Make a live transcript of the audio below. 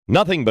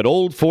Nothing but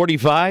old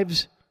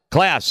 45s,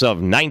 class of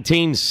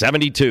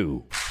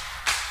 1972.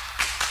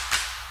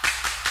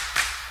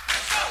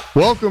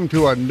 Welcome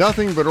to a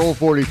Nothing But Old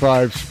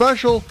 45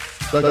 special,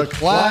 the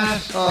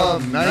Class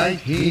of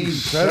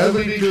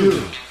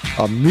 1972,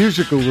 a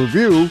musical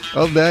review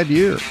of that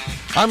year.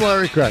 I'm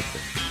Larry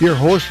Kratka, your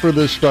host for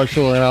this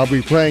special, and I'll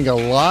be playing a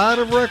lot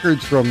of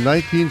records from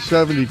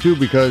 1972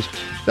 because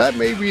that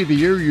may be the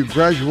year you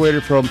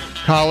graduated from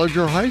college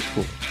or high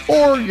school,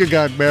 or you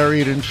got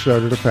married and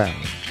started a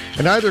family.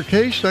 In either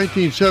case,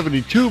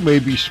 1972 may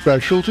be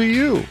special to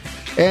you.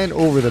 And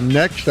over the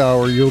next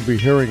hour, you'll be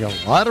hearing a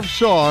lot of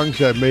songs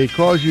that may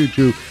cause you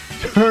to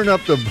turn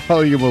up the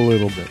volume a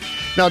little bit.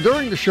 Now,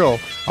 during the show,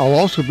 I'll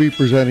also be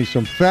presenting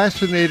some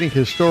fascinating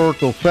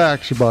historical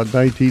facts about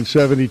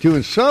 1972,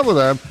 and some of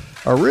them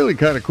are really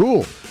kind of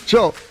cool.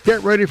 So,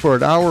 get ready for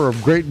an hour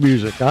of great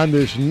music on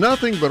this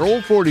Nothing But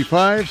Old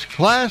 45's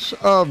Class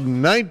of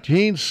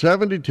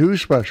 1972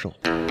 special.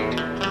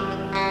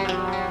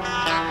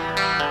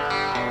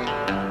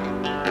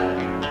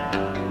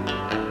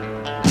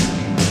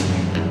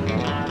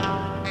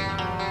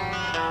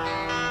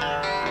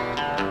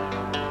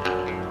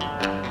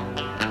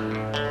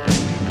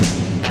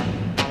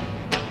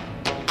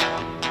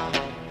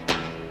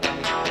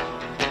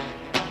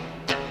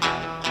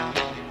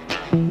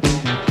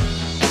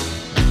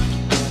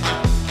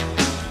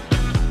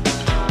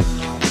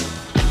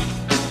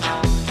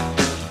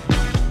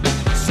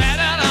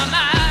 Saturday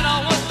night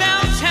I was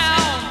downtown.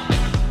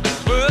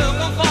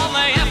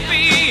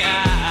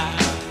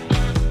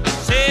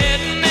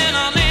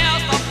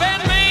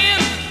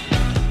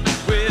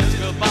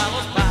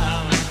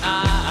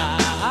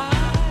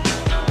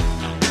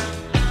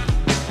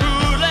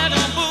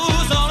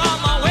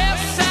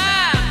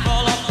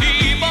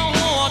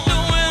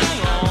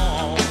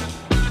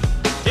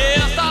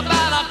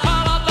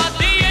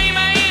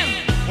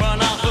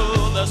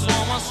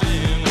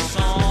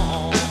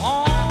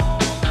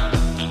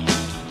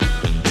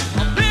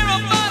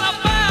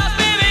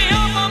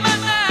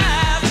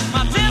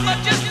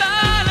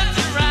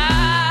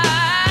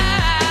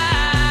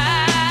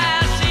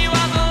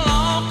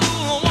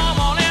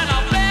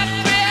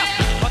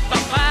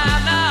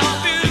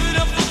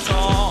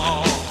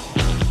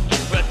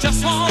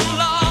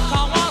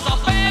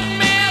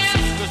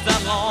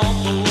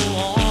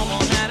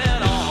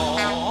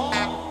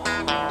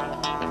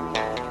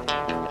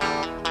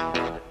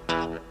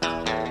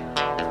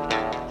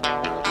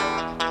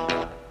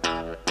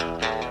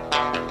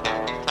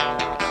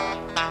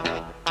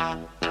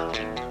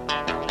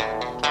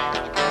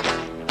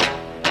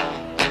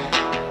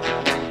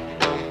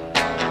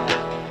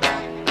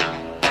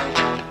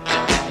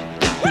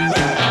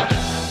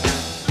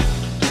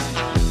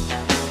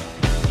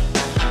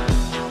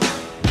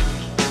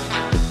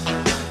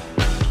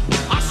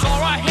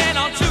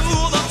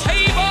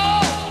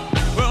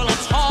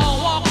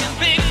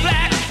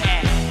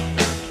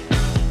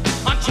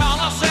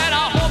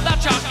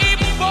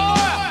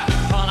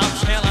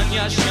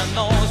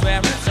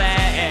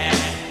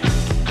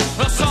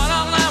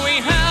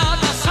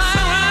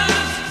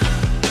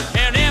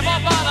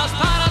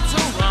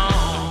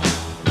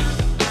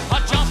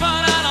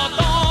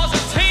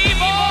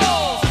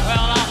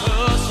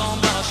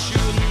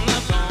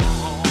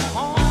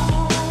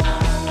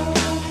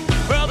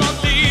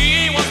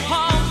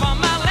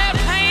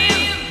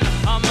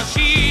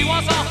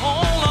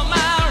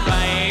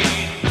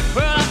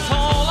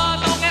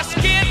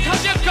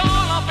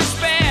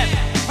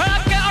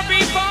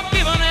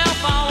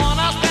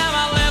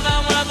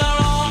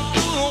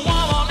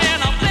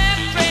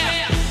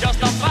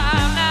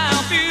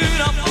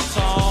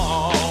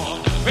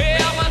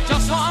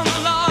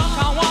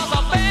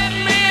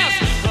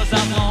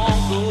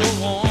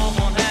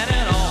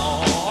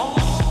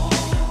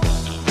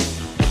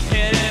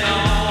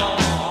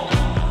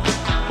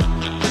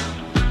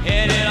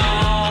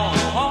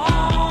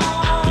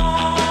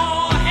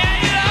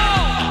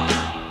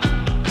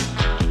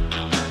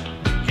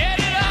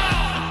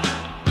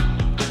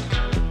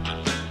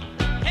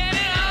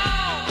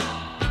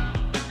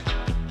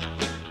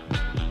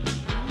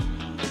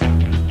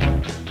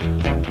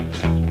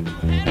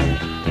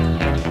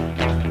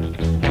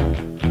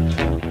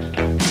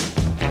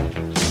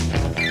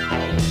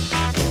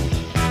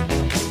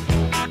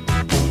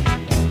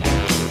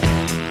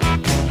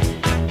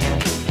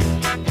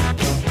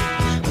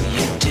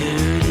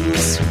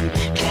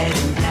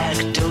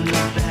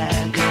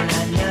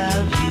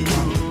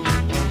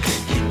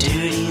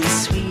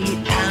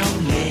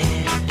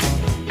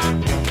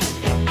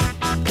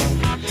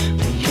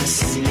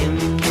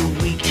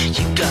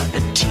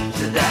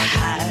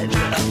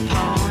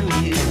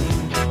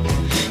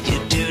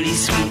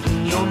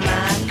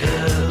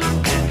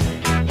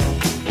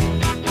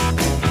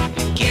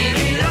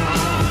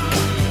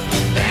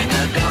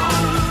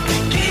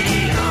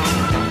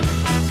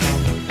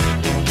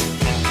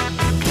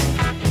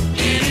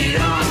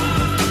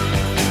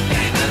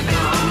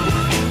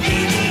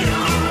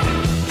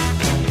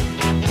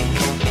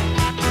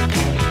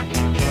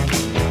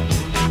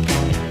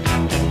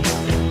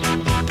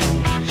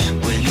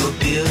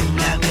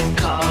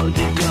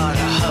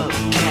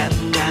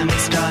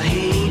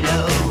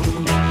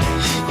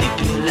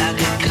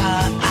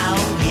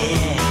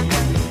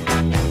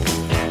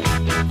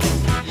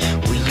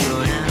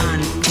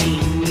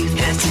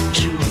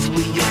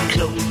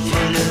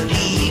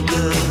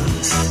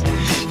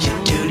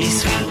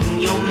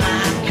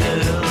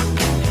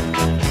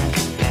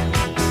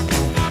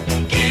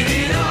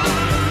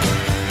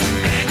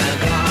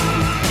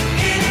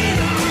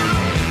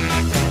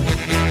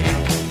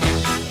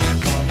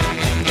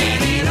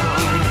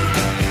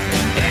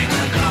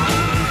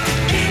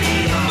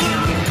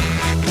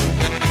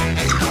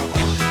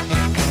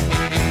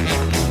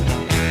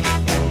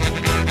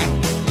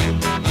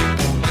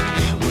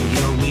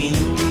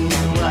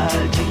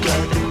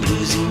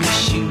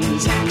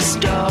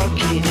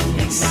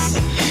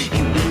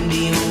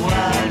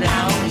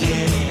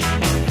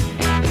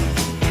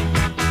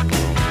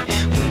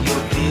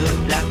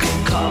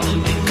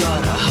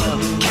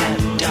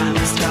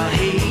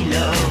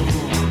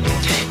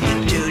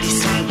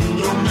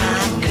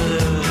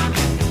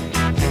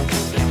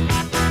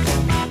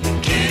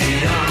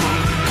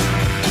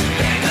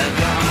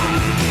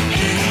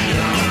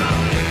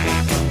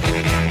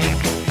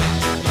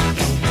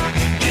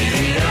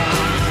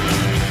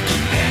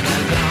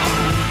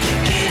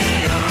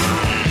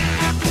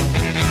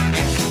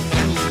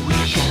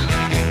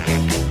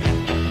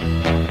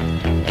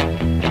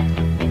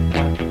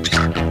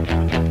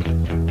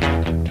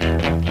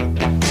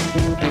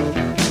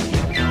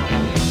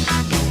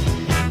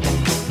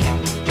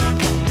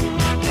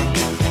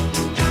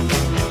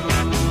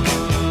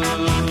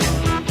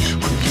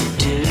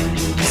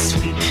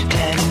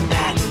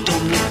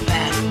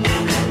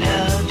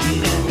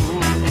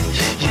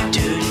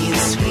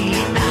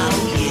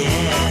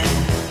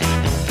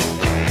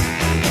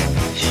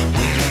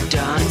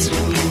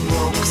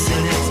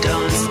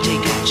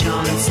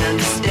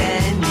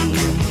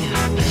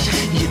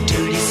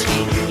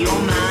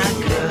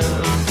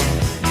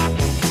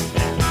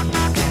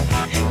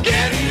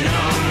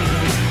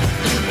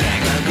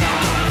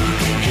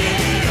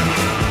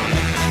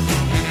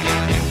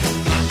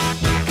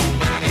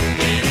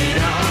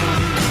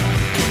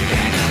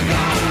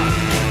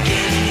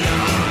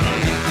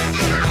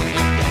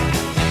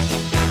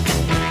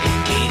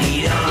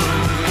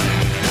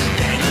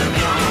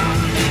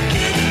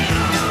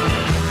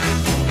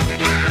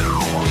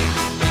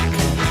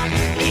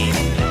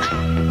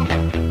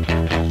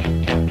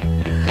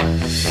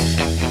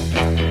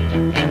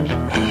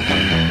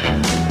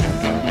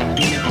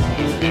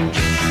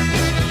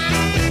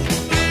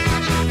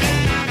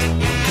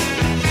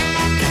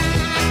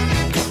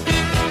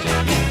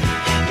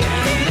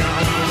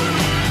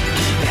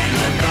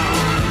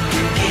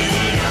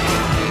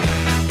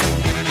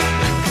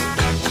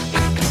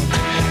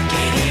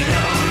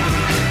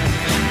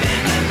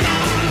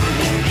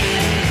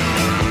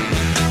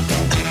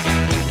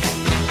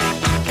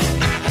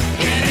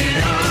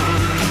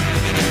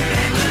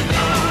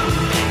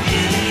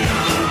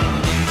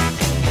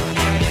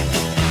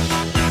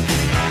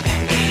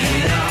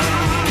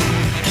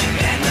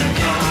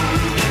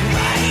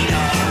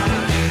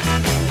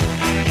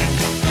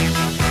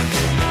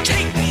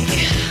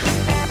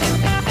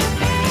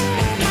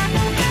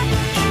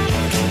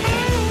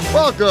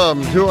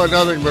 Welcome to a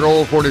Nothing But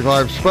Old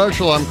 45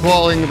 special. I'm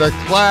calling the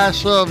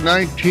Class of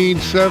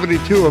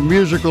 1972, a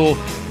musical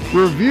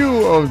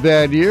review of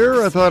that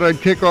year. I thought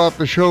I'd kick off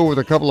the show with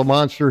a couple of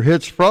monster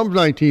hits from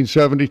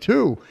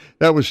 1972.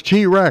 That was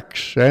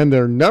T-Rex and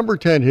their number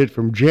 10 hit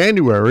from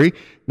January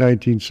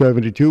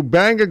 1972,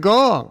 Bang a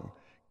Gong,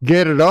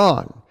 Get It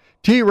On.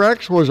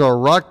 T-Rex was a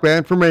rock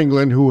band from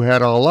England who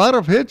had a lot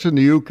of hits in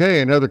the UK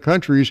and other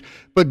countries,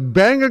 but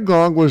Bang a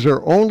Gong was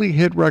their only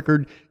hit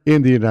record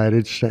in the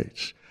United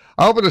States.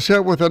 I opened the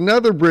set with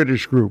another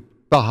British group,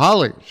 the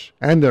Hollies,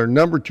 and their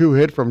number 2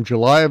 hit from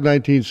July of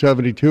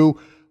 1972,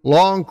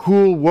 Long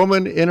Cool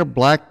Woman in a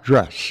Black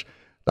Dress.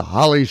 The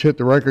Hollies hit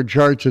the record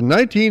charts in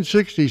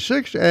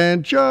 1966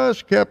 and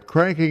just kept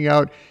cranking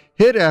out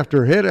hit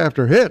after hit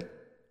after hit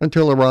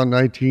until around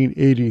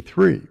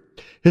 1983.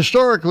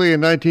 Historically,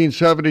 in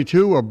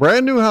 1972, a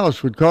brand new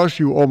house would cost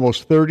you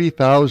almost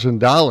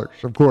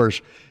 $30,000. Of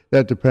course,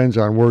 that depends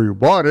on where you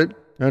bought it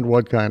and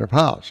what kind of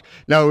house.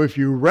 Now, if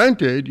you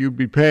rented, you'd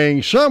be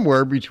paying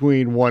somewhere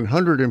between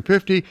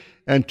 $150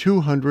 and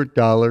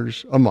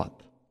 $200 a month.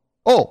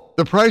 Oh,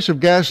 the price of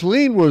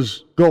gasoline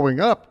was going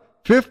up,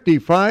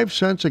 55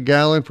 cents a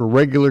gallon for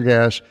regular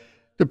gas,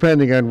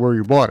 depending on where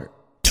you bought it.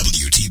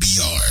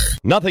 WTBR.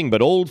 Nothing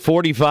but old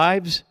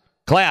 45s,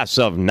 class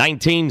of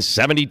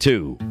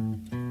 1972.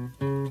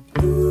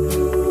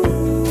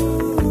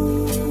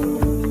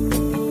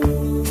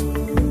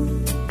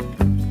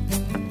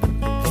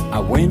 I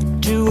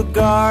went to a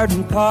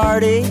garden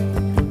party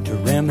to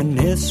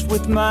reminisce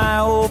with my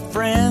old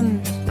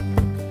friends,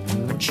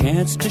 a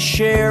chance to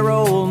share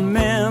old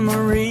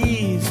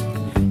memories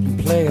and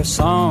play our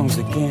songs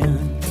again.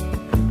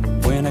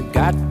 When I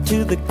got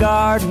to the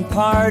garden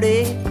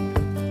party,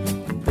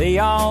 they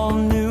all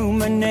knew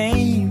my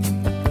name.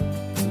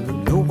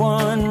 No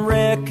one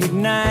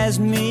recognized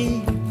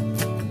me.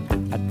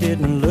 I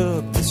didn't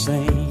look the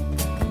same,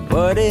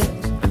 but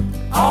it's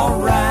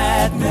all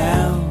right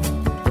now.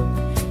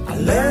 I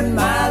learned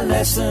my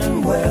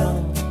lesson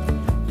well.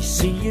 You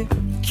see, you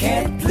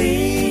can't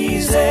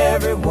please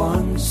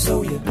everyone,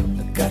 so you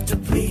got to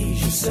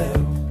please yourself.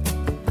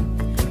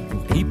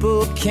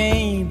 People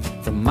came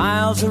from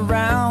miles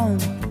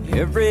around,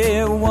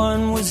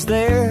 everyone was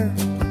there.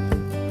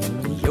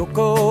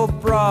 Yoko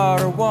brought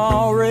her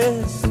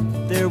walrus,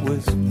 there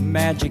was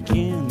magic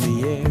in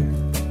the air.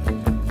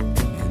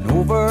 And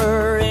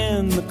over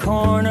in the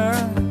corner,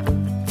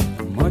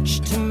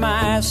 much to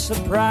my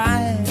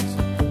surprise,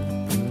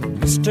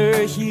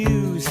 Mr.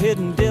 Hughes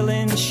hidden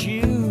Dylan's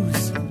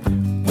shoes,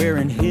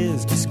 wearing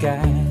his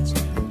disguise.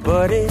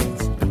 But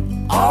it's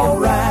all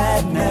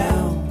right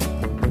now.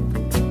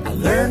 I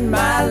learned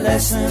my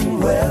lesson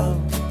well.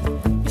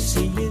 You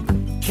see, you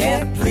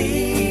can't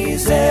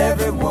please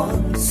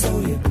everyone, so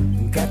you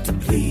got to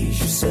please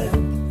yourself.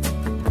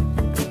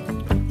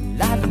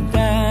 La da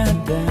da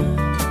da,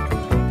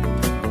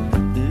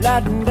 la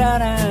da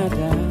da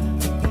da.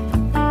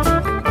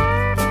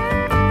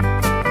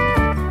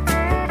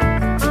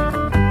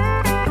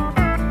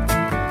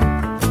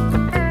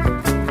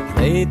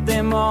 Played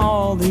them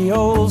all the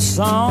old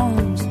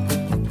songs,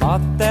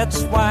 thought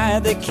that's why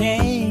they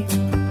came.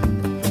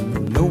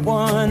 No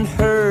one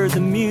heard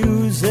the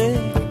music,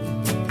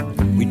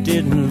 we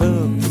didn't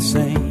look the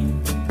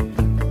same.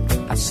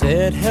 I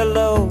said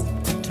hello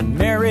to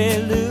Mary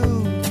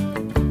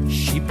Lou,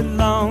 she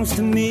belongs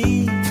to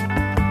me.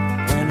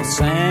 When I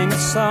sang a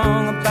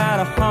song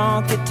about a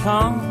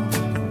honky-tonk,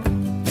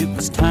 it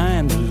was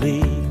time to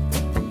leave.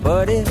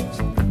 But it's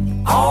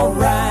all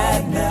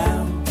right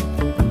now.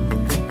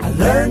 I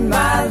learned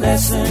my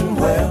lesson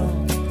well.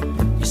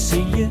 You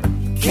see, you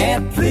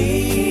can't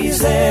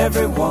please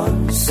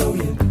everyone, so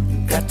you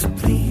got to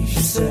please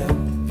yourself.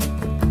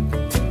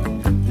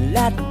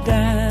 La da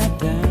da,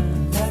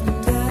 la da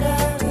da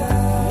da,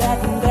 la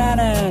da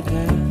da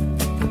da.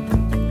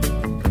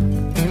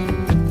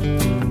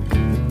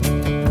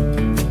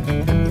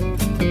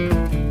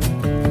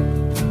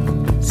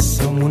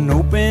 Someone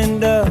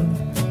opened up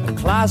a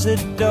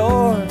closet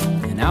door,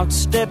 and out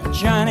stepped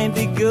Johnny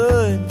Be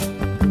Good,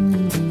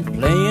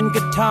 playing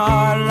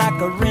guitar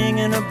like a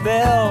ringing a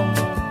bell,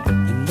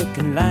 and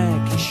looking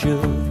like he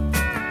should.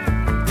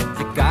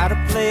 You gotta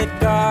play at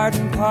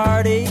garden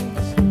parties,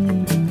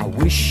 I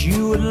wish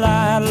you a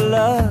lot of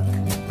luck.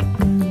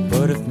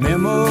 But if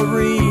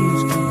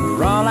memories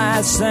were all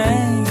I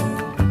sang,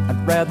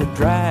 I'd rather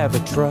drive a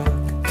truck.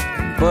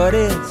 But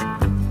it's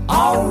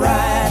all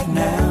right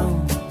now.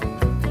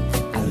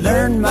 I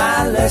learned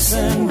my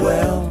lesson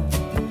well.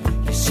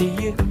 You see,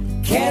 you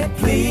can't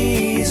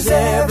please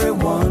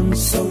everyone,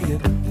 so you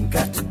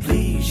got to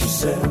please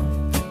yourself.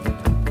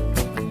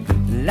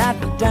 La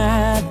da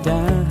da,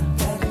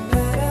 la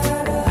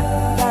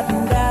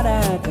da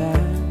da da.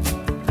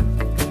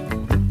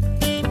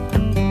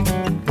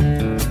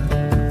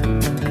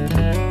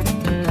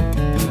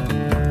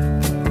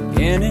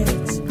 And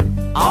it's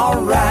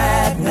all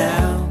right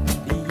now.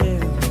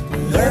 Yeah,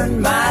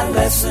 learned my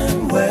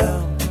lesson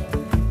well.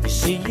 You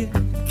see, you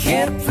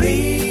can't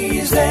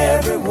please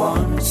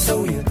everyone,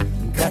 so you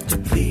got to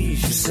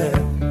please yourself.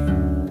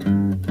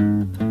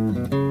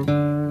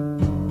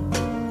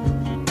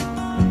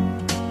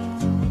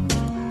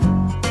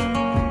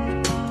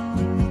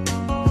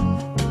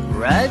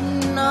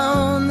 riding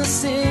on the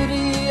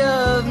city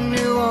of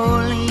New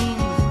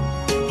Orleans.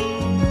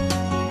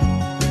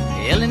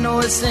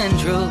 Illinois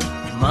Central,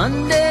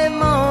 Monday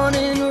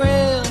morning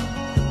rail.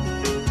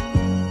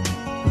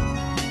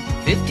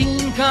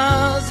 15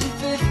 cars and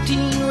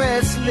 15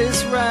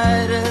 restless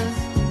riders.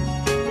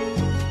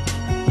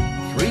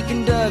 3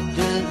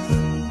 conductors,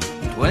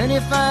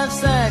 25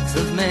 sacks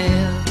of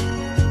mail.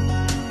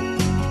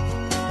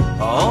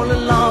 All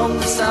along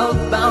the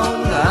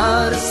southbound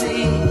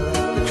Odyssey,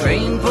 the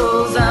train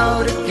pulls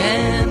out at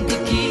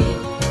Kankakee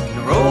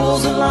and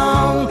rolls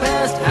along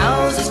past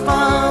houses,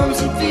 farms,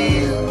 and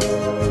fields.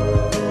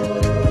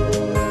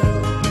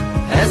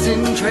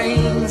 Passing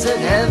trains that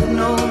have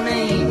no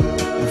name,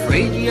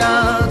 freight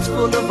yards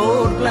full of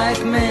old black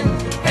men,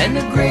 and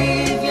the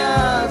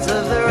graveyards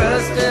of the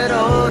rusted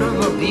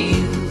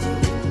automobiles.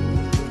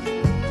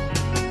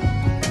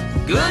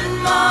 Good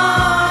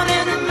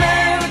morning,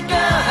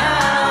 America,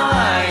 how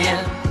are you?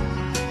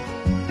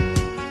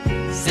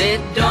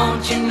 Said,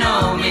 don't you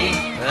know me?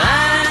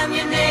 I'm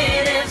your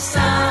native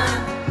son.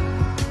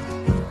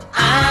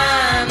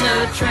 I'm the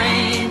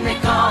train they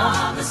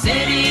call the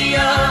city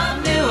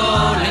of New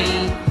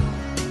Orleans.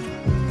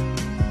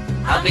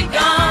 I'll be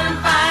gone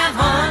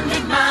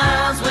 500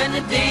 miles when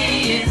the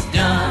day is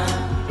done.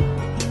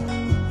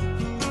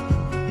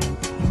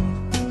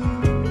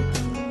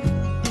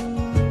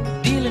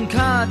 Dealing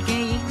card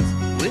games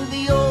with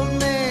the old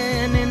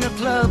man in the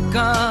club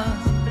car.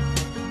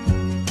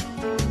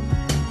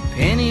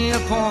 Penny a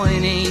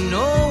point, ain't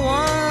no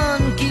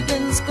one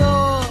keeping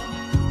score.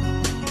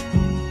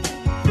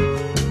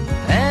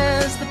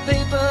 Pass the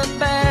paper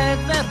bag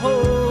that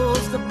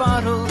holds the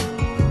bottle.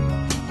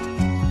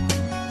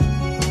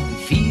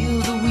 Feel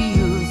the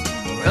wheels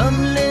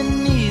rumbling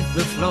neath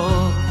the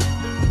floor.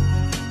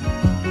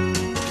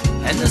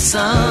 And the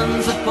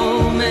sons of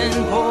Pullman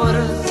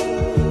porters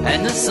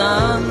and the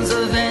sons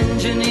of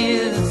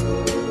engineers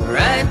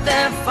write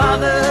their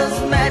father's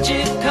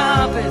magic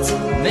carpets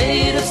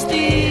made of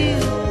steel.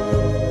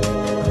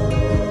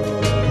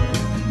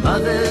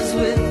 Mothers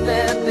with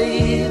their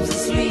babes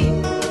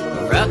asleep,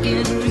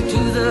 rocking to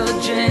the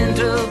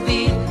gentle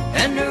beat,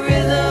 and the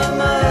rhythm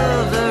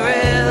of the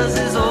rails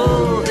is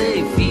all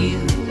they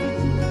feel.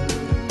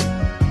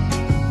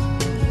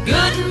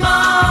 Good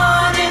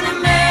morning,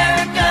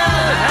 America,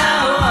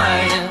 how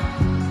are you?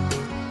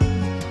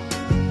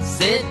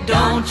 Said,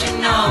 don't you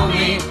know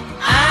me?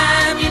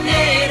 I'm your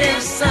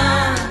native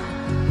son.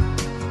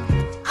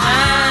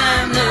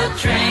 I'm the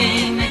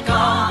train they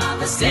call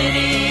the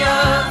city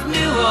of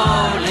New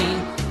Orleans.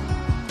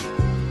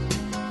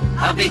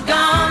 I'll be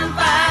gone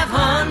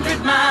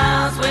 500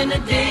 miles when the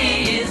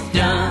day is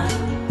done.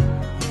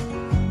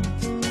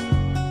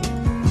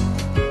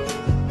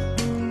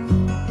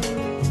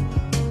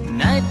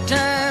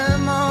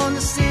 Nighttime on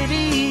the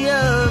city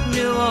of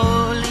New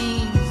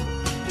Orleans.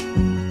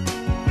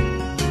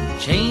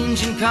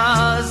 Changing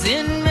cars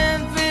in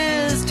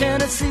Memphis,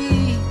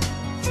 Tennessee.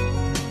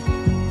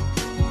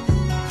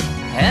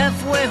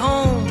 Halfway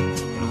home,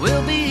 and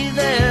we'll be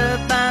there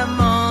by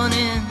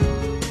morning.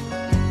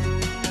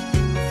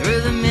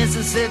 Through the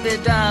Mississippi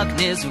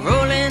darkness,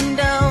 rolling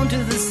down to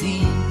the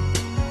sea.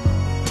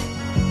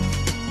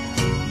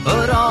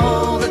 But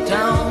all the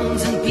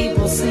towns and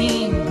people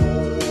seem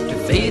to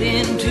fade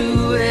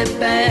into a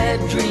bad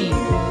dream,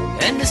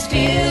 and the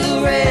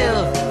steel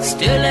rail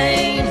still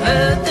ain't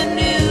heard the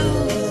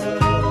news.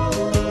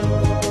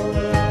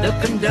 The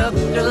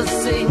conductor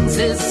sings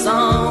his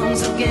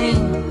songs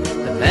again.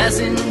 The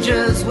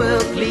passengers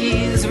will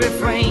please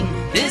refrain.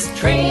 This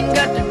train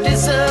got to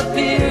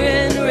disappear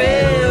in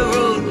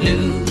railroad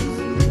blues.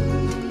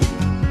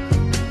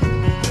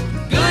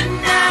 Good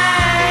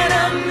night,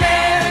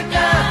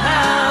 America,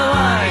 how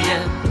are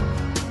you?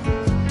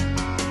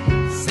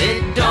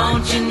 Said,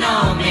 don't you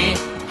know me?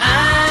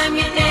 I'm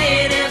your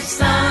native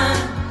son.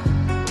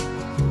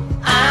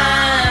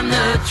 I'm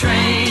the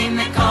train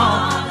they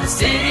call the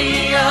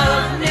city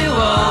of New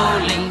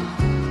Orleans.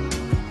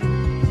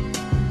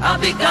 I'll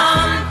be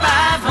gone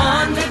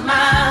 500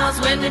 miles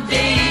when the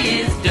day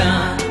is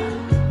done.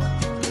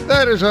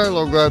 That is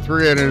Arlo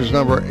Guthrie and his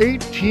number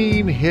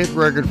 18 hit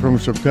record from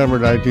September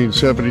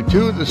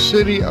 1972, The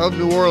City of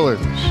New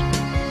Orleans.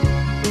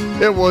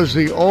 It was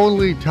the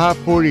only top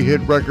 40 hit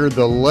record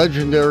the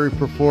legendary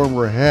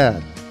performer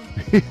had.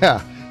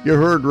 Yeah, you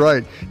heard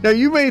right. Now,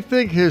 you may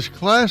think his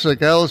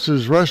classic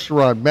Alice's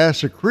Restaurant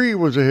Massacre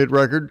was a hit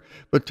record,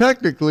 but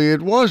technically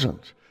it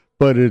wasn't.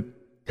 But it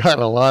got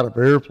a lot of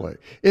airplay.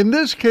 In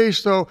this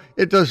case, though,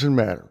 it doesn't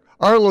matter.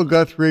 Arlo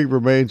Guthrie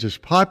remains as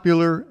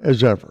popular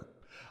as ever.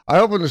 I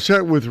open the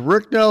set with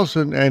Rick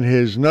Nelson and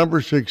his number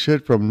 6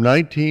 hit from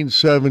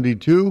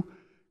 1972,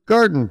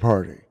 Garden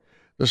Party.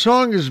 The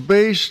song is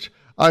based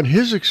on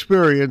his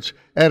experience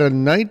at a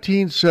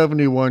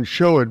 1971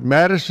 show at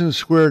Madison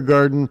Square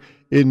Garden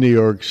in New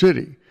York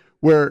City,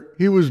 where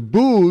he was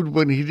booed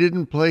when he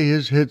didn't play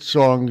his hit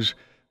songs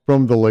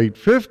from the late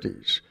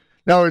 50s.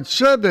 Now, it's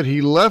said that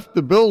he left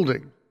the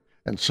building,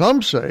 and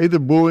some say the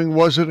booing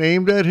wasn't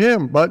aimed at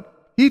him,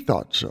 but he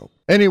thought so.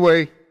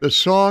 Anyway,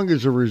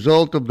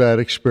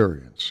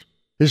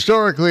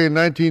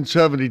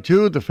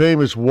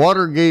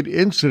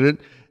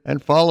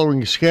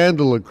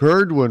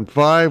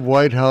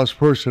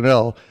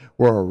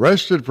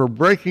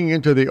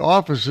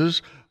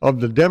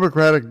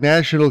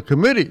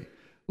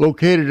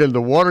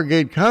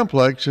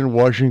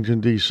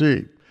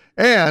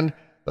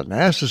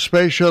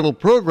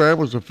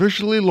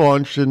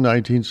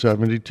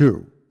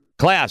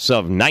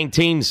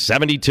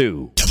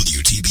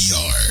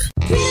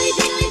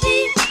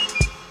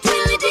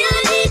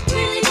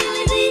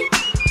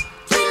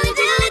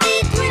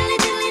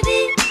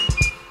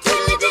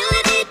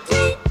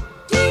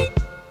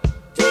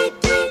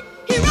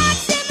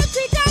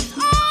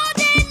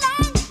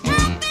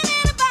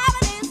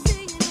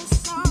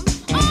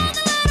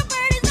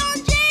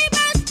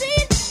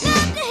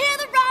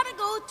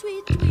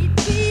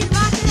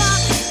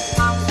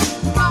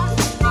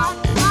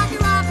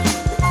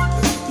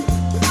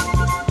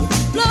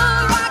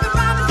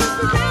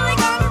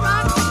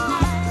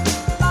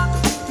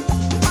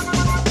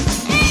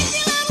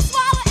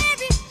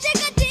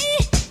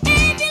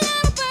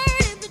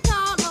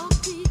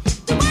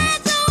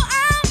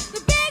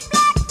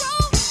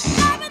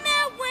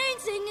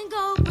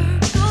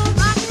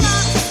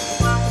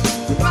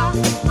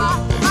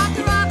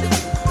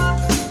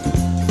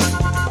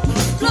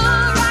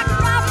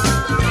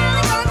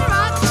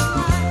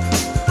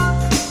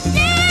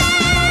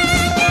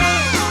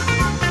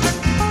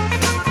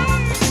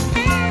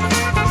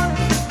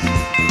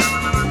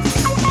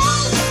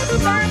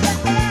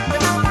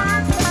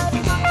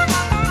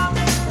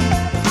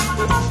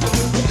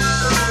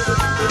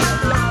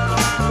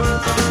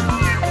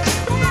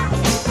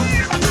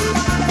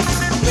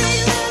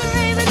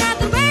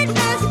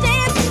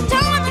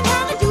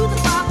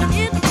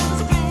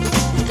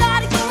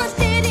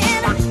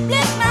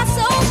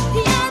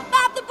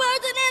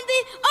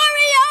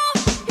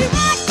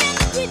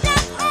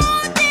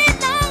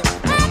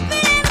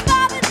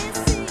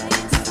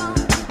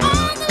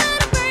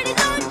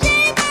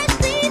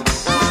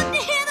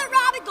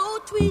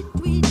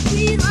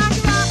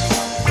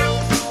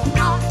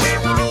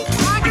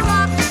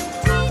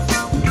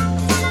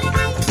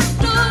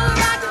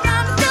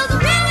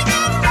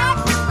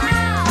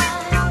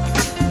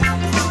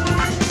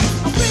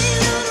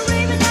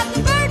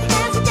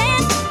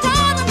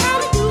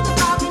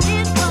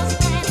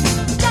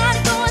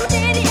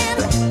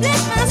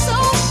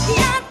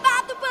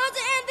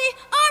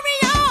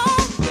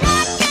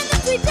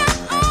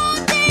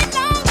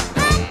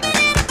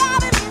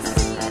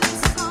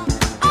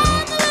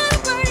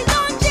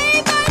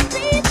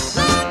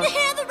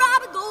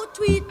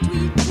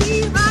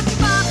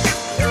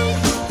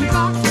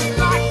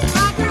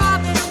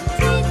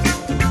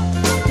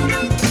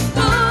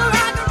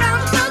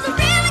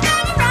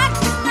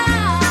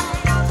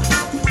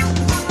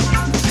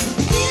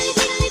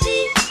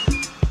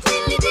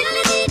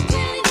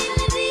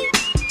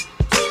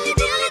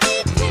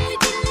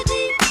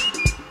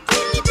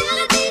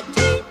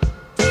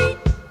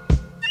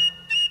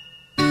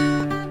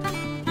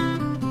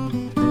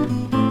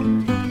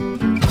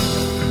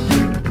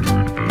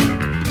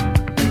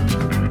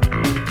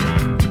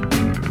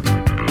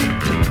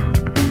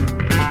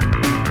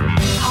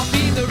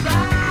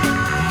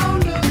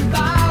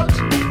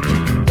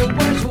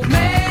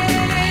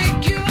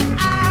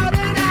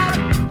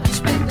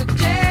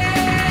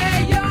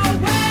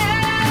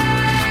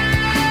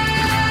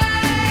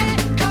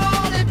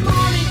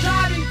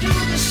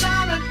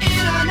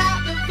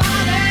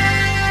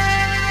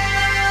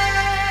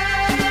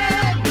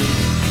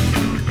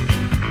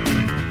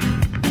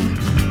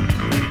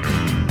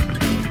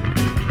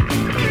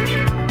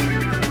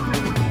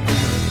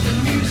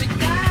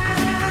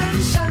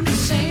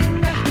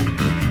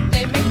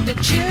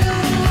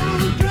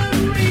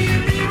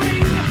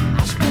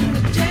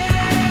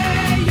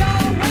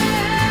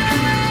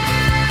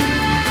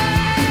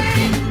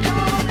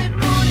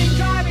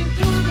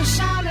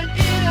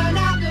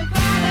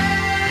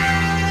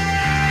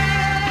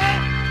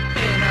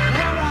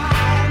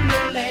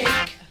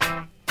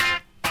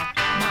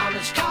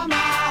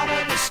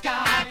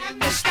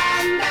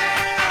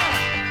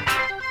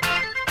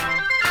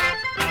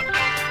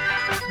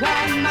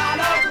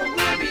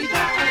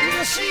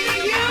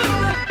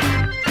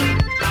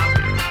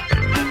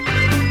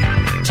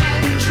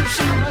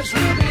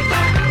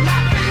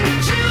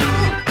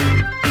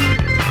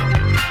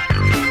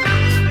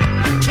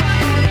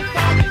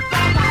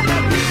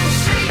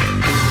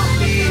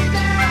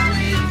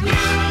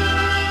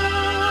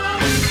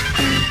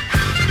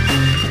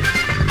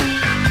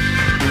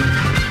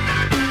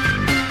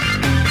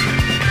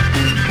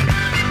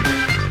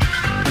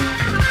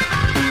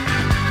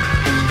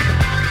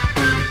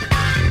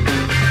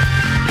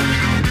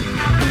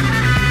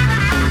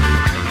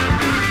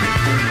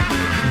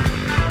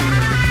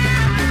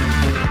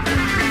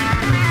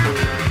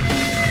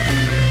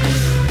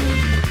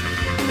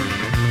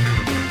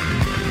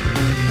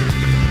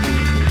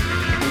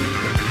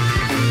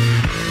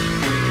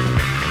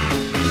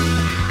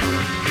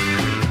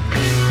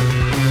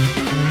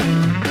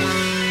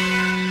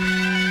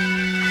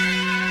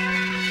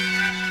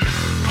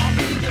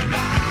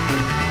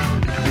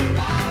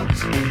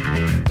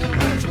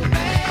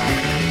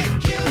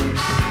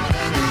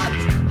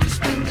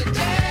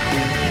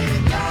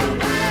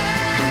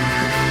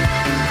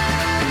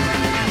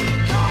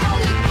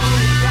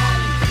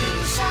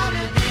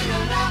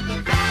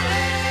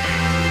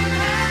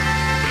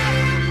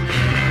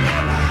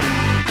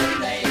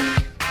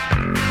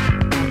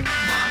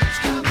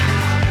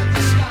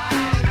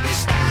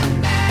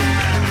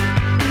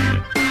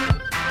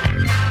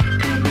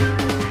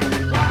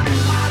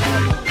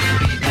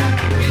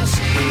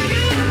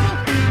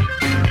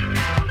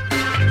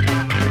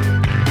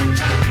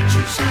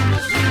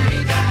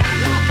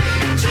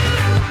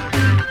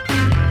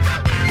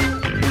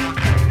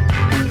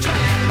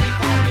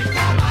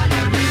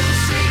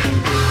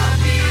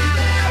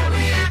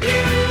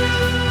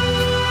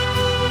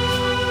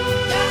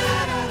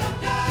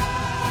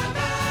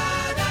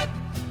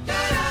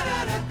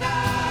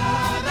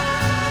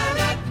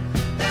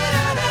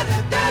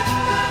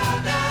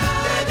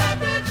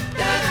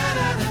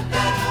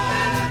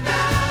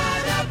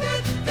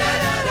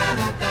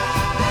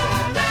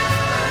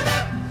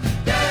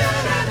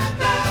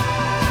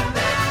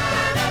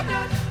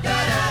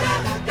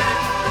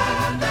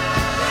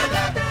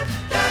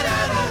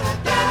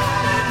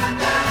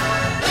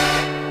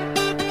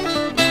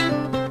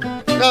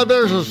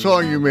 There's a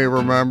song you may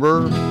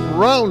remember,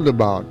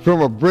 Roundabout,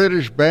 from a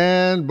British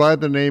band by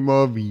the name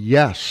of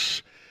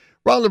Yes.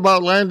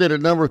 Roundabout landed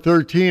at number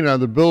 13 on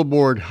the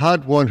Billboard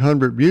Hot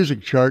 100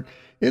 music chart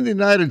in the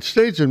United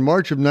States in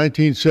March of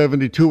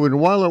 1972, and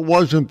while it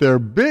wasn't their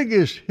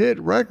biggest hit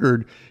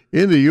record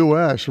in the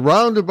U.S.,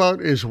 Roundabout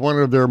is one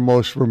of their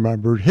most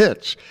remembered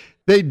hits.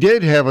 They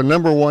did have a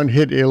number one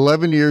hit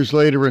 11 years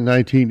later in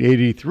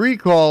 1983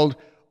 called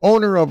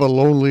Owner of a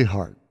Lonely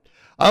Heart.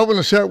 I open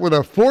a set with a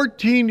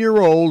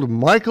 14-year-old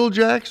Michael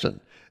Jackson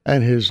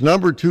and his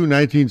number two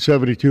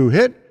 1972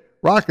 hit,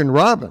 Rockin'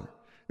 Robin.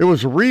 It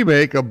was a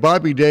remake of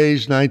Bobby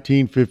Day's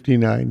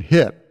 1959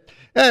 hit.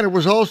 And it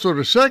was also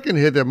the second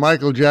hit that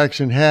Michael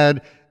Jackson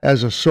had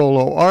as a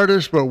solo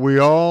artist, but we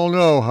all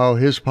know how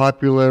his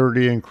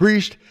popularity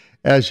increased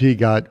as he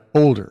got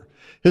older.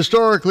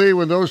 Historically,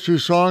 when those two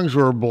songs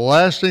were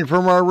blasting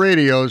from our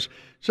radios,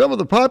 some of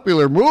the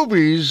popular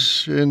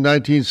movies in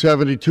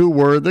 1972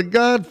 were The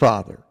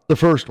Godfather, the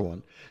first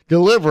one,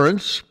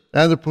 Deliverance,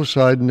 and The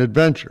Poseidon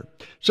Adventure.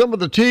 Some of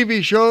the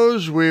TV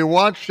shows we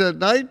watched at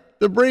night,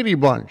 The Brady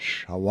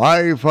Bunch,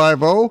 Hawaii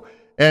Five-0,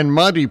 and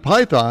Monty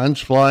Python's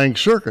Flying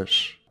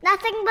Circus.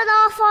 Nothing but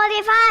all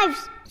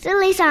 45s.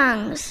 Silly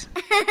songs.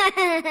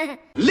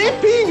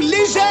 Leaping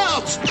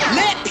lizards!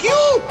 Les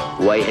pew!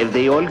 Why have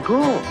they all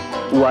gone?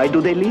 Why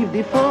do they leave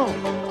before?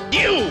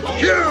 Pew!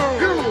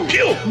 Pew!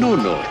 Pew! No,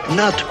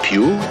 not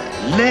pew.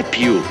 Les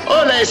pew.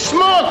 Oh, les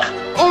smoke!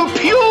 On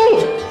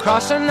pew!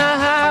 Crossing the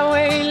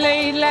highway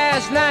late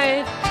last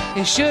night,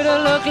 he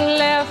should've looked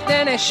left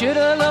and he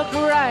should've looked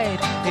right.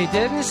 He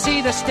didn't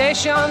see the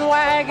station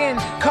wagon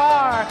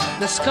car.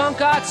 The skunk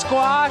got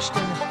squashed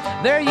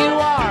and there you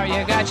are.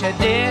 You got your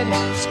dead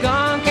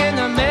skunk in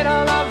the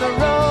middle of the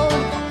road.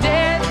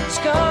 Dead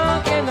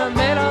skunk in the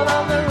middle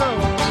of the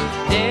road.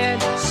 Dead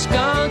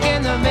skunk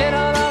in the middle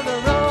of the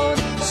road.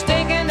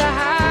 Stinking to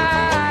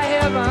high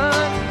heaven.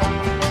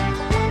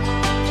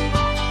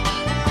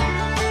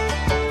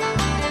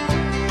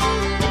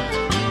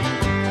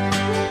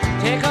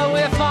 Take a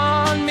whiff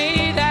on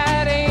me,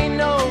 that ain't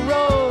no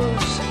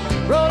rose.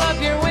 Roll up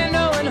your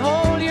window and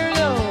hold your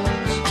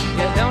nose.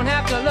 You don't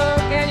have to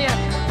look and you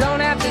don't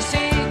have to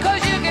see,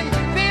 'cause you can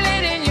feel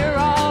it in your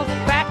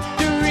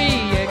olfactory.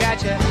 You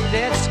got your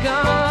dead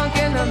skunk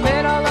in the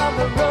middle of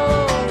the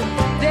road.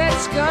 Dead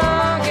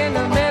skunk in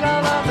the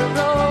middle of the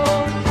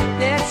road.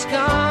 Dead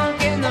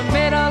skunk in the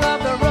middle of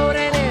the road,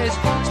 and it's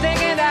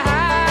stinking to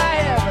high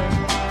heaven.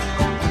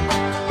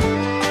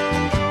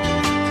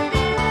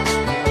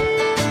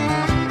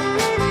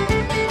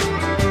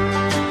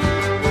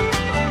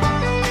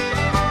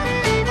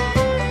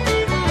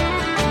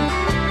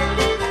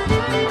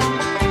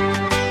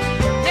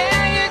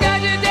 Yeah, you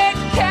got your dead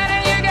cat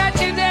and you got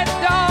your dead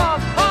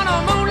dog. On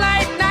a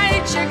moonlight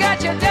night, you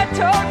got your dead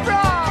toad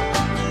frog.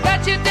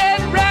 Got your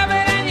dead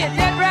rabbit and your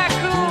dead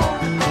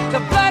raccoon. The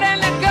blood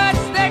and the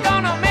guts, they're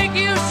gonna make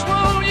you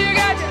swoon. You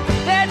got your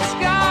dead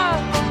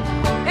skunk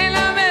in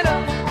the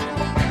middle.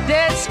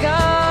 Dead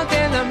skunk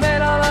in the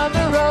middle of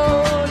the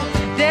road.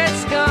 Dead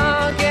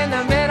skunk in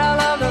the middle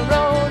of the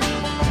road.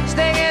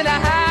 Stinking to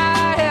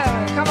high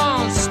heaven. Come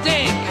on,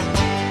 stink.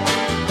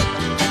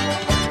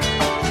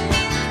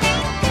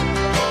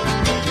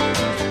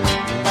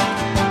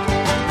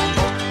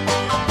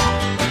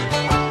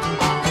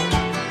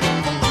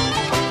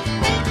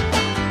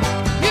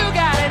 You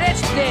got it,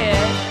 it's dead.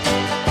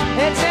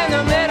 It's in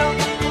the middle.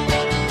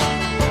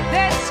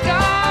 Dead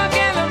skunk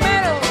in the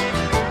middle.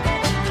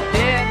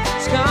 Dead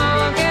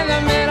skunk in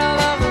the middle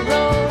of the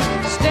road.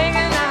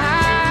 Stinking to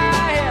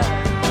high heaven.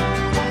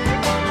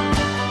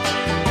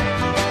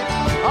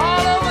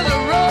 All over the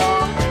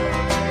road.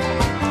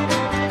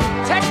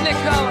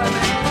 Technicolor.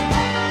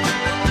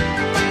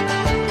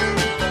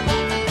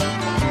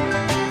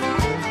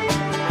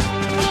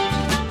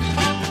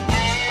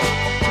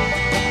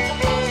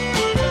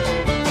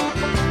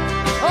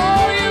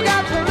 Oh, you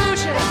got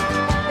pollution.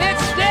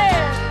 It's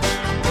dead.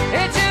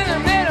 It's in the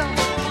middle.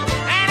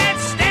 And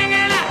it's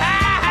stinging to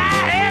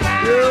high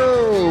heaven.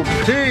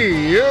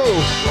 You.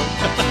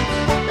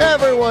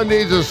 Everyone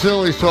needs a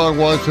silly song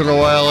once in a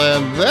while,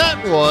 and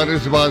that one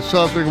is about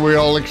something we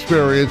all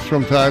experience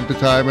from time to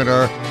time in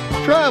our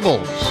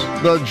travels.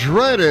 The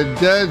dreaded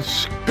dead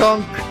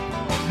skunk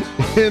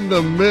in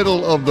the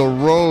middle of the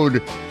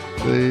road.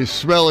 The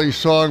smelly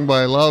song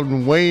by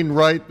Loudon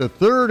Wainwright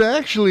III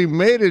actually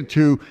made it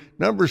to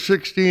number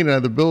 16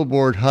 on the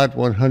Billboard Hot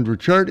 100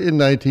 chart in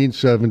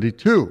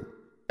 1972.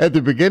 At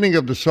the beginning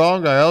of the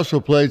song, I also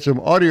played some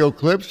audio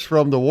clips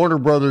from the Warner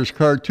Brothers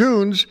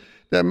cartoons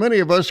that many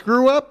of us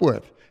grew up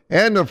with.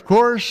 And, of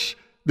course,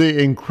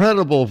 the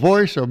incredible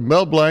voice of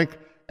Mel Blanc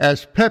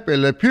as Pepe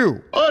Le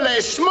Pew. Oh,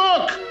 les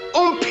smoke!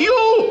 On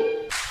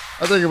pew!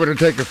 I think I'm going to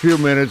take a few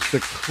minutes to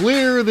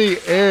clear the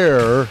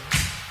air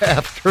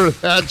after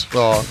that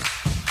song.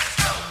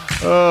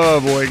 Oh,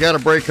 boy, got a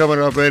break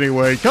coming up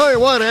anyway. Tell you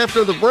what,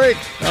 after the break,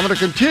 I'm going to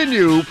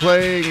continue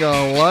playing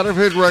a lot of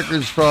hit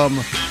records from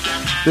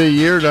the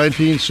year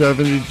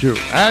 1972.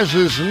 As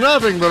is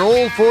nothing but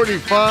old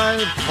 45,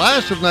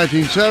 class of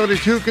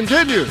 1972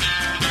 continues.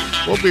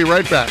 We'll be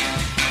right back.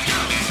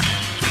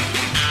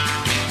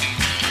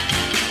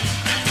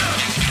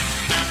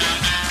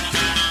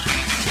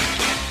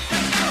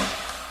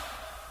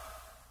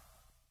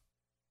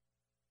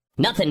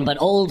 Nothing but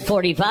old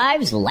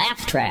 45's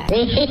laugh track.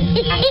 Hey,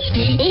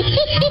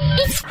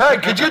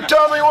 could you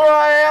tell me where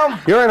I am?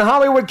 You're in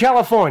Hollywood,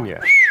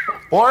 California.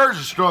 Well, there's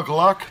a stroke of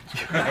luck.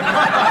 I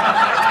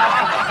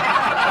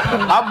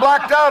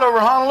blacked out over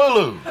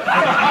Honolulu.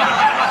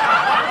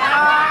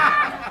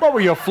 What,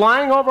 were you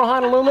flying over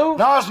Honolulu?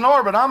 No, it's in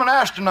orbit. I'm an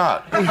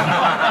astronaut.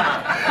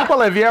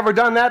 Well, have you ever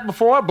done that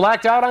before?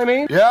 Blacked out, I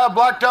mean? Yeah, I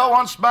blacked out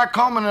once back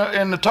home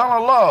in the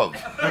Tunnel of Love.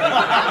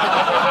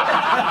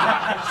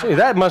 See,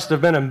 that must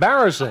have been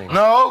embarrassing.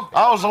 No,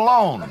 I was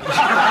alone.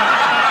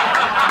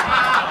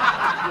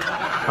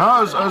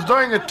 I was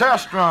doing a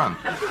test run.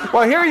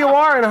 Well, here you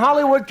are in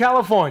Hollywood,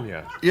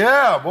 California.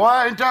 Yeah,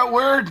 boy, ain't that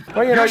weird?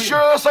 Well, You're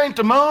sure this ain't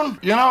the moon?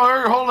 You know,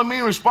 they're holding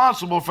me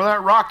responsible for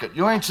that rocket.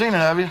 You ain't seen it,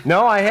 have you?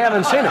 No, I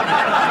haven't seen it.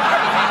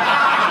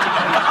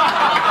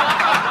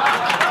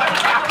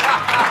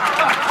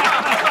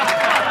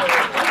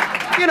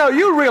 You know,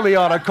 you really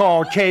ought to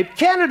call Cape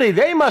Kennedy.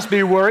 They must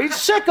be worried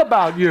sick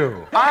about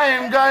you. I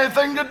ain't got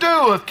anything to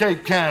do with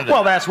Cape Kennedy.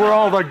 Well, that's where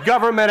all the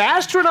government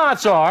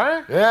astronauts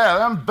are. Yeah,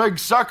 them big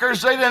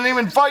suckers, they didn't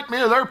even invite me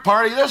to their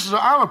party.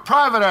 I'm a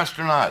private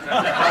astronaut.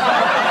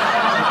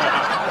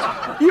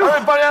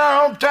 Everybody in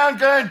our hometown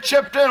got in,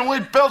 chipped in, and we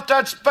built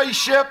that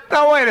spaceship.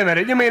 Now, wait a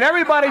minute. You mean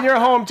everybody in your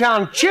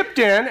hometown chipped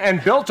in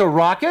and built a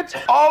rocket?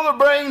 All the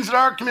brains in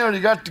our community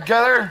got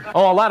together.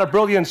 Oh, a lot of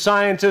brilliant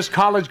scientists,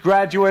 college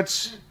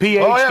graduates,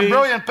 PhDs. Oh, yeah,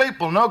 brilliant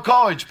people, no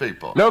college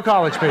people. No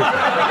college people.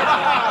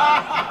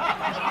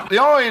 The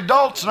only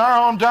adults in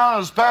our hometown that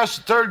was past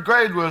the third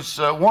grade was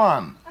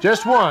one.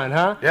 Just one,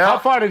 huh? Yeah. How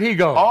far did he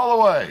go? All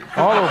the way.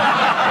 All the way.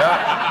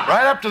 Yeah,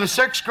 right up to the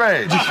sixth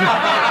grade.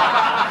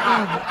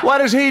 What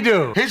does he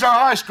do? He's our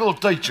high school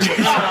teacher.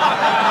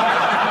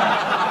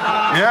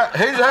 Yeah,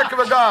 he's a heck of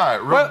a guy.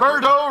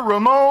 Roberto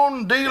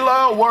Ramon de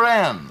la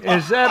Warren.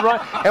 Is that right?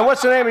 And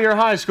what's the name of your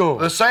high school?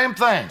 The same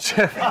thing.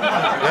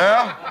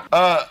 Yeah?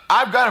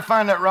 I've got to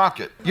find that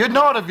rocket. You'd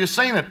know it if you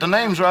seen it. The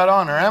name's right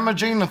on there. Emma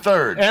Jean the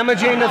Third. Emma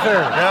Jean the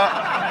Third.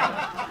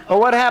 Yeah. Well,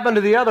 what happened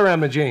to the other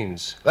Emma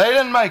Jeans? They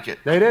didn't make it.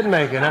 They didn't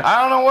make it, huh? I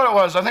don't know what it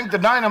was. I think the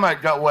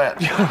dynamite got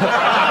wet.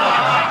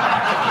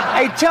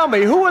 Hey, tell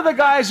me, who are the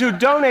guys who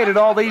donated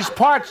all these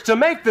parts to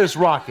make this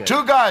rocket?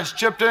 2 guys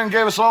chipped in and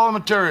gave us all the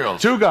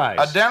materials. 2 guys.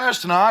 A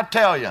dentist and an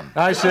Italian.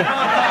 I see.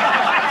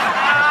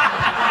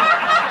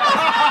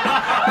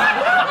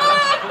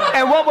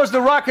 And what was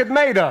the rocket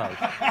made of?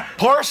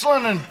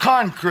 Porcelain and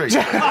concrete.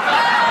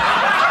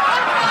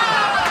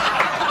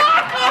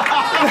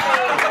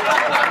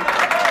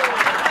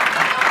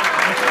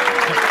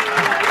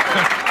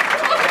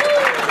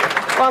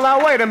 Well,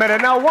 now, wait a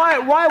minute. Now,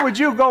 why would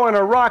you go in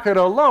a rocket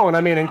alone? I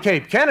mean, in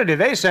Cape Kennedy,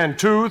 they send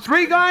 2,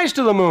 3 guys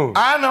to the moon.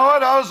 I know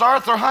it.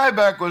 Arthur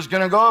Hybeck was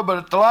going to go, but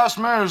at the last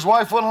minute, his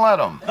wife wouldn't let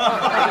him.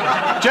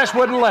 Just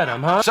wouldn't let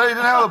him, huh? Said he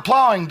didn't have the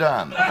plowing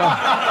done.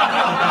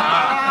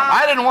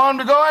 I didn't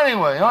want him to go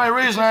anyway. The only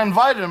reason I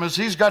invited him is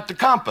he's got the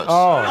compass.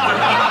 Oh.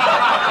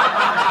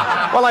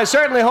 Well, I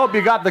certainly hope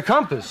you got the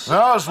compass.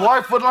 No, his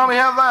wife wouldn't let me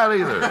have that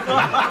either.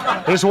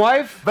 His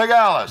wife? Big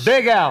Alice.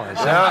 Big Alice.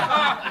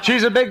 Yeah.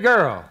 She's a big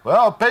girl.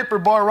 Well, a paper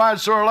boy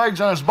rides sore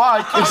legs on his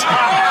bike.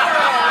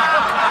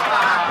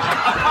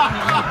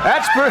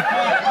 That's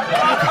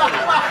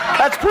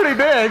pretty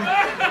big.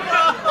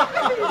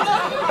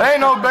 Ain't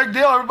no big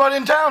deal. Everybody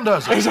in town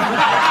does it.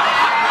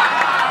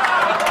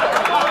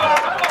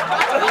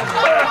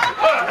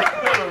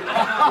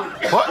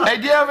 Hey,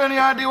 do you have any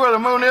idea where the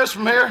moon is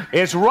from here?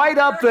 It's right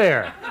up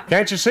there.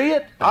 Can't you see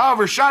it? I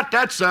overshot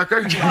that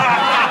sucker.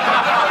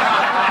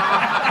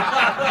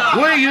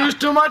 We used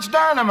too much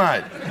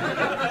dynamite.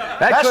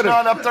 That's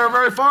not up there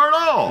very far at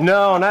all.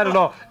 No, not at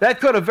all. That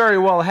could have very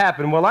well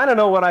happened. Well, I don't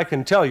know what I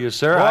can tell you,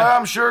 sir. Well,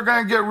 I'm sure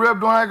going to get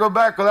ribbed when I go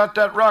back without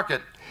that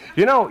rocket.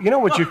 You know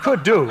what you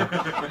could do?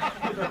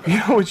 You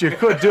know what you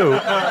could do?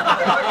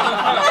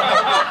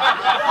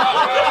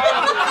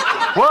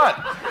 What?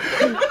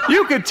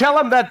 You could tell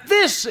them that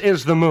this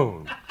is the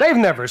moon. They've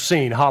never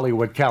seen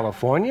Hollywood,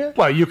 California.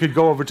 Well, you could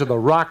go over to the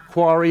rock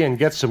quarry and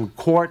get some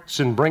quartz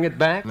and bring it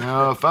back.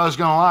 No, if I was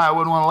going to lie, I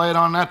wouldn't want to lay it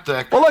on that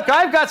thick. Well, look,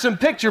 I've got some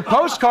picture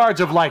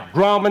postcards of, like,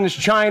 Grauman's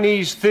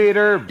Chinese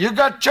Theater. You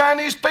got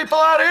Chinese people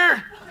out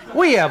here?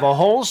 We have a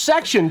whole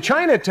section,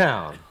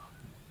 Chinatown.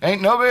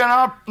 Ain't nobody in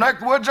our neck of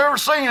the woods ever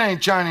seen any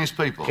Chinese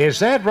people. Is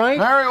that right?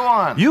 Nary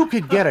one. You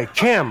could get a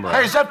camera.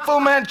 Hey, is that Fu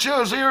Manchu?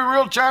 Is he a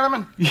real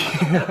Chinaman?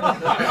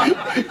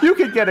 You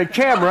could get a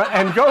camera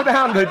and go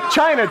down to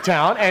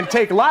Chinatown and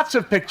take lots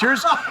of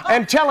pictures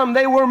and tell them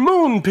they were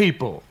moon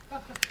people.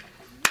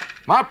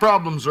 My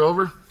problems are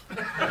over.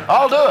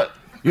 I'll do it.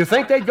 You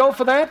think they'd go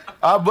for that?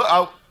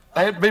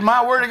 It'd be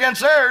my word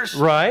against theirs.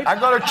 Right. I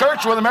go to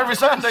church with them every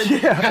Sunday.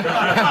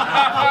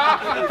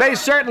 Yeah. They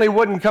certainly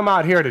wouldn't come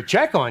out here to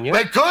check on you.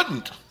 They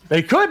couldn't.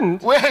 They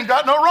couldn't? We ain't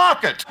got no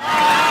rocket.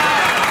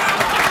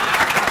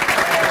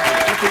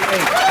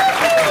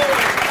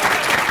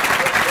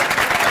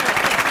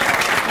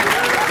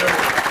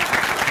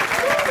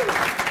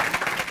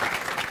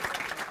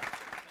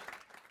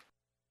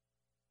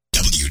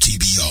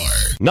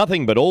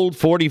 Nothing but old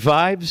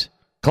 45s,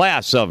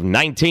 class of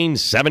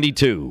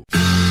 1972.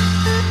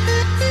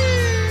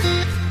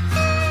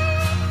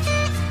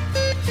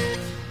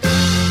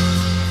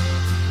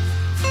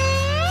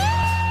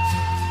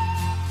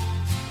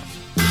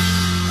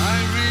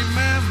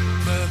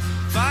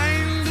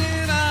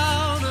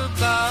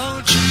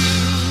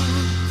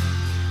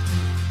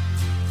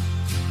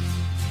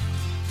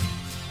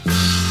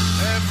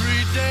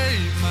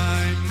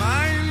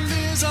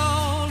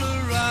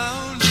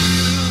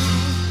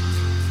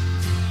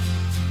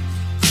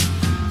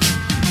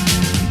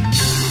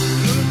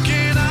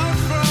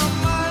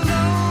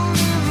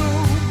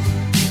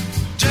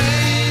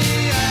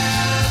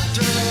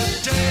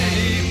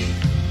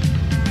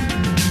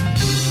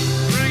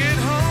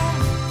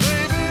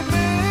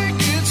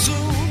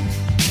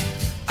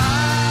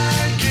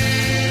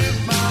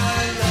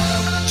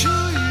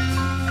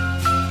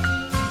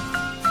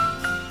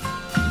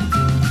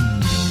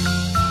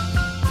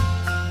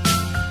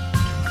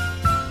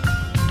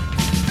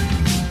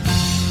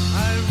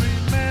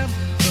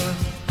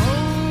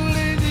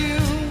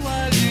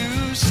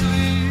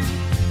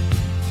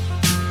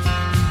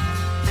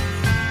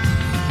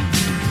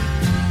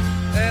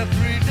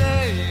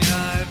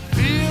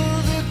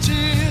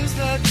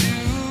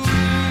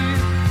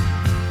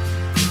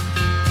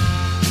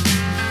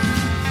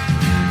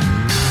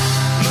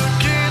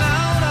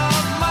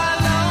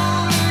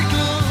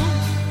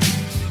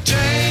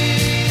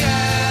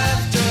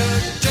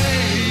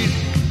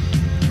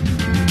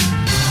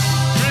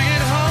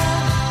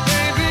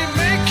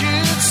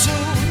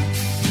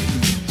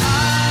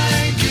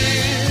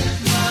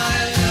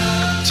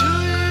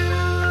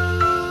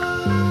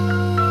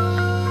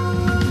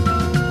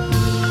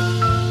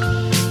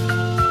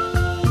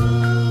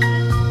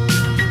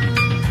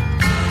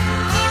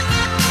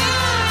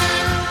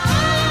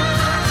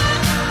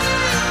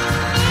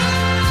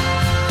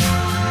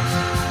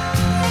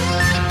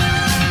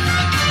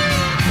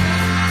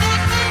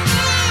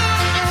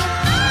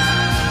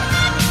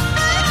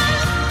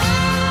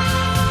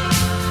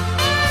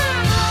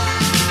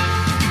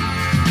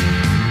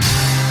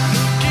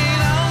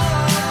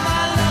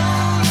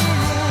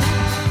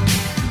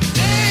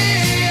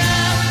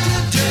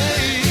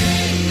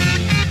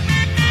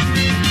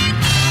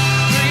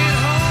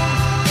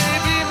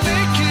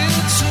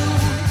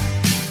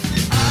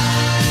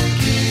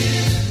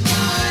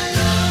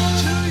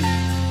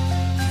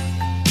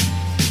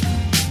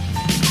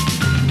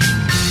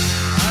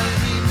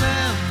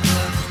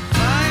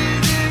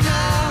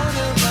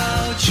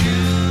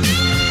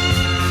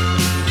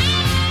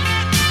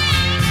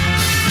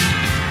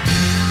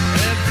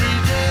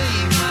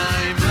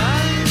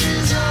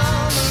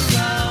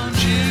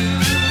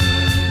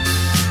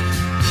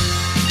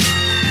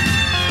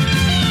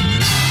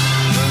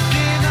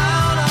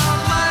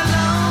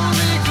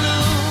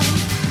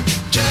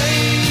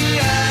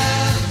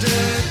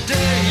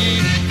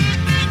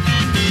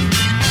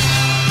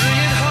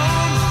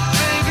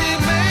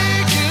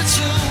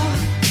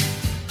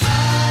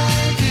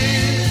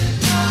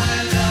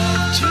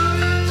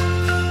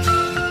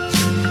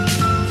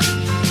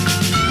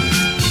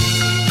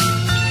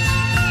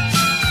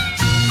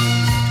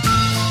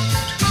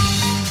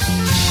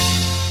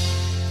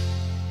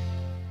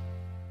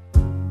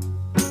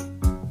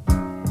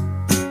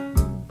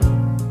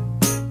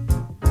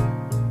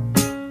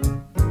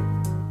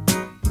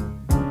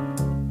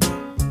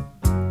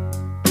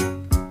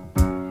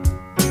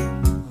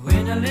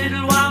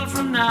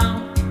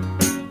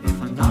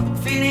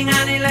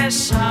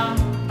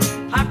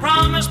 I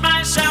promised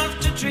myself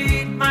to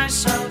treat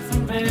myself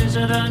and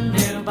visit a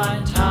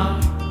nearby tower.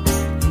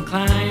 And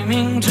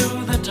climbing to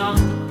the top,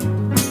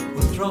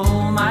 will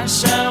throw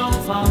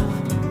myself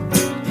off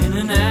in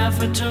an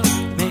effort to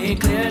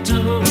make clear to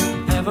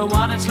whoever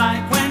what it's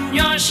like when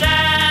you're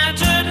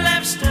shattered,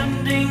 left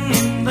standing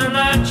in the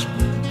lurch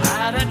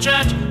at a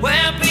church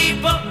where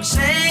people were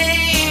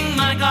saying,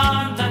 my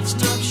God, that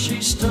stuff,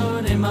 she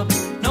stood him up.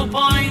 No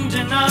point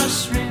in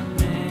us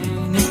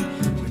remaining,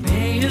 we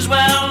may as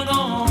well go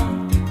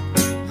home,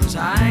 as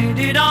I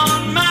did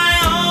on my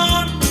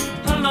own,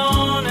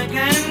 alone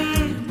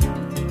again,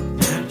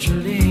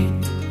 naturally.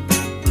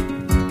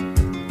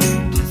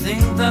 To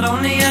think that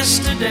only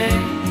yesterday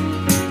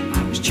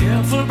I was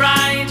cheerful,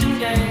 bright and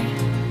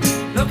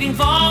gay, looking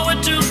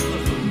forward to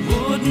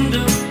what wouldn't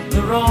do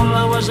the role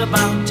I was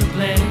about to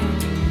play.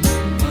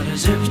 But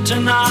as if to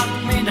knock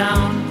me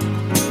down,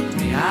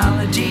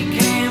 reality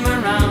came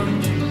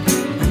around,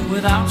 and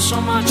without so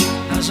much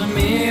as a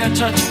mere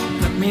touch,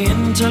 cut me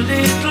into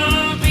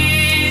little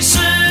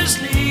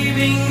pieces,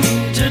 leaving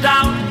me to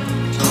doubt.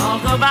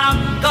 Talk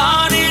about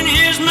God in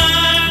His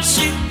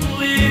mercy,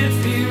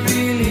 if He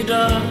really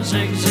does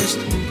exist,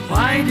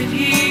 why did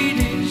He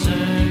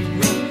desert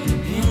me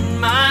in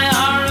my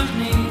hour of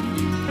need?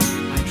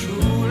 I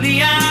truly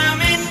am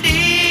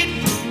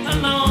indeed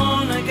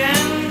alone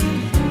again,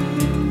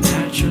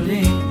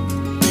 naturally.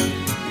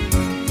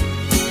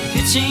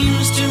 It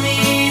seems to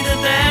me that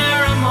there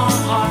are more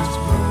hearts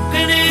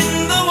broken in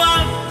the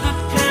world that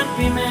can't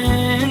be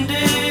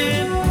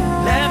mended,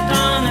 left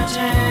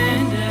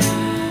unattended.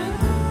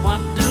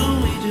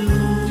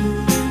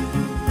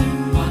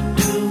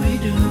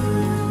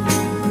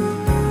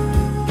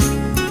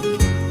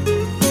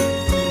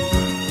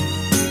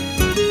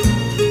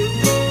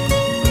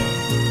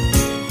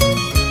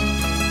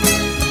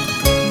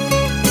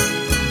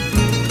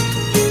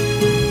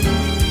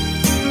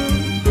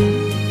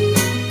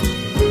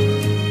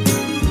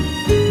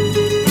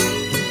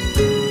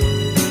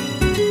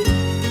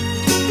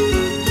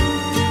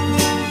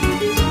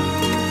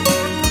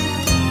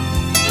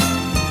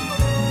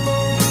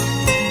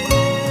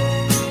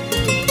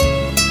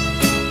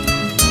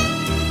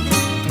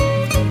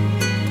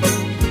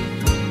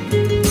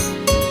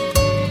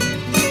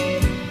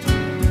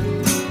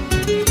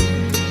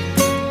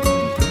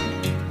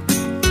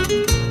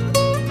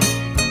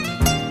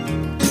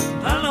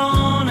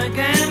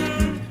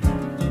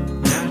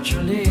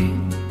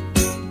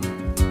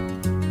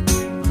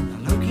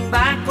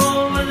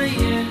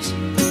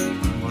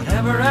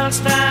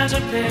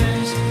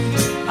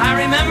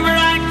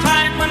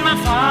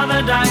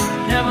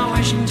 never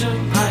wishing to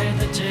hide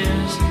the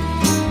tears.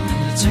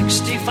 And at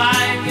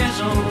 65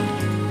 years old,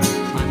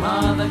 my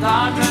mother,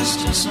 God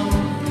rest her soul,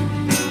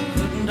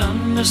 couldn't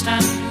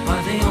understand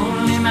why the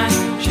only man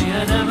she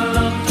had ever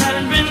loved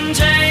had been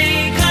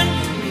taken,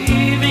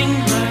 leaving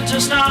her to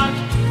start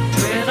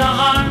with a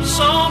heart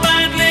so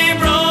badly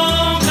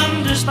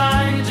broken.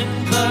 Despite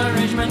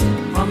encouragement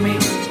from me,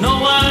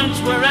 no words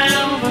were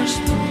ever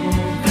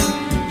spoken.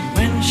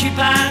 When she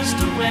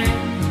passed away,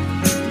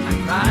 I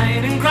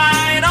cried and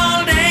cried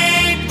all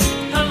day,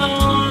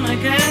 alone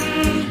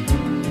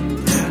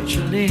again,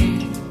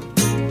 naturally.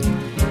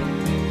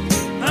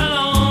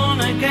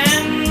 Alone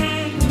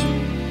again,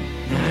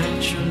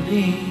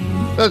 naturally.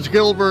 That's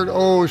Gilbert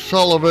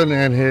O'Sullivan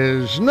and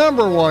his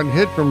number one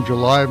hit from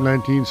July of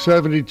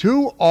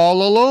 1972,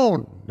 All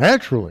Alone,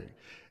 naturally.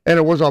 And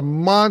it was a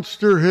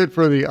monster hit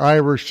for the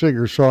Irish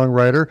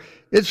singer-songwriter.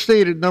 It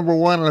stayed at number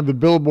one on the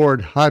Billboard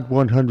Hot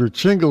 100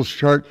 singles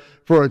chart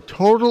for a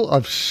total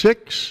of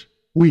 6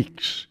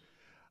 weeks.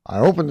 I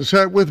opened the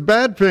set with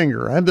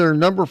Badfinger and their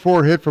number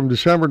 4 hit from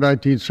December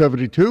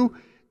 1972,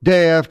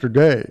 Day After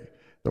Day.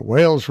 The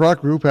Wales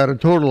rock group had a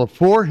total of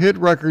 4 hit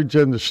records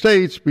in the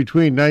States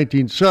between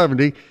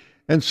 1970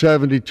 and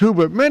 72,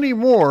 but many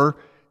more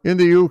in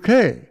the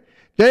UK.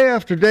 Day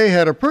After Day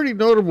had a pretty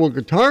notable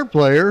guitar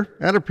player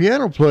and a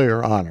piano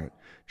player on it.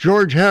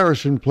 George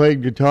Harrison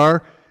played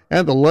guitar,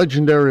 and the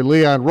legendary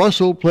Leon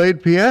Russell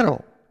played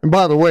piano. And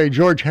by the way,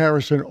 George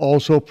Harrison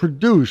also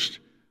produced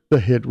the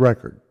hit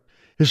record.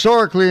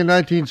 Historically, in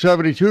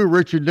 1972,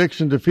 Richard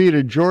Nixon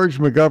defeated George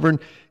McGovern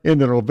in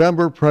the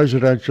November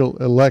presidential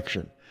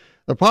election.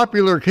 The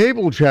popular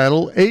cable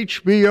channel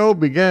HBO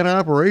began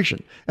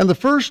operation, and the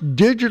first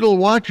digital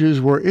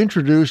watches were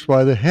introduced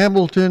by the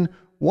Hamilton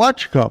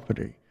Watch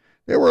Company.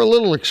 They were a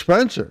little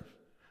expensive.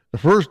 The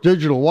first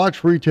digital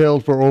watch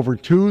retailed for over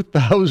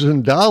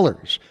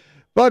 $2,000.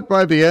 But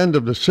by the end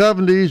of the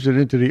 70s and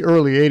into the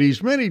early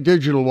 80s, many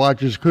digital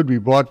watches could be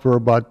bought for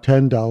about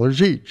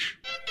 $10 each.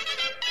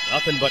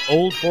 Nothing but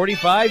old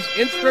 45's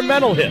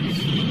instrumental hits.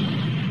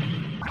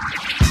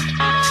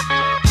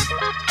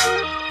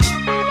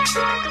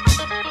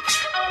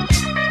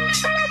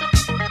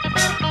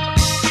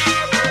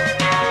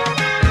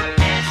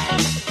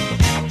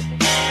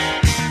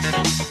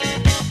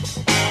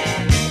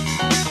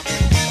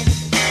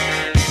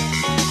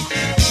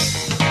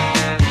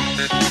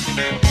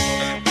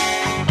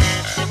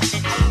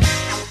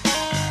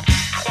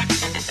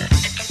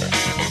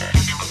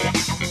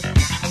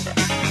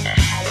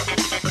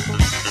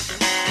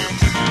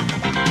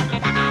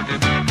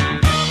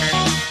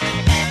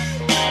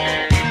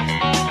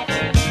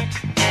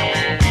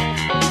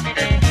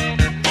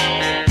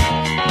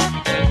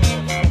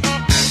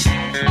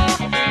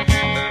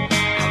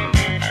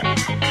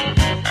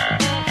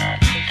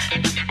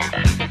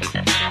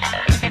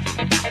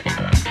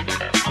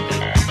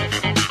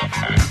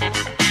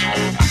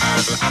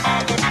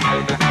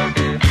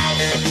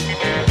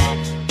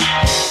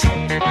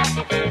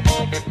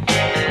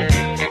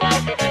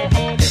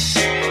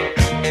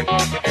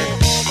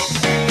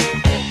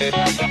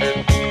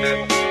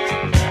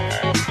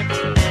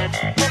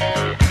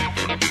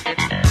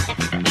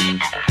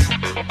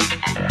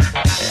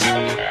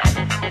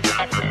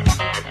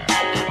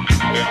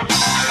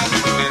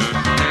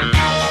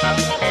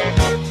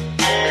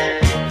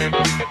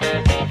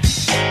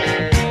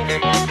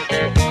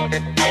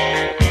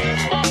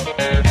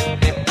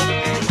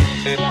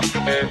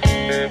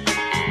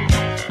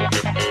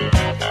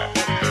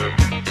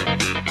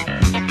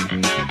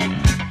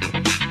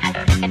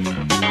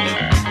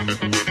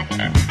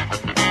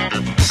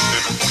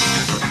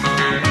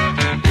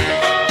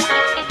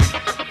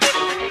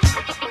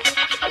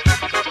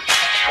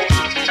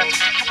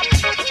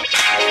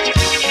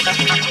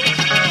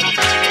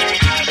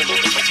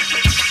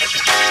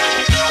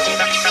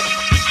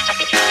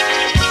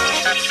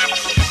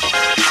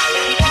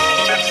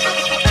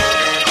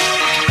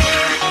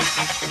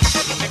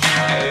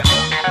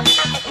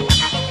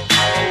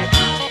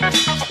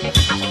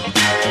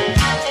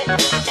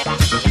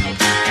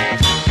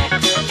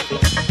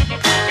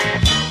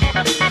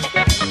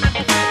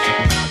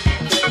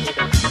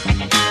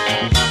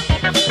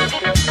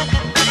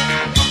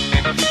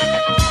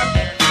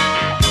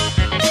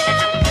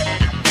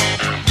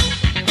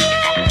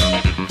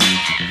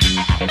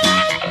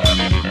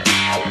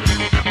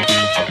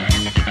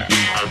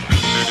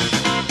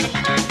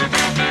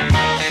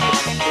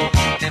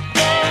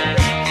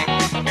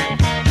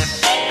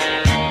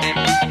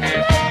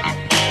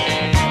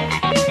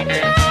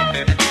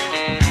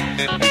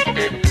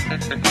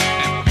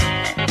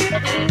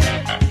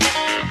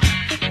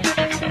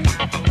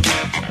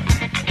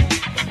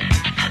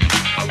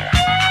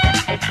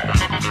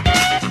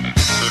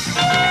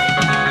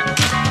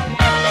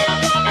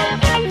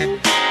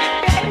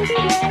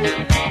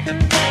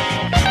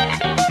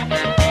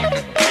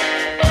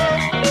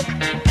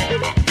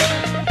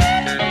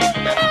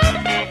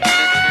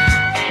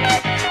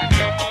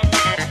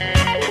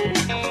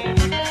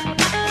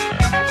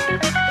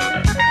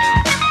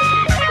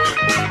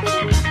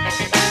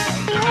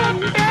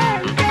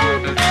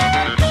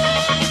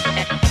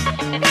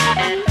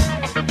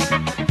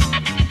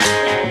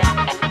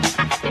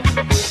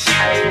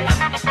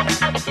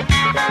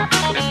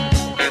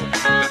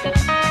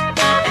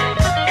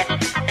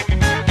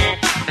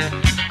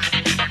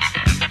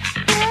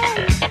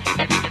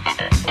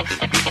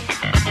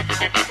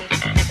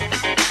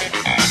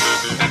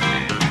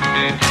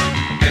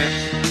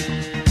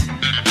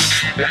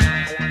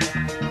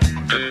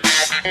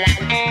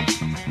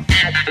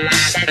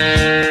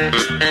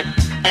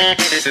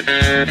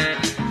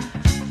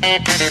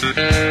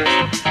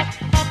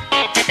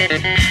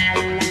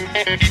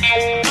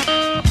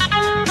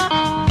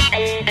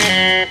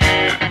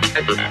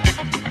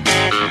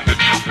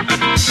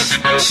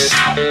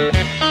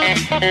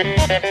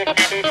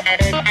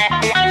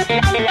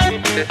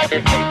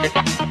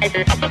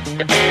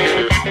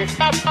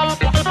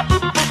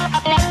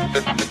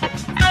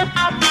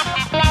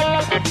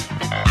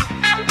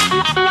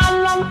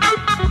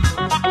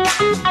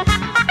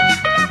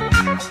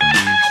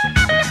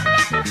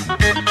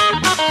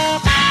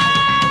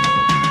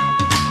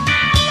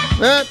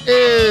 That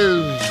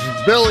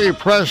is Billy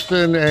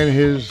Preston and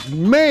his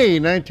May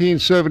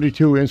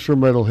 1972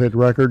 instrumental hit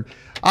record,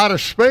 Out of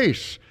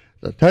Space.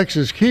 The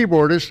Texas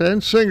keyboardist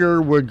and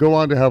singer would go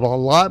on to have a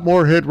lot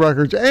more hit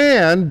records,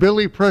 and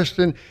Billy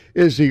Preston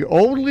is the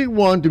only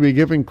one to be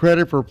given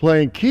credit for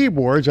playing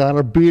keyboards on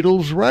a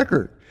Beatles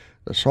record.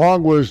 The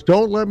song was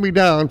Don't Let Me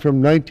Down from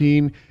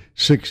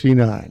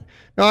 1969.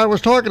 Now, I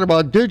was talking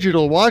about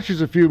digital watches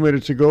a few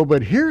minutes ago,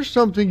 but here's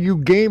something you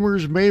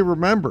gamers may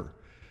remember.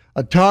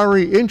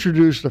 Atari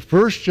introduced the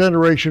first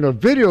generation of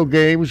video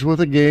games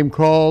with a game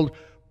called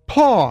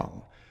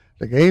Pong.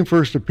 The game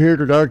first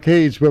appeared at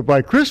arcades, but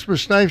by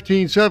Christmas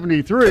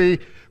 1973,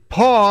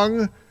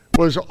 Pong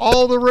was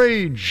all the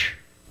rage.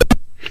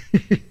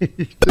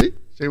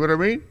 See what I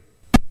mean?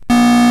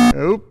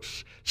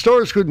 Oops.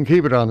 Stores couldn't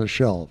keep it on the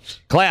shelves.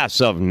 Class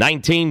of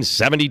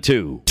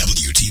 1972.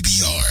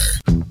 WTBR.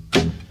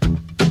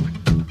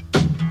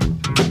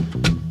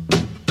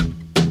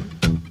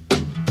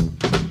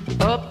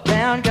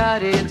 Uptown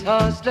got its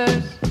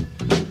hustlers,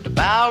 the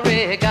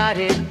Bowery got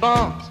its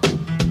bums.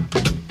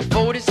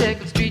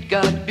 42nd Street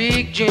got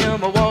Big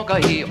Jim, a Walker,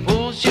 he a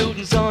bull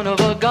shooting son of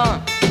a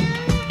gun.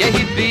 Yeah,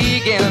 he's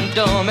big and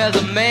dumb as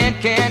a man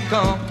can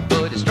come,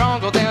 but he's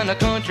stronger than a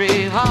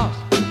country horse.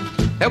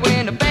 And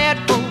when the bad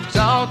folks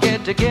all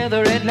get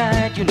together at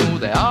night, you know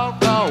they all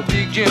call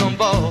Big Jim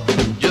Ball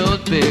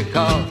just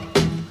because.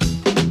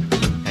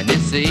 And they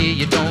say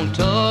you don't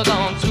tug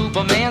on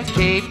Superman's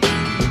cape,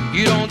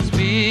 you don't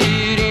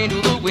spit into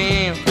the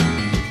wind,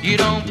 you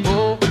don't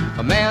pull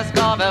a mask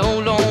off an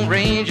old Lone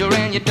Ranger,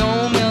 and you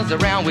don't mess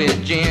around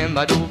with Jim.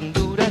 Well,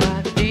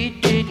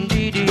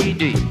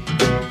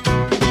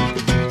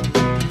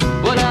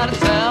 out of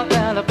South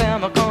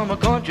Alabama come a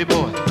country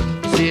boy,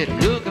 said I'm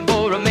looking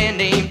for a man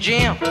named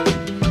Jim.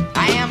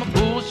 I am a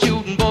bull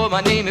shooting boy,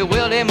 my name is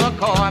Willie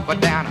McCoy, but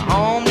down at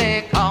home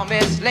they call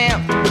me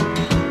Slim.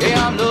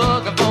 Yeah, I'm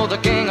looking for the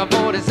king of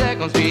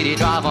 42nd Street, he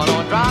drive on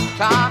a drop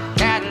top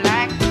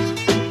Cadillac.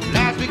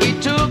 Last week he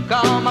took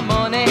all my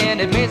money, and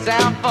it may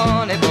sound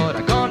funny, but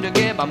I come to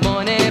get my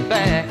money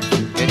back.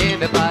 And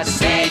everybody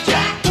say,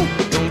 Jack,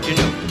 don't you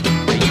know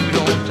that you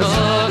don't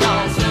tug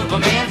on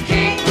Superman's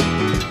cape,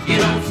 you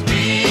don't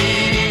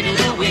spit into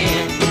the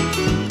wind,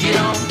 you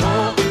don't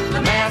pull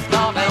the mask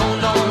off an old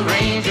Lone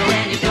Ranger,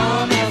 and you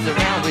don't mess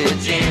around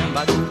with Jim.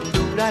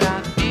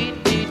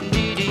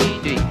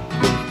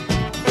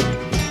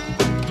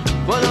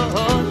 Well, the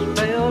hush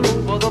fell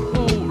over the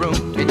pool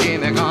room, and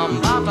Jimmy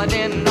come popping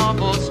in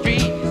awful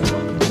streets.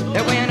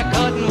 And when the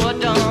cutting was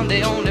done,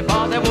 the only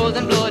part that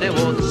wasn't bloody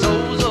was the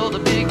soles of the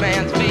big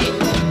man's feet.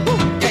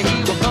 Yeah,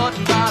 he was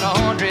cutting about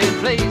 100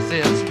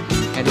 places,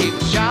 and he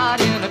was shot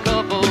in a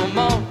couple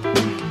more.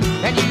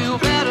 And you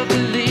better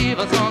believe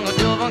I sung a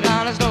different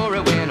kind of story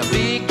when a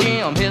Big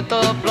Jim hit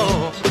the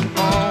floor.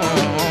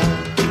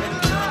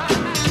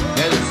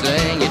 Yeah, they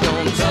saying you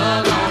don't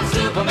tug on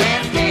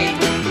Superman's cape,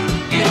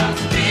 you don't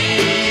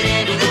spit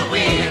into the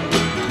wind,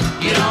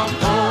 you don't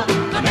pull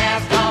the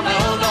mask off an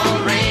old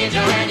Lone Ranger,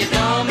 and you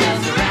don't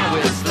mess around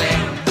with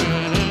Slim.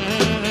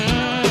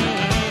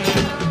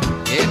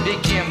 Yeah, Big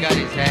Jim got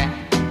his hat.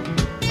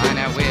 Find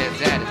out where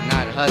it's at. It's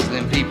not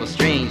hustling people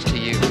strange to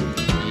you,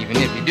 even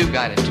if you do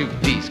got a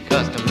two-piece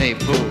custom-made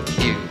bull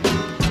cue.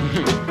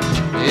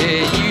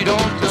 Yeah, you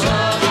don't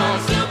tug on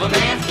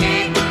Superman's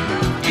cape,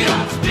 you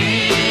don't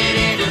spit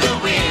into the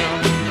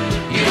wind,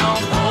 you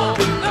don't pull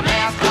the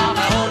mask off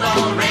an old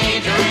Lone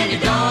Ranger, and you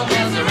don't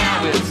mess around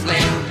with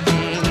Slim.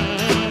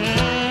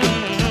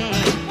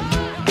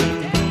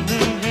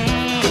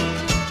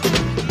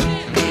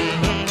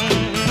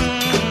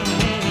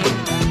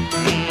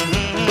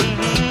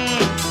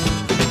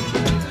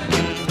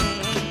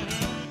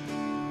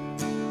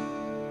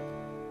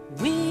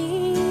 We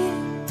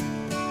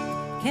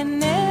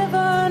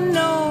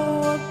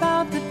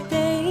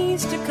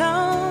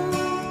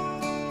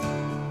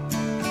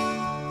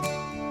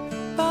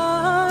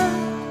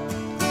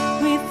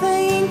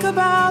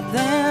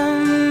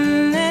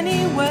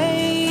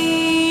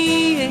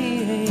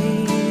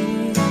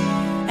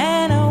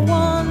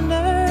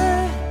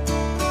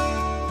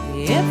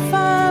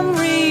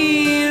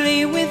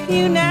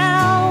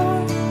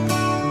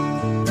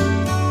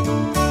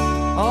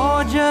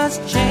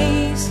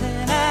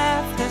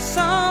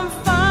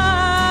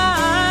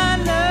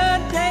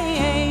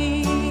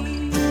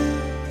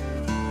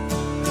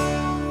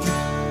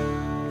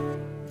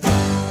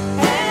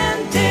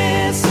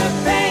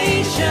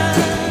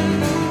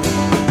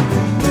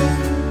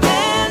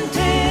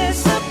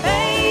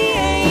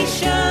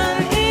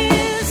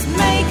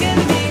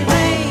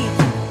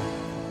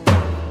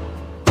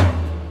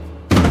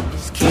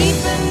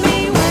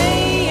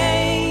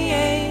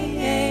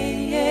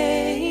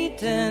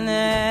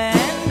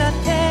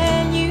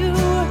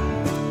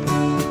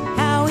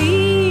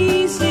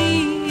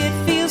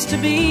just to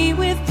be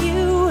with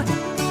you.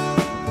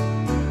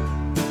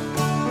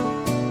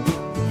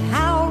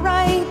 How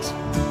right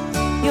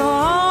your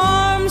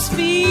arms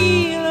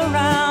feel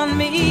around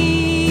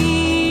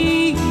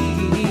me.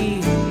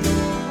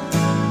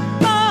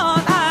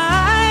 But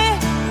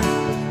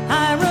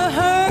I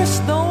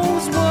rehearsed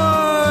those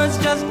words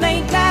just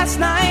late last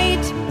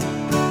night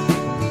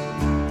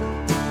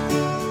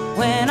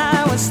when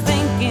I was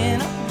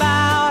thinking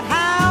about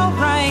how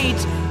right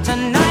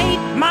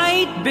tonight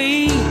might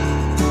be.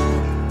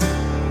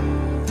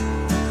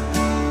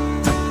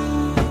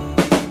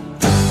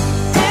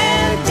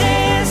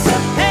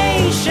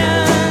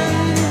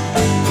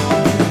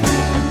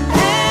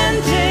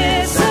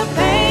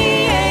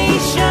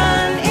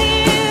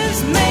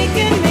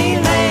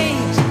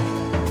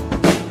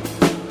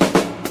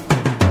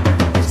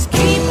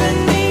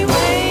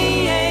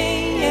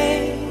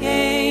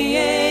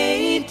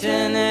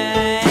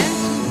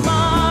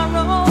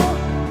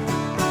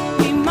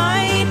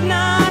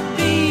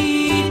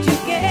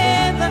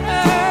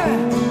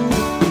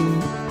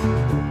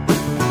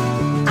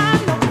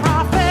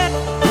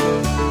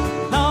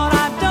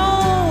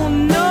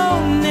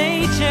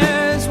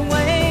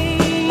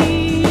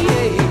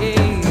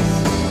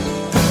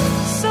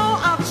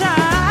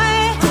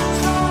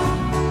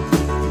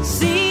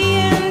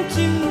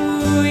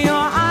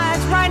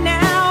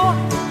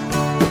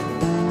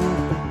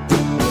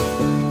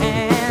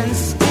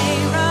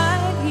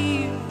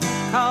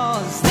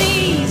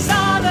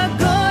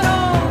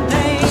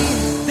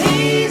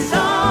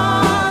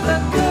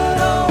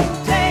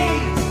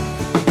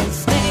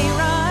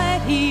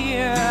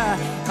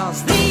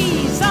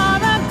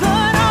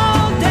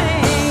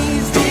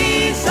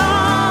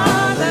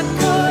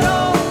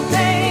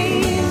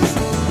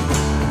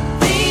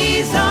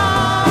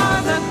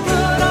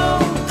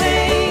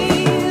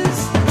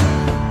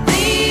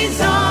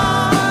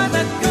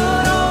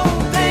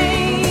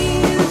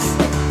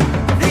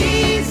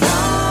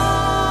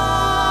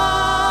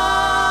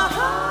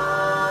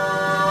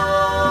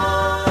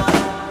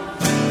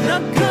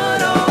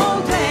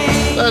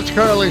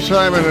 Carly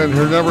Simon and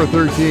her number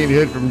 13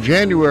 hit from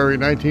January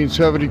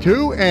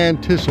 1972,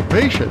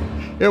 Anticipation.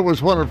 It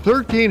was one of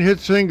 13 hit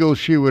singles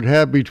she would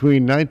have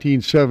between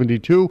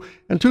 1972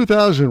 and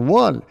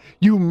 2001.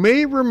 You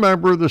may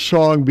remember the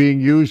song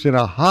being used in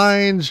a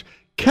Heinz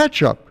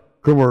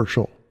ketchup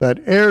commercial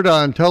that aired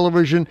on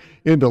television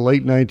in the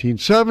late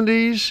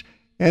 1970s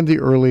and the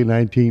early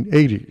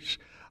 1980s.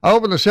 I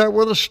opened the set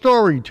with a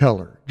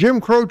storyteller,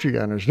 Jim Croce,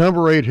 on his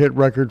number 8 hit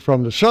record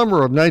from the summer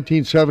of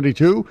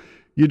 1972,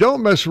 You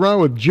Don't Mess Around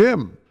with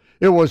Jim.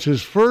 It was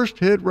his first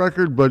hit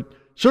record, but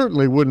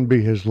certainly wouldn't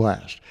be his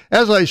last.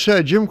 As I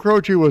said, Jim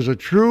Croce was a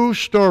true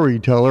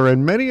storyteller,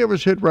 and many of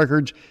his hit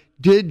records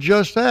did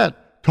just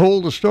that,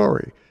 told a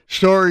story.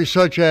 Stories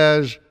such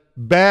as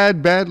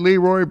Bad, Bad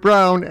Leroy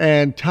Brown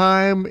and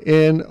Time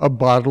in a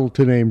Bottle,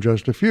 to name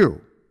just a few.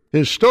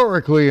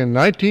 Historically, in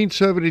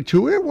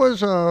 1972, it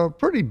was a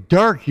pretty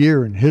dark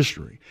year in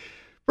history,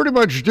 pretty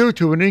much due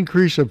to an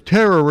increase of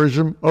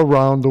terrorism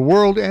around the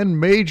world and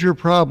major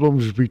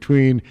problems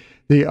between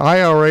the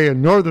IRA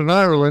in Northern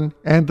Ireland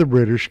and the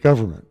British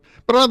government.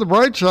 But on the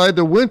bright side,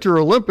 the Winter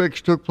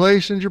Olympics took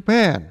place in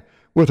Japan,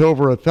 with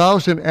over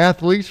 1,000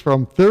 athletes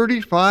from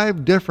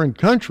 35 different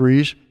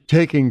countries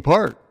taking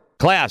part.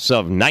 Class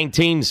of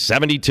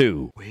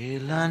 1972.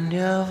 Well, I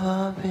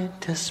never been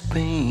to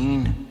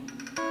Spain,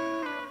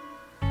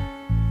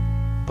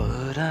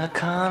 but I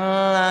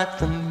kinda like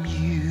the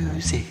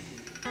music.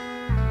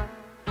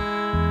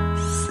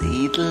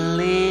 See, the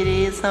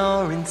ladies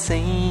are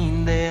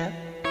insane there,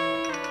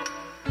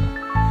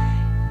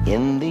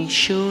 and they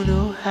sure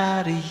know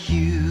how to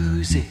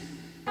use it.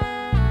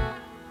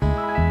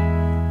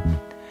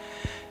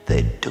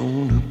 They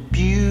don't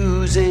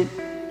abuse it,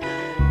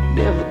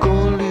 never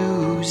gonna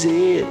lose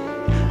it.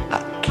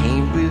 I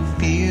can't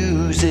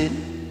refuse it.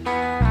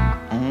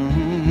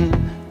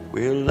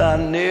 Well, I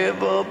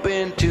never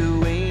been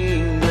to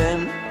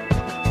England,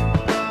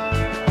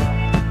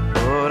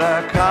 but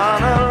I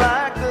kinda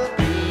like the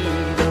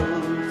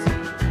Beatles.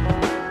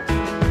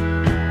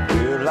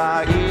 Well,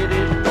 I hit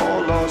it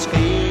for Las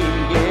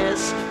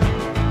Vegas,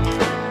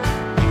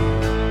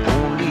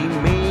 only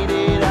made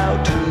it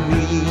out to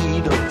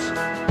meet us.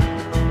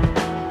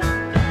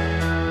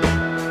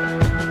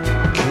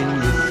 Can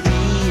you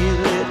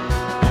feel it?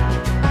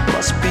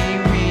 Must be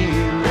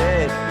real,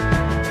 it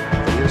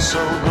feels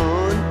so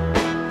good.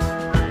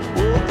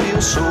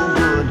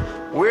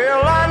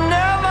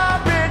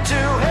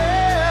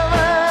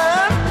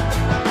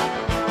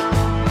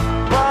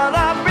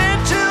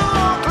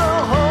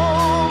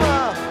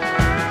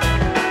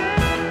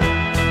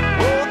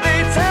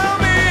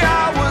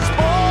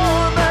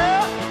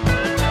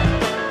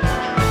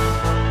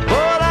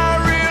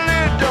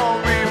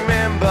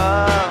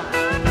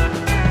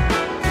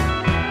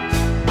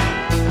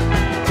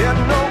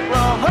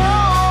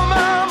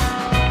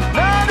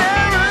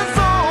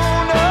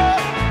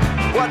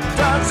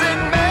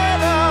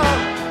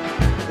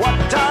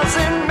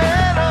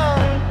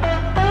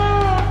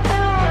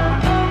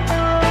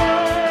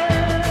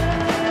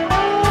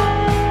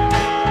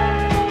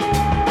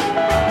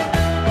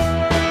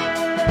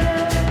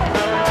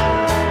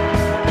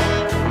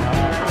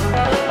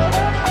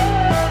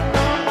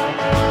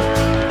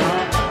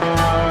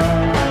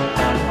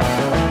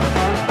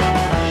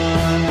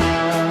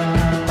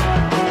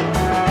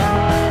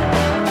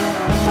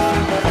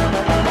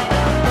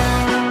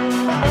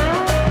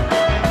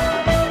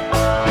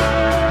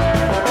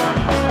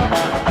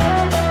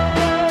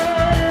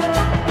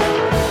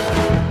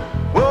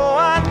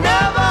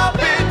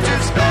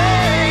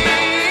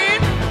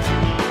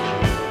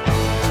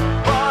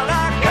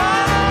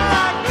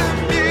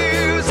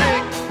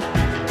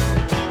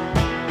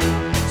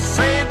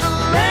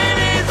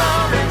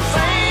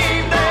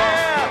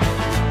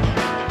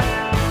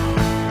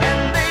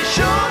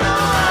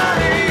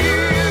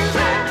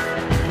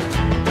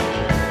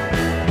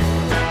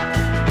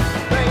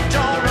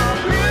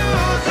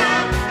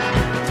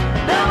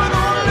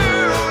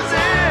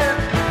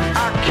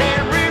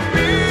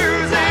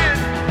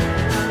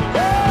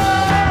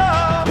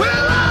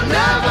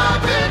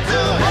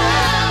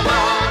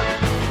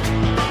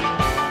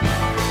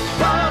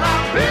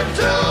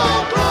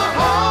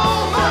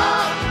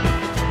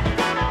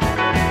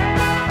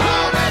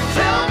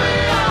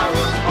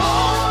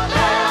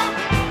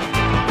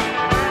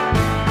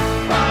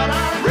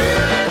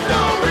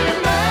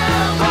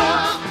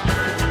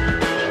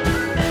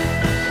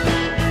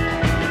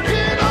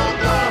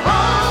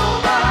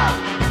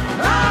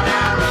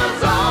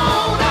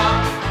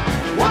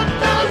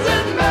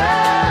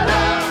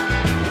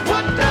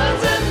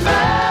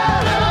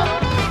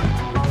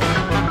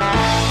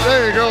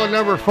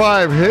 number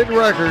 5 hit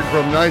record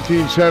from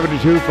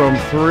 1972 from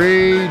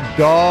Three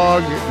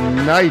Dog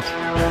Night.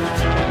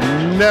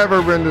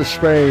 Never been to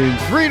Spain.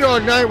 Three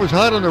Dog Night was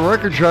hot on the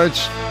record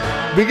charts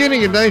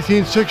beginning in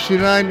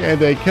 1969, and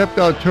they kept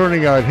on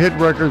turning out hit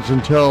records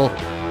until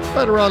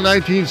right around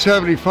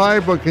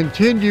 1975, but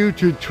continued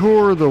to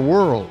tour the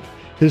world.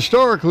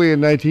 Historically,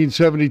 in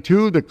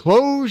 1972, the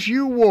clothes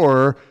you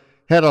wore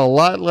had a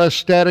lot less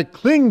static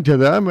cling to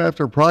them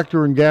after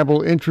Procter &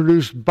 Gamble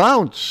introduced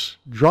Bounce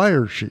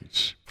dryer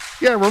sheets.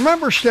 Yeah,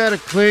 remember static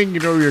cling?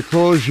 You know, your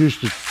clothes used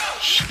to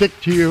stick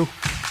to you.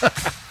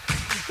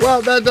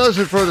 Well, that does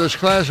it for this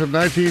class of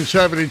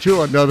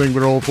 1972 on Nothing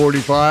But Old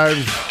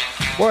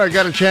 45s. Boy, I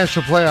got a chance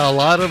to play a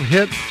lot of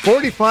hit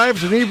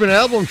 45s and even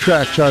album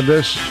tracks on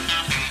this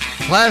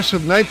class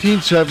of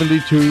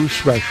 1972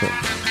 special.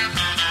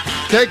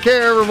 Take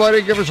care,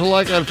 everybody. Give us a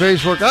like on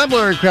Facebook. I'm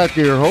Larry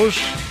Kratka, your host.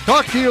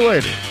 Talk to you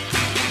later.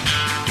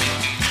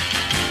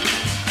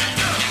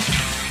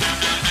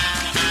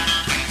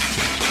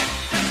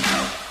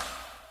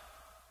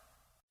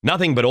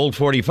 Nothing But Old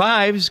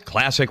 45s,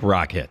 classic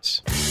rock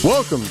hits.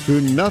 Welcome to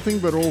Nothing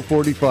But Old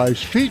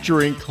 45s,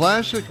 featuring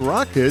classic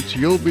rock hits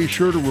you'll be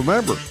sure to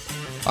remember.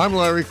 I'm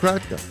Larry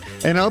Kratka,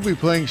 and I'll be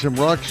playing some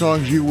rock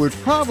songs you would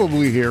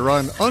probably hear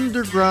on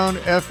underground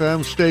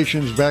FM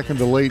stations back in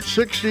the late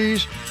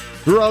 60s,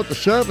 throughout the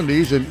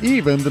 70s, and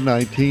even the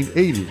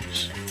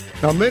 1980s.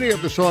 Now, many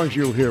of the songs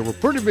you'll hear were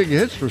pretty big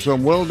hits for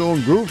some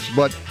well-known groups,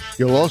 but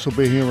you'll also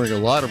be hearing a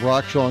lot of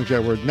rock songs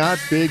that were not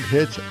big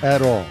hits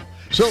at all.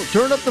 So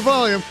turn up the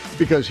volume,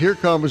 because here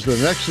comes the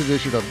next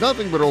edition of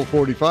Nothing But Old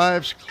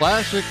 45's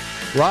Classic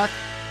Rock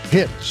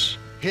Hits.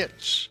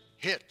 Hits.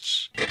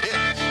 Hits.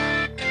 Hits.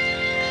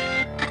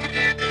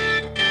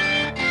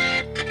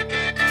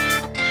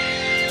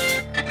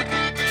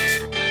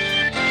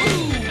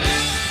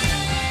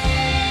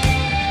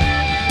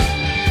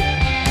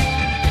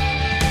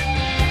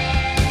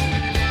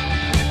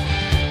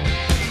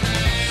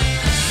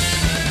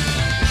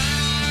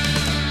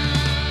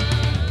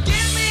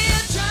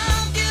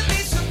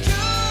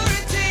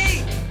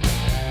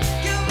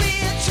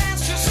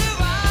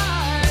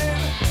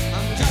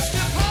 I'm just a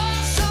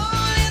poor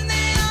soul in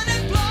the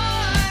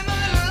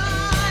unemployment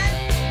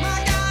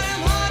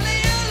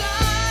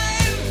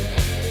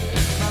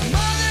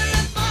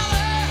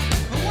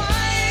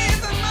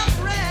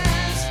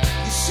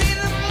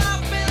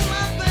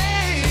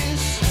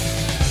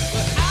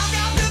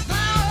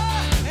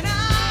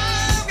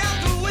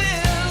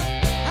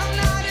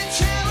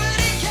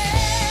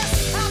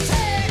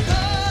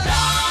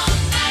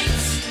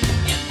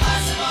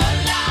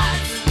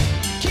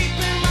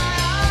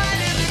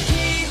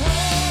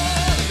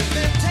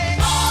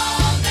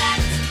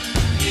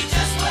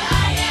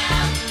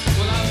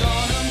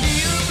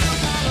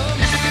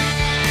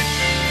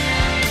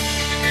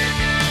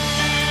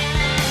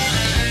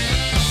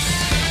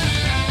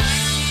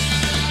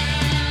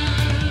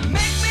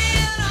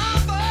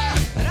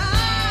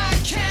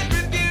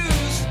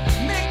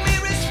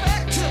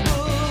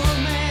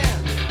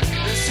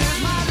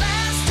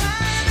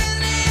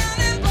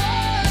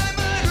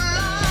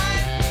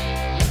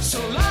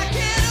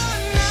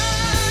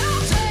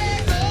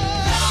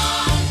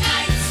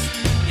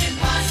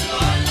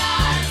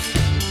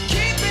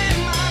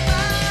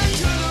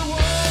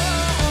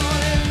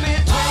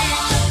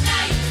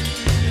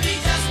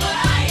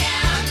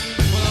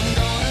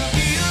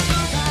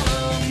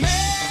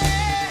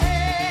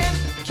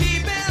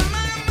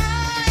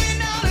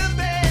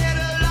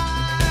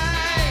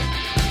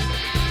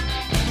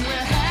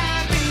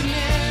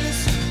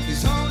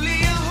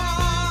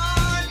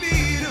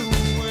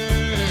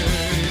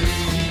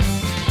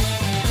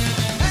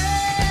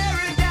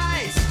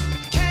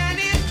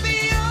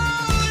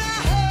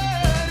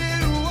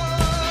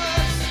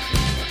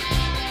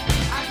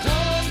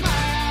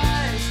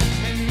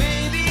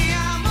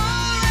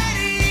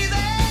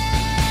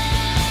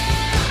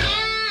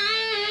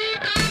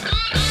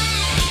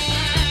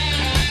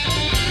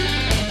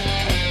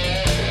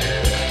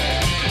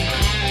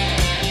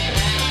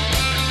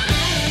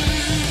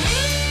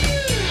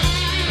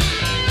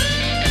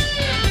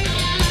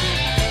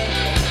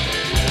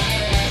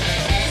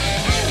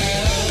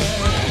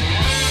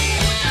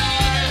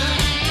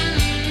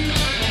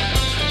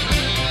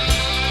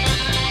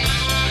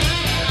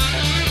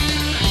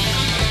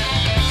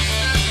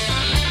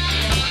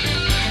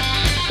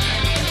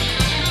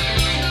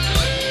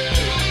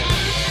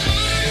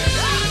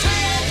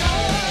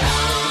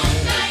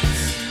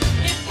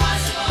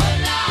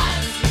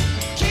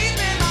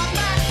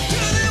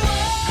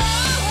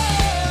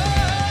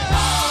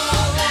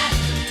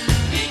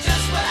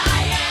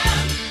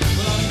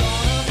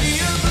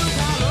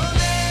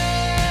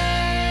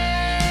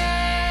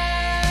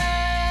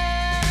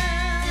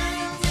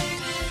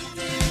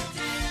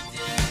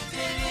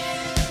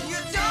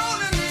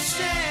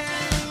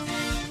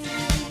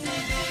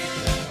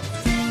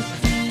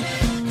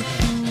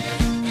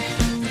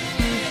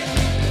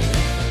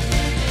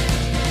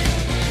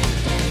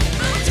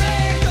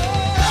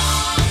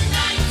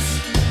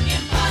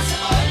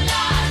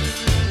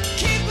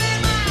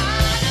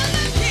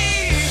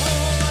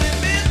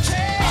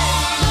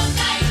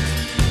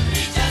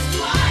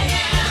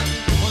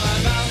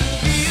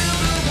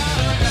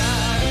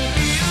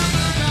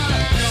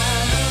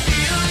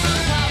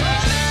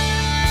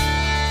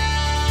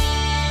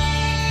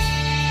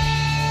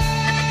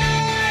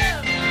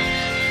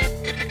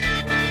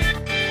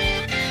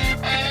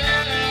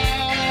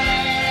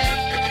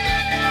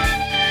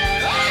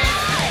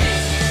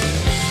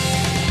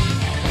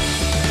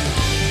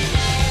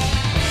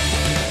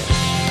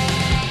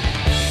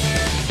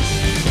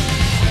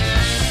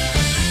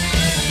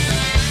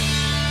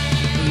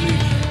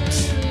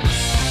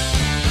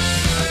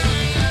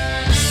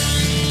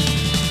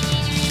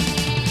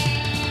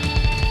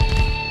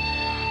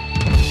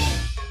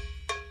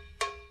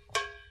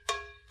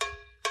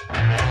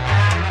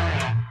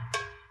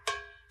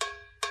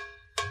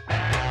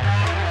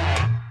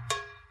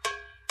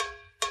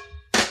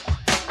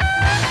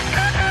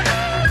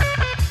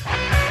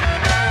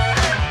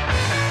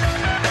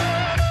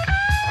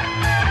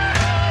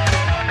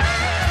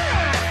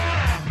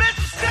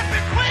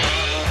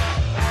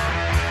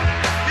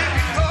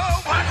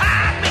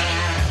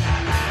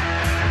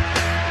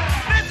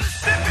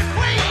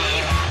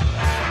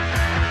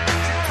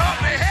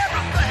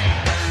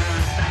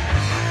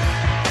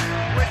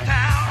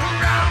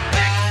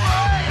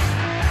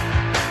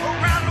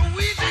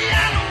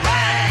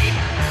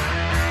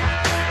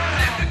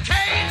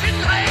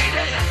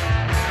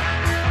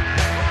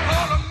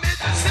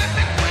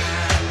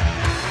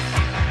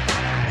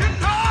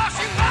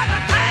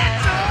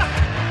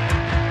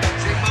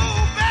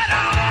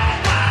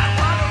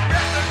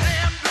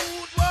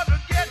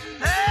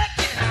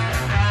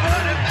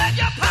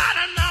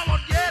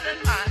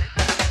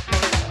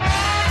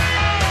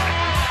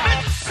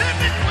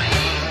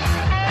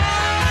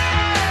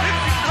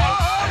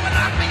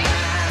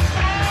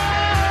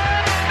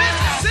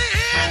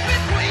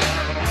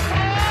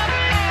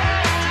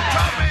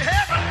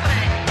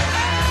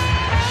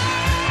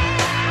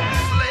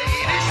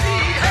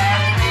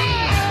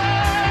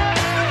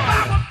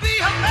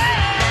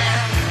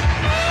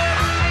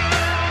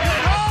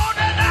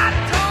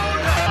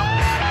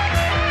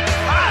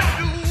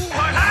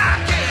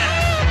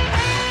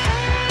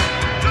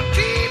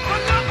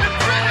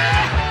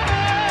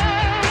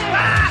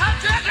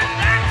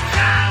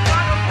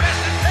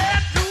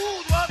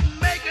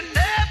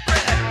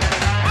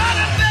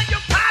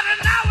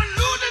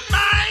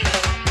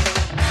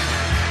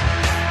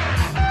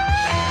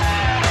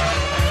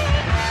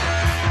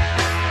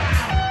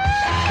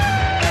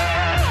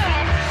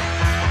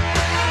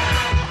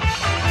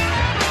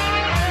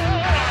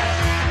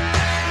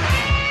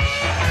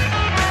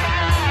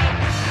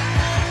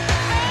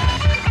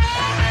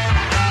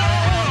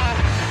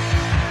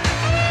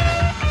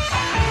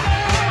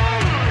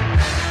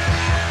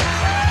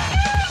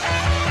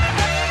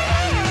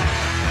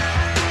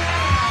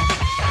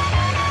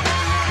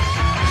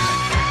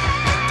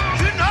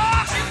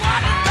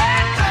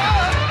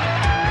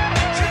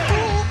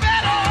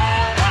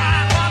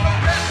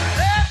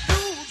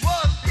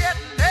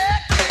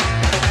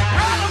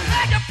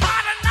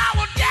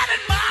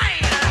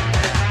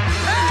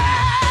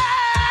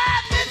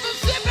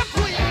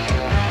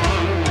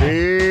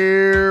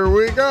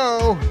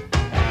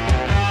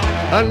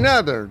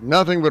Another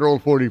Nothing But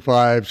Old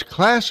 45's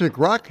classic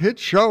rock hit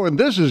show, and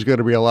this is going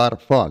to be a lot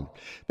of fun.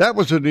 That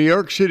was a New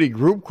York City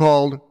group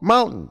called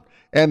Mountain,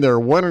 and their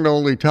one and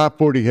only top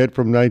 40 hit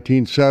from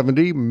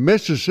 1970,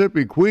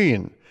 Mississippi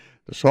Queen.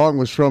 The song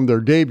was from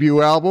their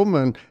debut album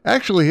and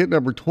actually hit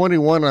number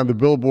 21 on the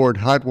Billboard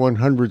Hot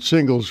 100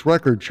 Singles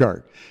record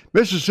chart.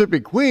 Mississippi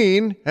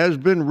Queen has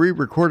been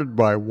re-recorded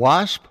by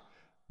Wasp,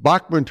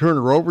 Bachman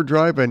Turner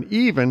Overdrive, and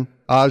even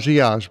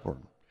Ozzy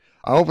Osbourne.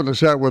 I open the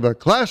set with a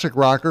classic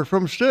rocker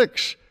from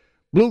Styx,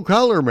 Blue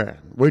Collar Man,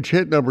 which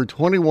hit number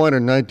 21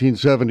 in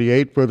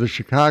 1978 for the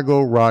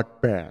Chicago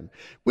rock band.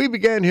 We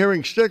began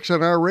hearing Styx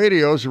on our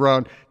radios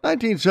around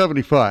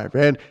 1975,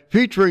 and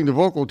featuring the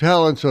vocal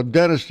talents of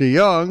Dennis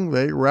DeYoung,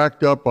 they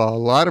racked up a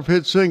lot of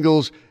hit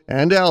singles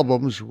and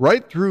albums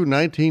right through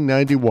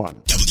 1991.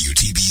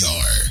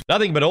 WTBR.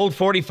 Nothing But Old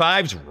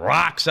 45s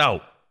rocks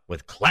out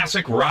with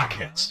classic rock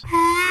hits.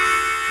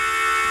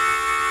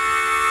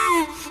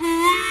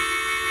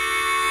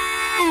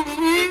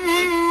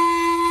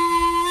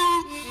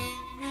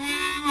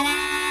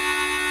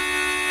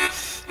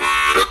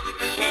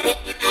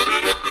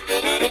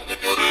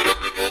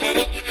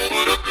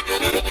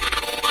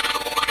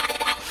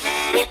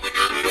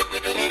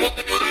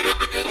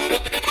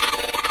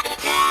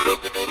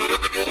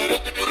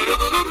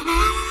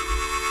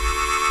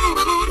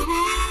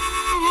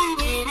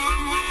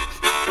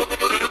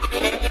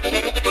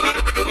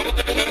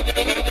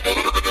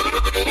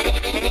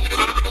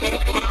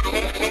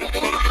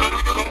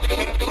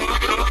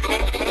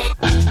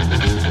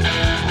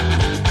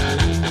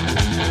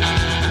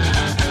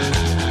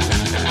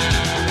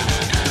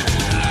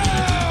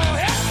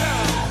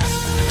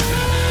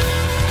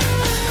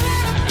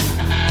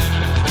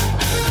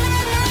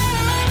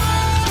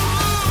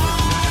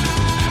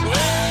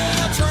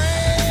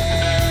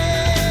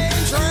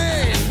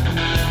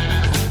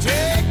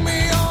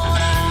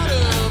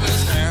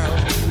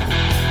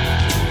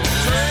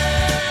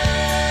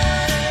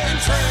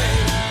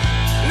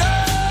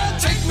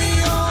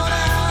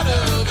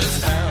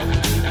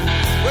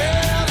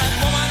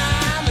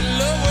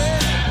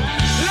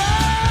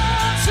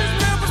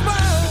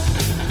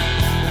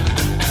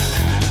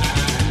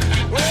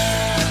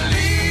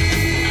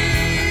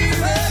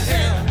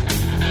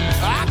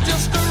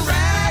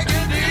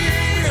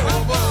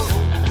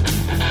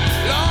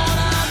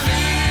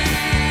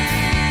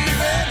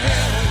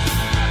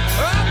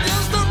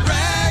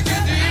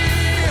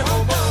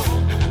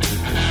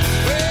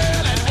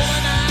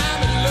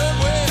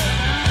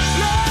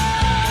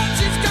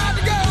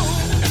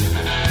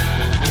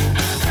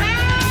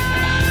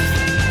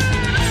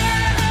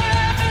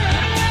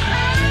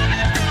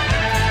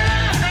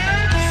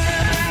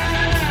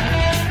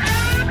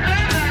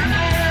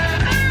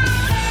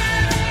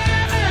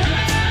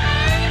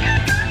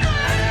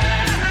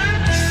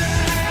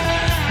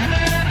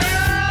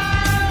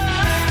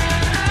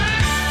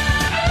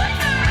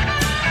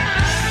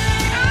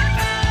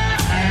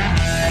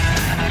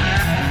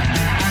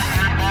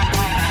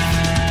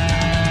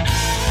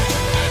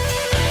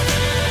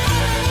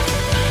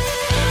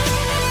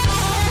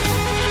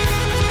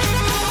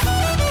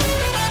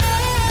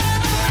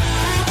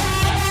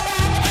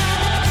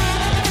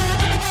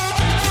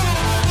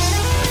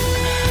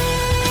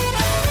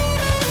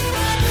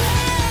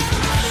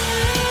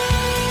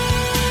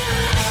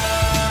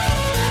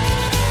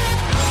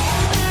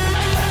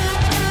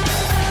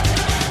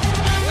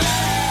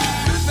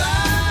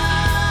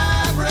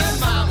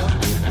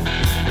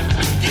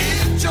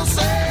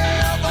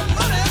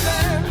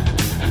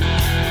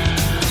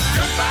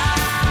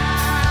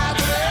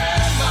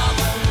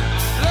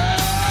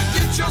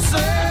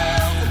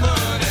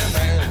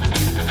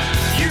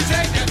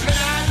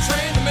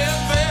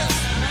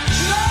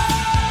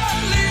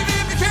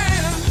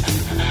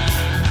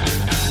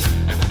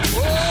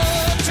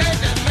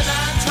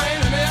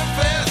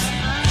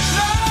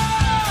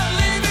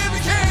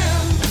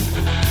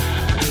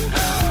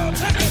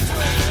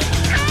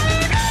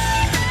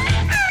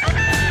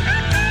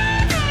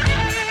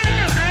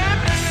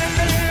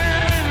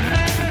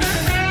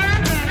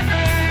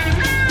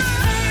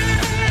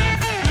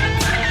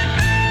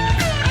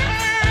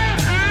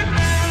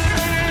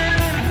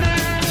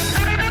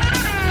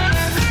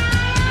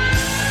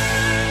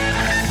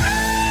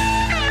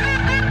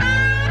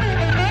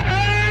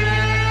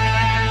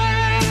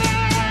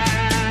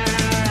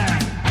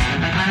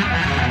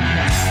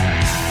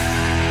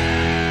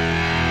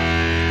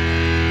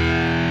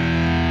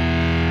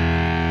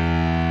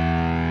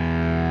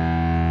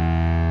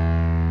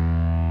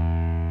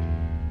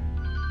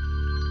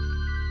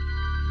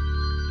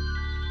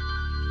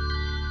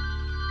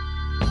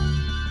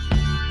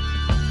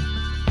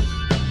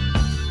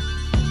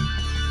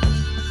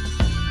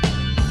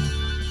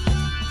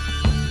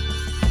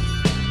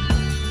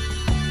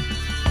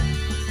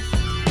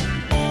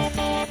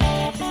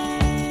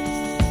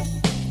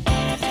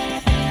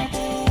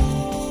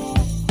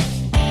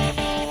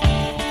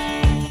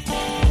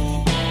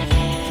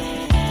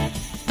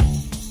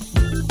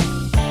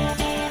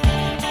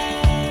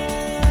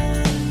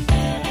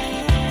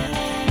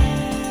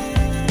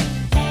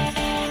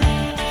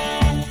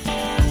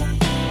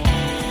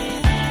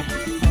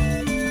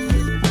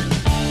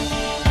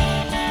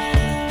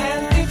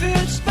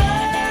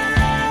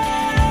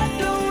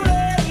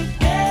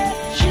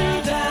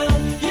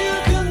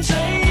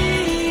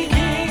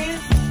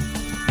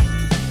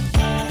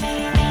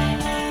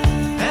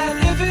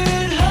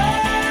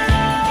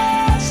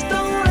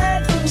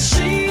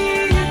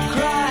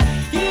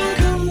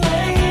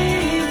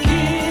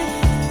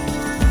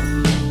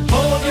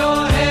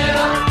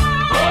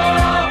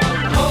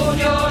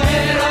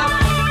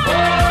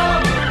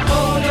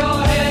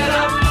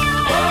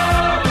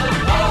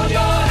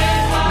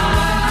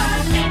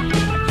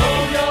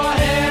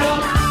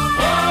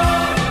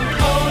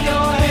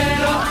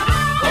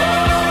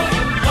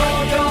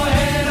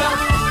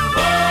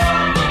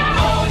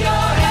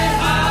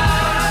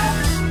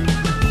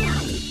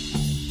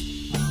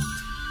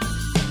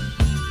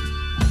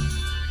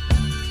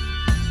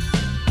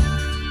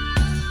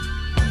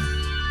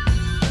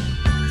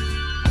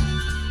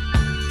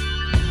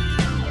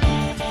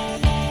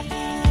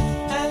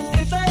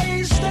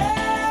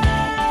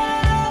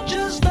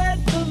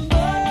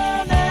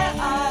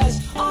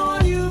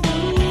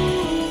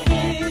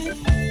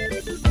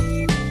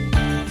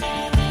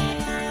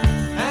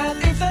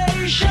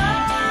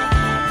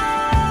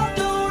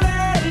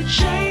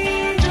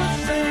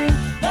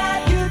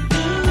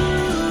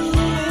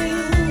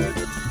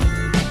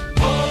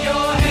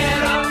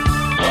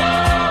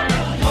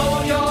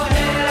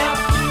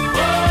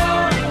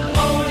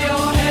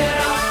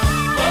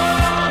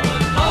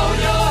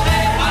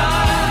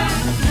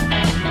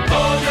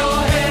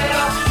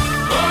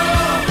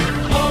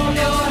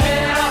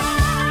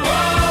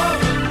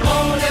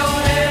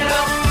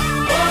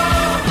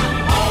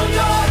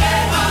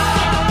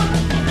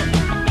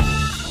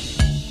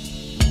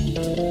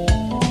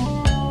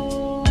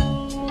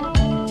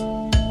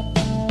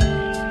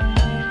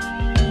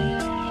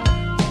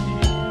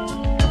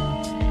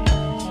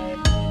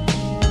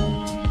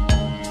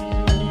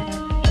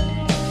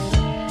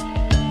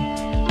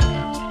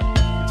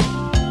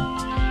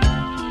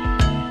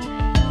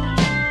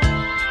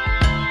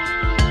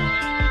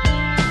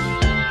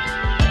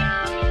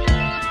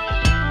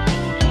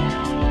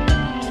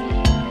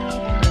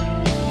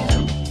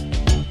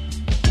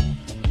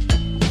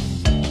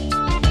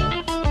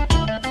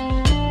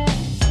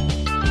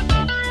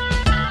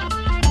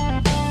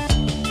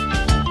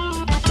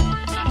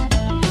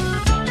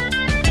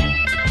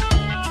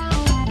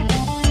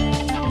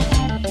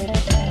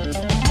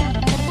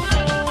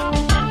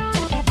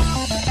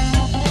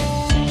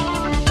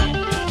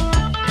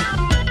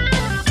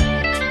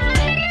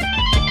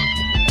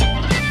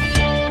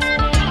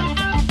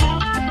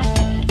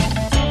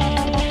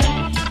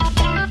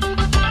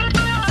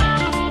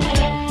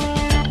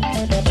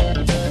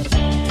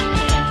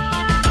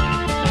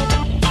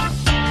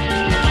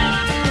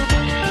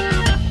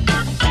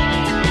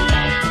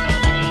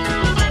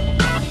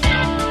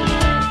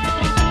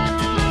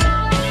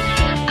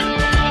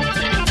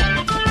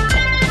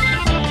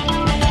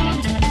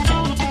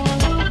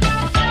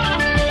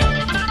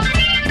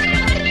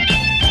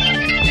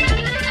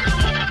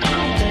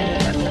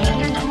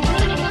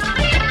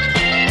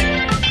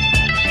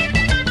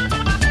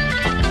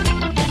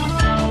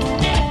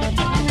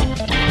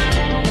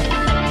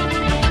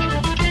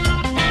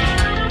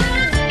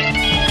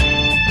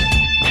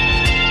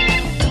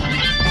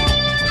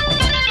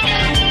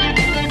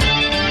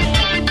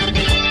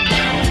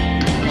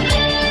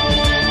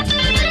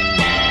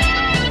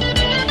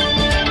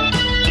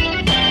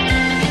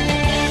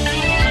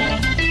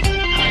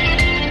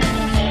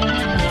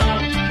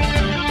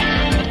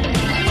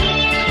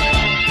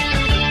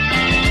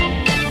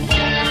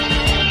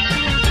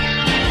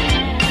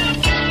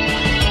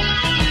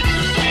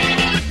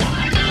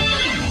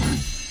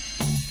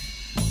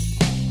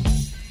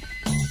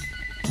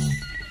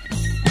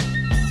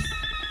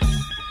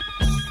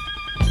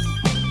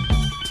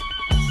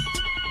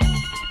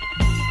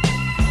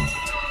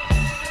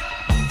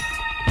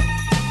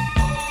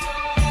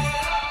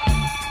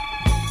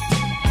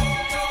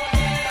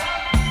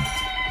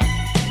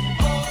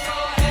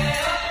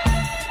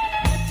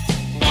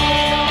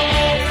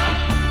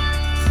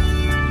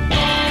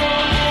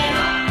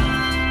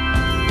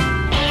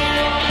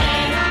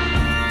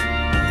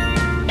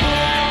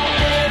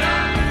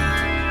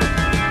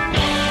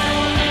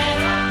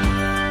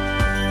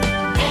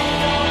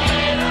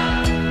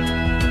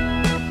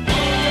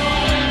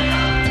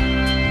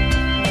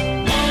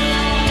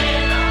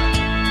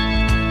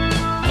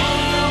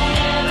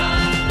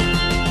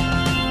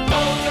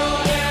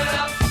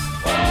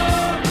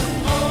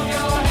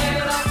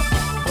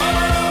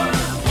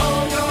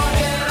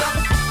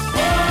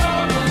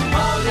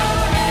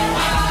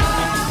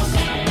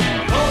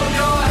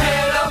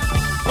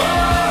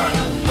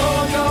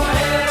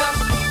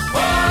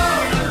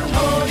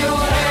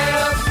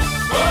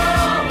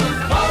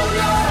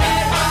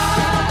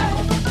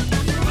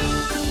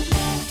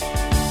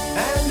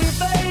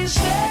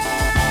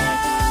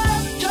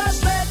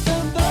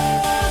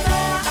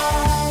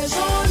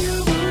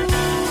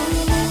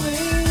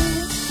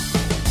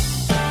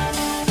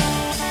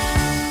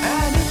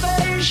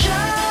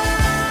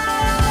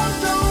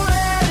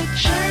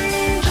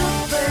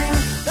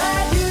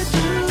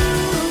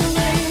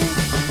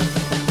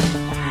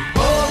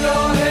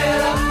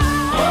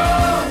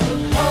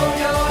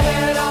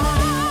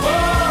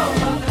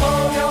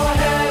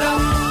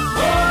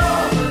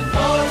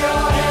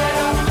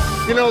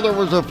 know there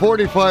was a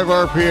 45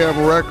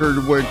 RPM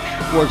record which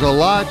was a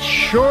lot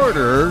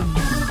shorter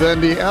than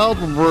the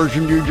album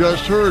version you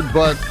just heard,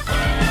 but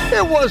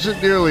it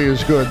wasn't nearly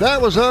as good. That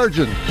was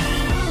Argent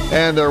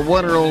and their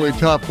one and only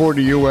top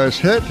 40 U.S.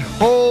 hit,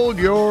 Hold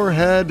Your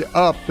Head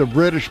Up. The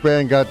British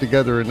band got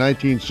together in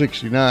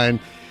 1969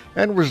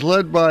 and was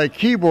led by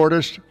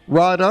keyboardist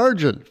Rod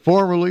Argent,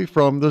 formerly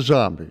from the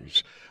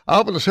Zombies.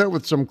 Opened the set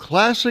with some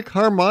classic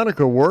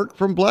harmonica work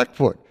from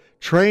Blackfoot,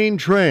 Train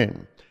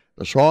Train.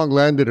 The song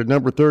landed at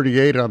number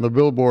 38 on the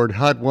Billboard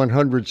Hot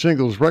 100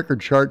 Singles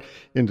Record Chart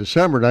in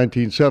December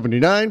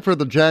 1979 for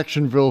the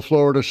Jacksonville,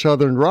 Florida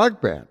Southern rock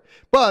band.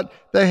 But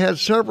they had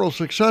several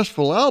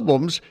successful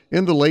albums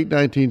in the late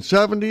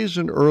 1970s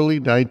and early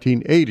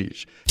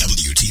 1980s.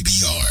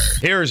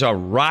 WTBR. Here's a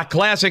rock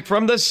classic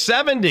from the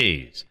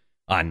 70s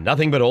on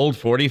Nothing But Old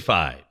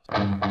 45.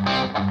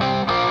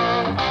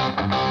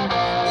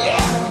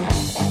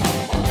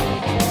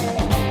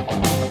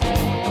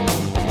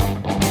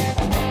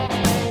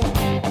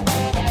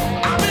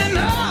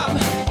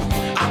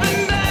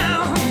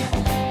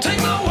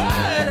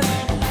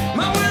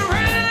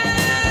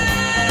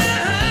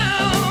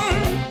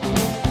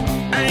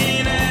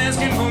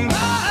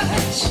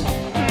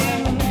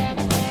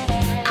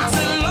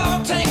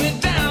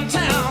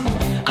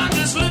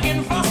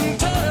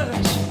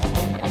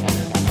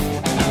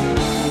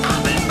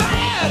 I've been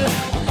bad.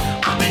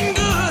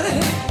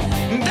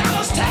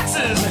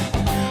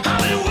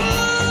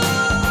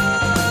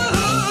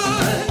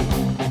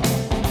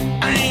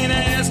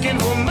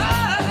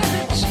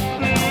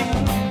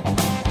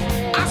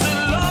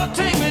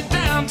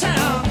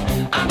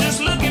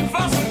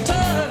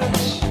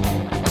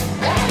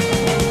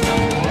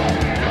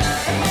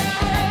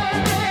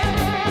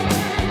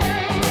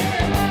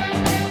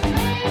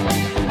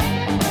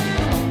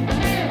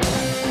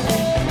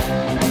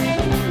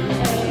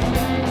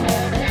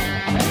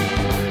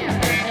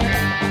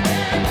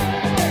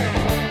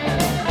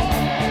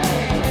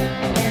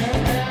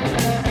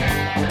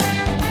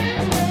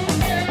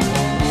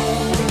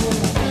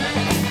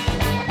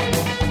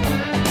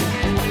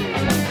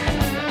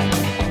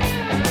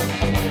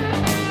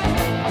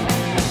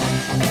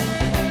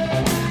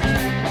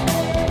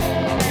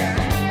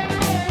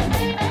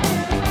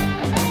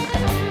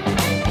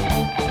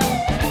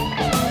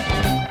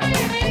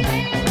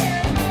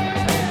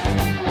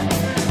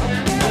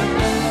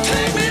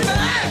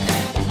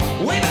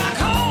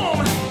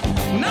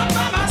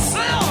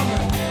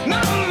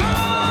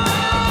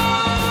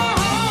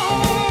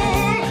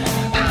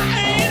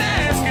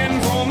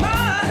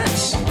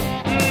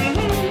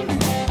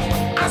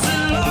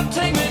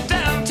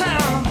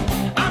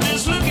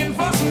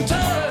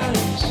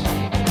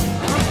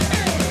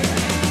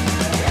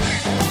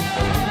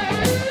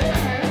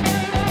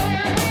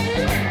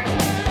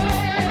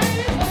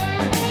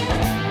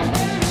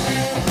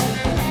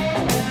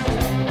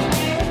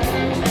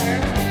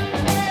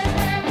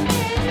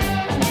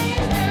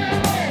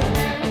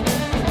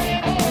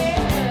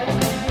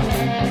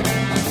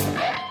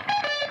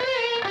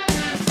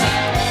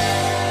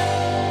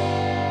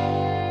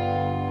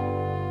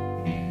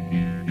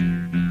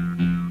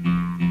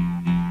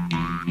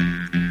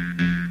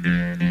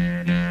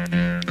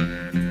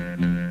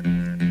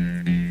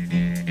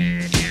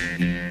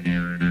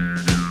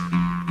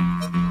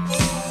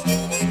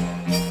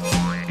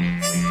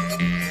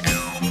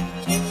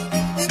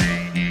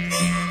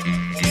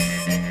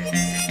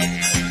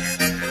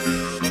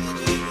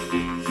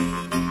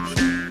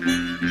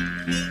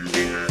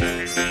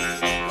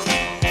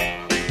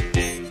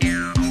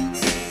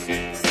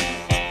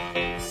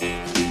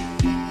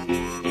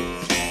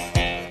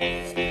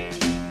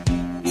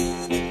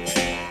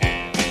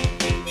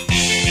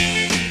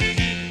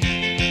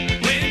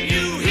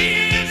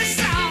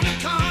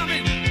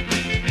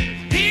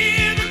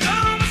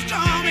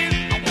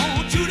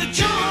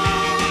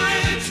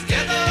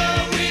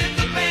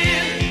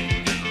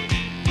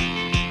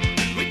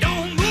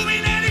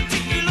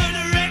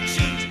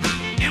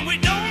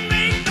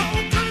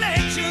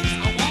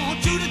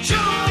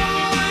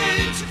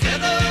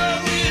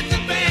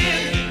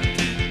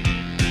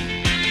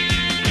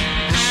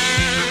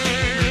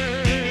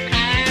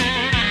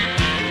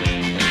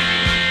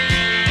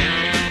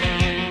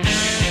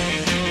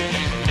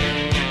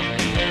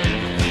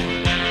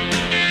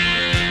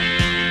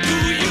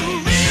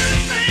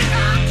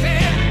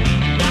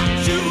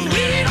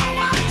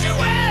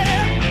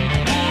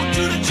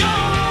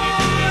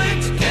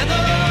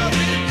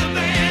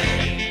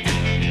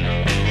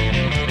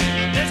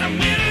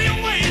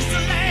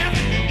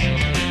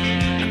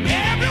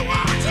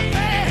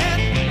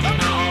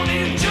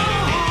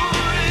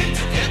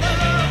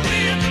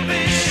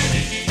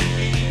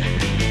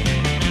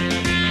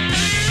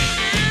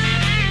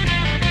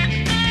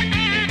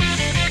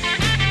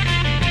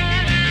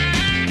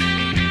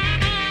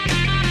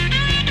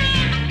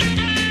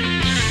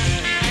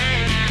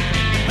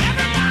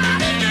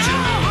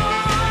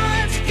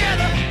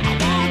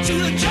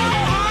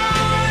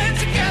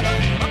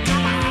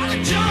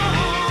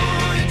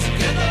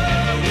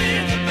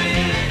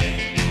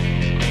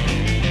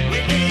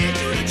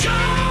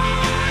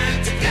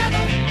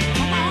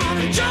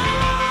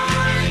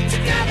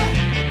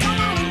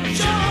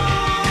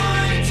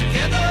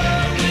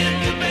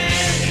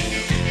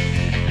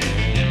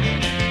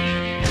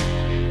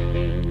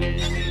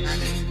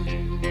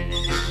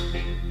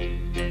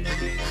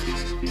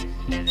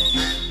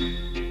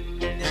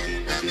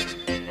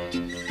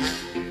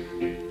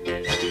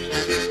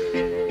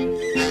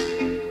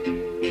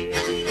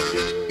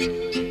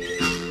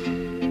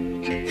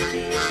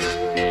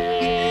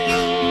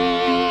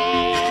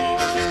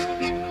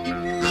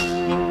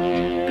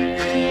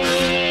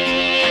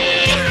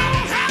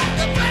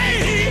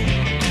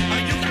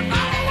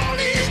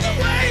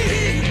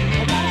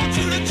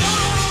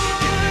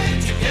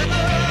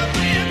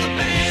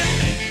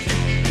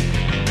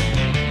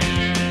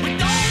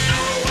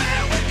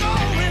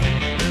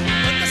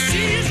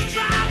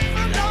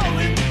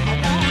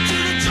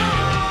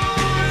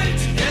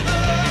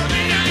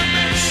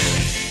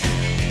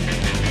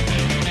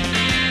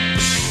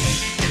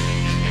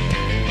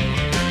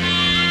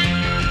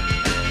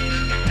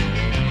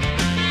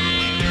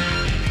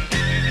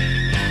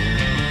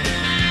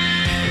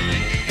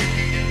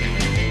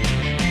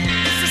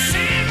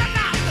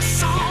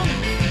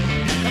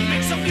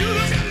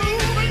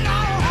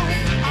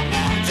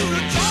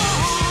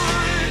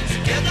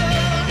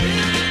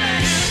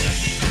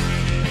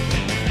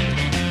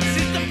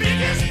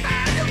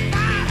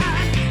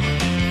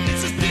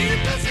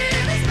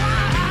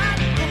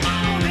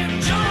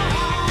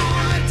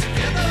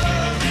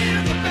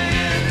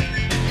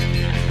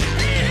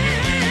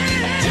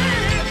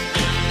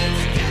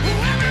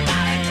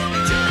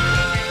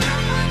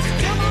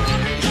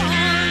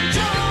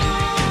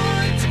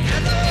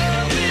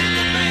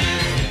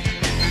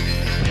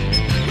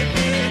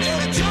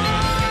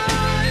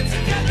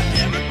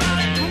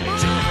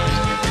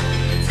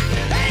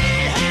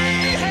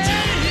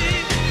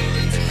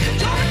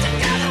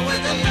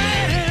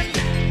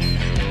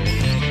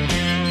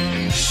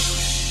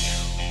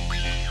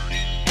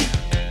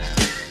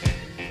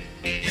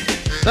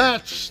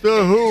 That's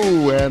The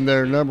Who and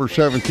their number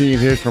 17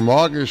 hit from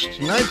August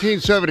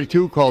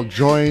 1972 called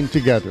Join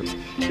Together.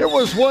 It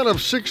was one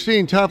of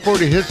 16 top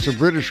 40 hits the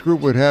British group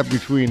would have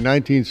between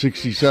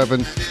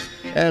 1967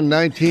 and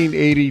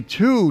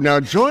 1982. Now,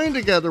 Join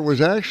Together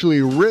was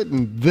actually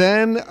written,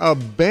 then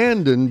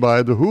abandoned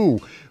by The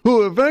Who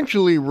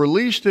eventually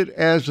released it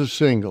as a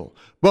single.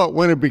 But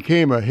when it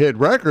became a hit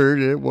record,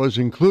 it was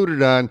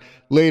included on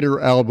later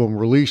album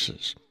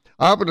releases.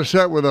 I'm going to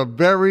set with a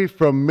very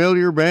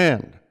familiar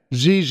band,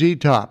 ZZ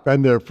Top,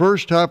 and their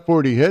first top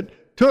 40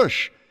 hit,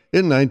 Tush,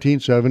 in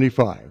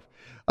 1975.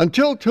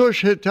 Until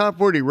Tush hit top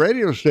 40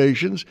 radio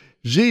stations,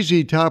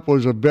 ZZ Top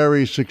was a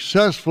very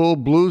successful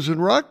blues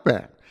and rock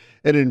band,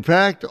 and in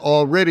fact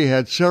already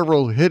had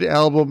several hit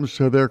albums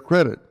to their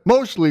credit,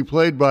 mostly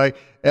played by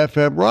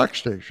FM rock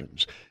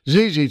stations.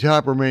 ZZ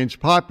Top remains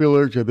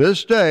popular to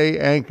this day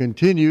and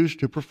continues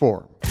to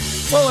perform.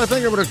 Well, I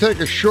think I'm going to take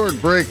a short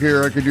break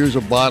here. I could use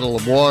a bottle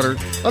of water.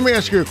 Let me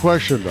ask you a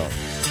question, though.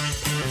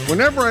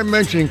 Whenever I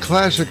mention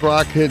classic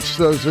rock hits,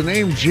 does the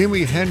name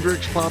Jimi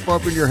Hendrix pop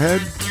up in your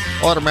head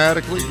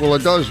automatically? Well,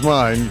 it does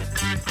mine.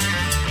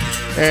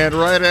 And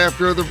right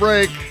after the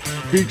break,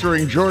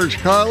 featuring George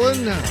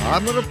Carlin,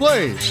 I'm going to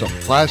play some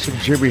classic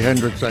Jimi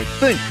Hendrix I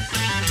think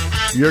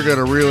you're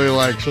going to really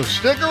like. So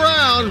stick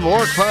around.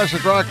 More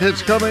classic rock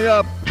hits coming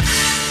up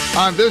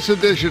on this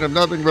edition of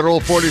Nothing But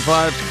Old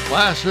 45's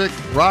Classic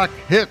Rock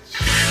Hits.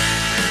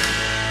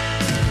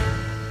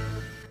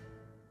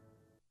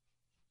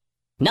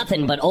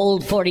 Nothing but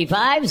old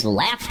 45's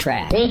laugh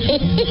track.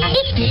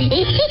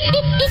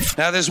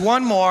 Now, there's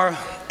one more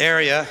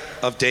area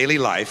of daily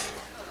life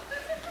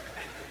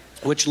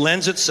which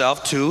lends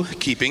itself to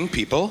keeping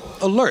people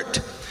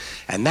alert,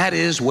 and that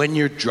is when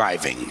you're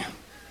driving.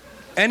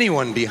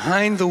 Anyone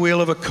behind the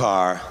wheel of a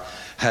car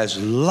has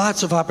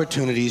lots of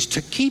opportunities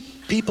to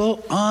keep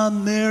people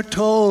on their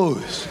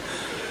toes.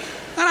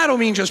 And I don't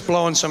mean just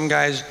blowing some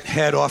guy's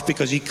head off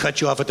because he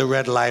cut you off at the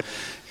red light.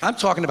 I'm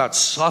talking about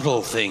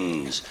subtle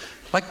things,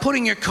 like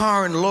putting your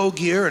car in low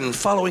gear and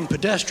following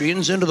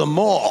pedestrians into the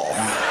mall.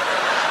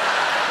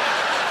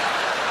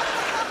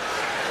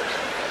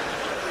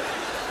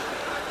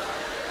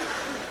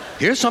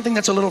 Here's something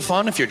that's a little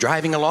fun. If you're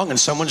driving along and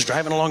someone's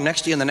driving along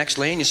next to you in the next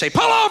lane, you say,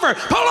 pull over,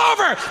 pull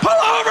over, pull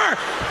over.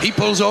 He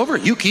pulls over,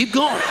 you keep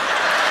going.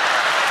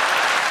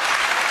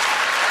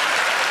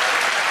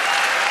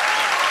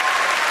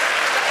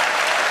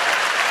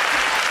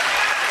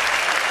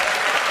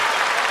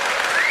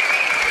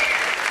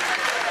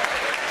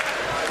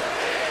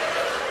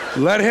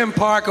 Let him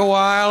park a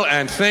while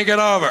and think it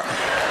over.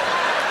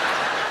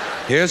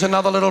 Here's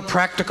another little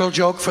practical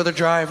joke for the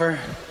driver.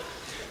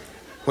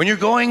 When you're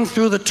going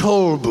through the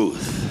toll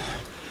booth,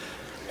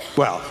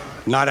 well,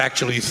 not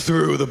actually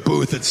through the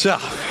booth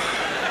itself.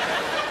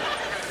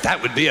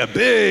 That would be a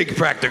big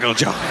practical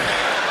joke.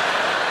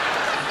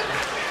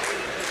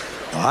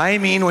 I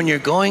mean when you're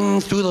going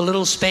through the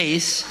little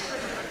space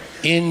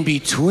in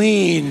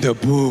between the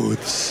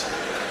booths.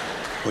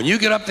 When you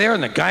get up there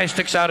and the guy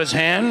sticks out his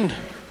hand,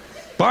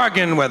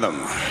 bargain with him.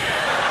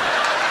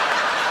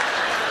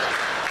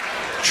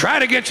 Try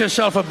to get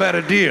yourself a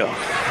better deal.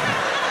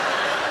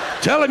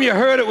 Tell him you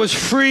heard it was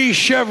free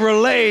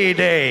Chevrolet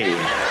Day.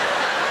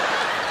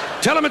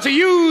 Tell him it's a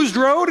used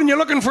road and you're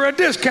looking for a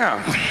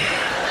discount.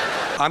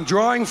 I'm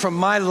drawing from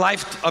my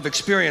life of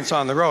experience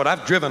on the road.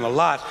 I've driven a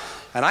lot,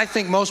 and I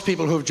think most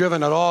people who've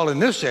driven at all in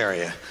this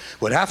area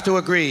would have to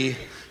agree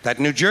that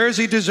New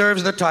Jersey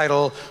deserves the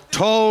title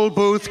Toll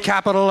Booth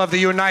Capital of the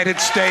United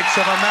States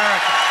of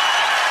America.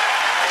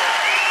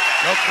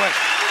 No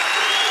question.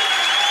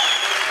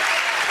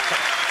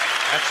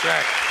 That's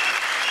right.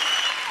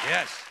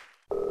 Yes.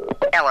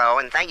 Hello,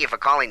 and thank you for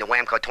calling the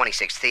Whamco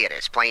 26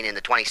 Theaters. Playing in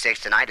the 26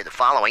 tonight are the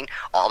following: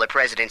 All the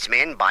President's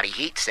Men, Body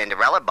Heat,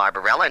 Cinderella,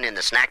 Barbarella, and in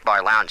the Snack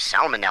Bar Lounge,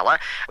 Salmonella.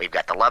 We've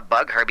got The Love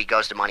Bug, Herbie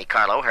Goes to Monte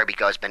Carlo, Herbie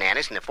Goes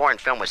Bananas, and the foreign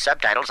film with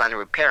subtitles on the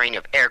repairing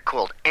of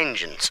air-cooled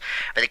engines.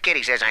 For the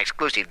kiddies, there's an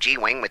exclusive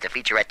G-Wing with the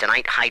featurette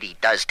tonight, Heidi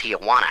Does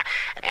Tijuana.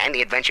 And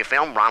the adventure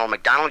film, Ronald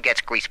McDonald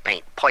Gets Grease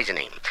Paint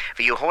Poisoning.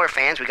 For you horror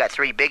fans, we got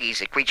three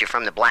biggies: A Creature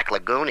from the Black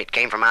Lagoon, It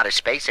Came from Outer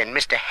Space, and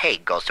Mr.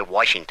 Haig Goes to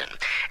Washington.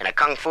 In a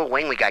Kung Fu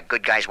wing, we got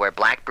Good Guys Wear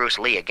Black, Bruce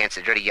Lee Against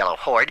the Dirty Yellow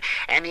Horde,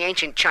 and The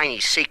Ancient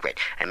Chinese Secret,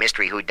 a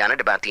mystery whodunit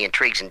about the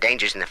intrigues and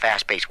dangers in the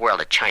fast-paced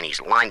world of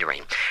Chinese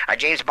laundering. Our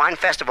James Bond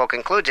Festival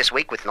concludes this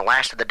week with the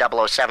last of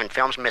the 007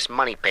 films, Miss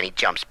Moneypenny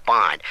Jumps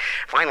Bond.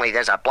 Finally,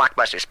 there's our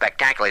blockbuster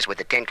spectaculars with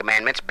The Ten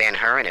Commandments,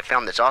 Ben-Hur, and a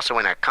film that's also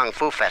in our Kung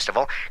Fu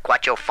Festival,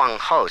 Guacho Feng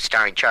Ho,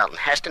 starring Charlton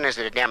Heston as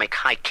the dynamic,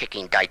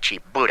 high-kicking Daichi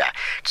Buddha.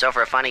 So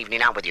for a fun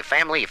evening out with your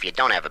family, if you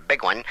don't have a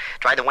big one,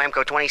 try the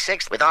Whamco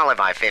 26 with all of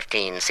our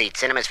 15-seat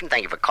cinemas.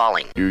 Thank you for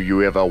calling. Do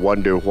you ever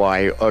wonder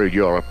why all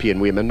European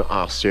women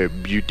are so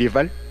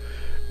beautiful?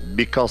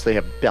 Because they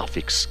have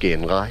perfect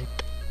skin, right?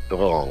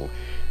 Wrong.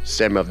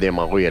 Some of them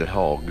are real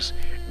hogs,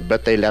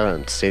 but they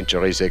learned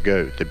centuries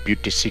ago the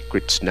beauty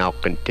secrets now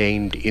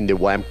contained in the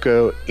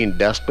Whamco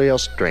Industrial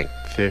Strength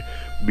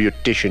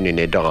Beautician in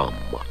a Drum.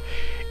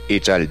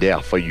 It's all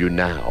there for you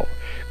now.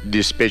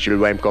 This special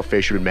Whamco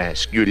facial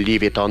mask, you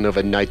leave it on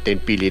overnight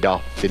and peel it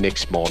off the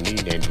next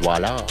morning, and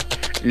voila.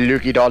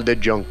 Look at all the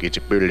junk it's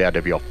pulled out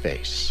of your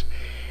face.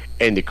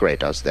 And the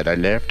craters that are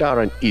left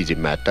are an easy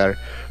matter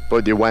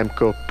for the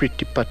Whamco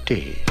Pretty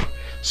Putty.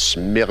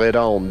 Smear it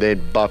on,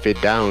 then buff it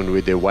down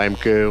with the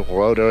Whamco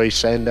rotary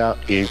sander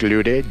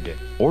included.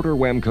 Order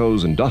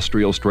Whamco's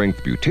industrial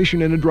strength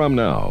beautician in a drum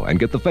now and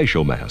get the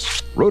facial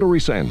mask,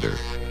 rotary sander,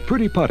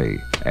 Pretty Putty,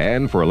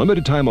 and for a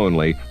limited time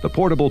only, the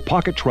portable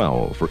pocket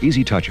trowel for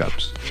easy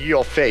touch-ups.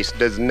 Your face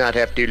does not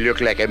have to look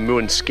like a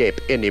moonscape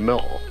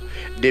anymore.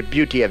 The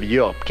beauty of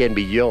Europe can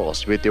be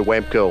yours with the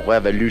Whamco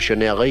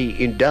revolutionary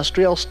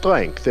industrial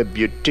strength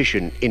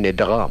beautician in a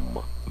drum.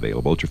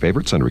 Available at your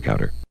favorite sundry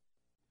counter.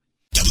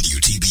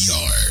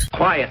 WTBR.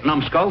 Quiet,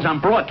 numbskulls, I'm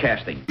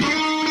broadcasting.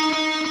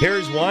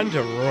 Here's one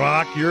to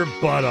rock your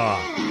butt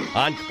off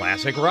on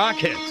Classic Rock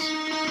Hits.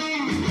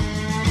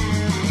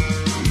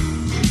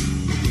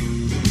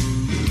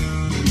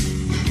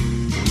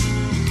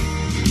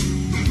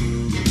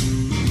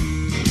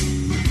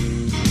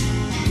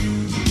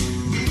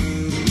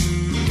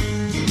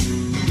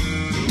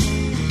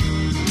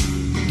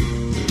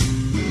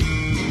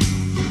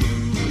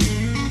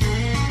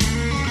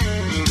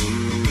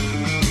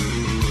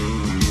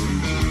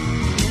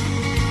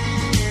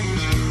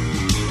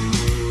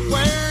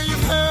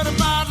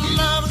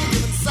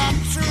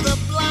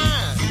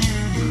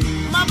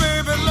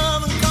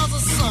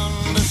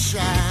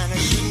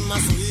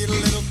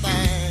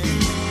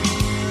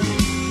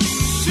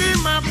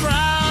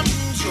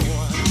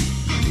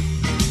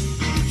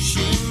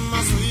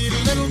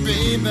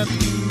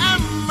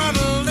 I'm a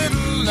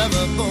little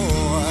lover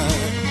boy.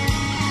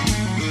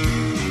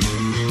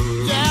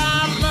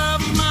 Yeah, I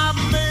love my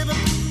baby,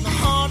 my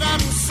heart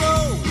and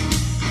soul.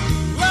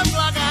 Love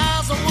like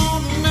eyes I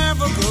won't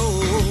never grow.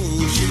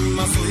 She's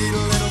my sweet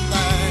little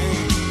thing.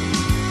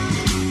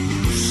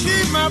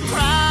 She's my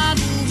pride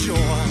and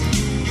joy.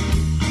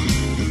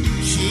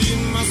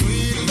 She's my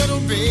sweet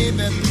little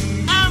baby.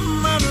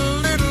 I'm a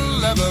little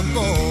lover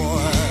boy.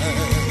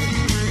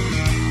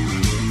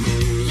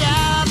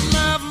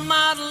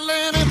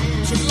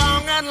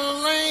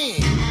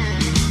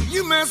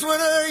 You mess with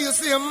her, you'll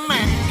see a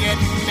man get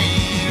me.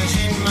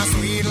 She's my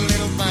sweet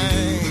little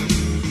thing.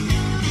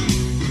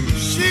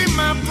 She's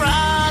my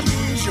pride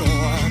and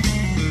joy.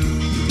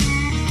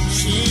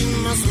 She's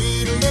my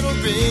sweet little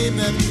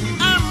baby.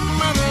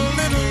 I'm a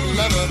little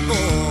lover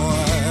boy.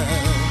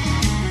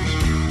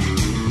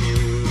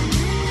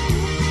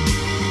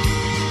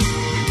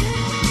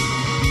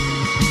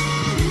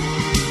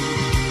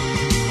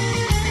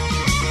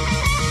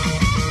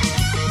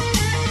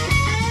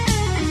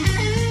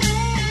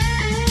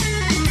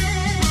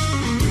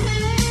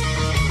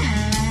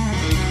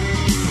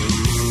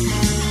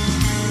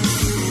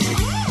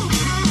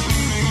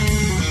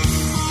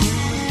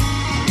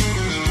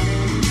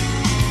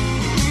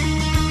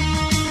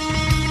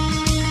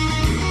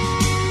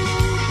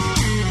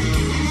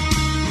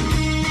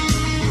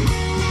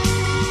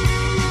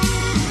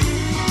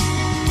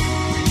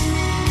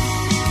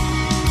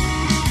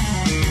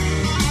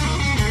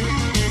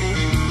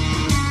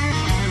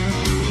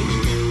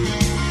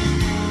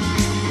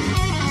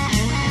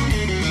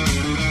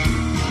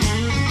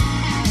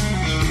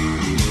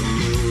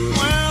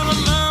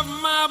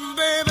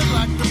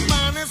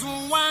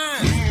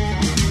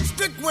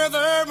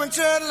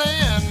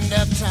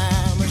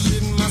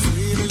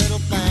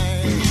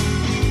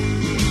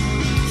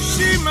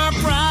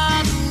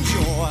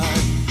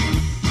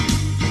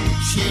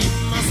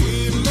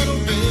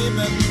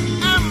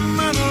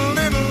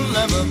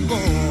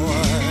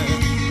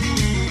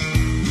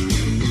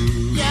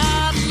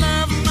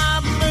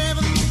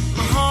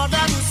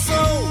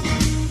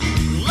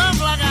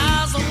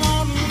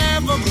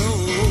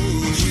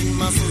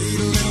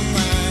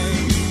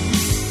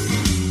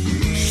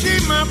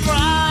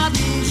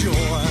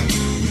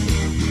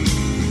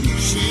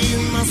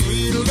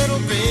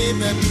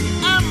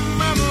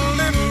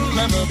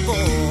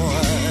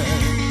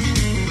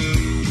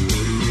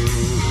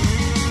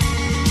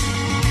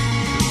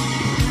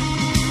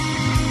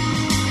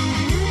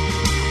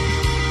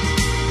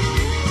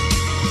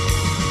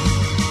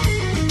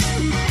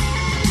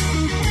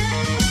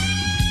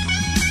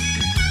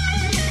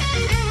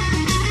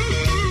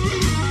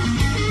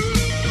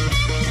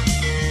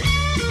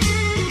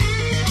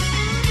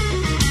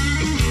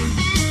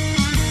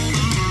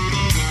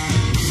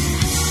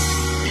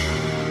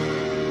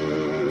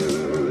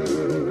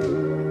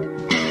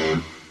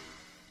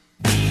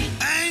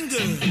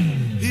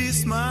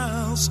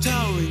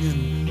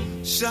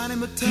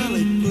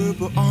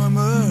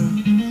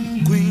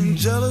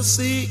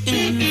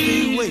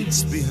 Envy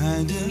waits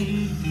behind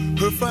him.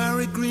 Her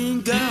fiery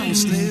green gown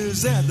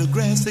sneers at the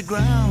grassy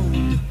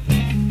ground.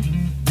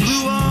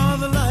 Blue are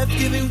the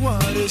life-giving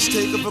waters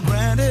taken for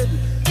granted.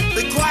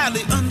 They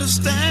quietly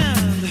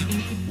understand.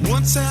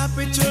 Once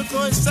happy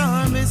turquoise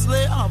armies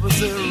lay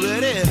opposite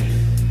ready,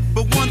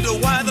 but wonder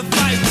why the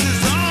fight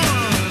is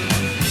on.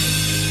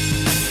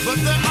 But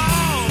they're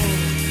all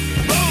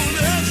bold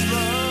as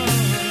strong.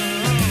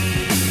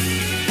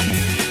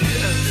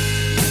 Yeah.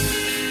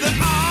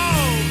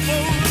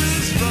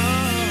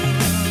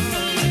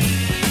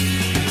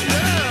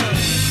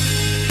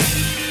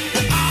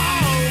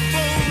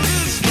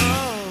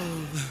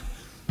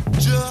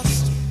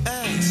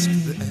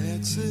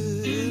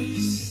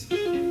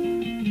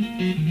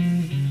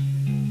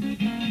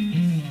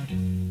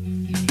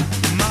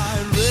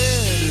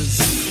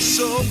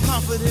 so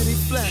confident he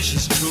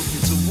flashes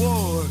trophies of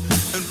war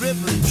and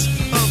ribbons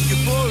of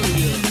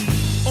euphoria.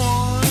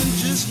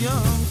 Orange is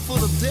young,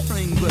 full of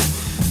daring, but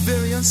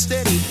very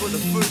unsteady for the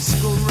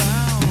first go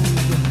round.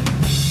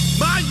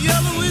 My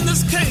yellow in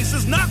this case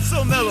is not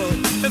so mellow.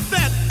 In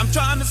fact, I'm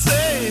trying to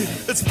say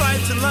it's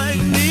fighting like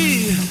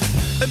me.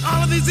 And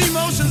all of these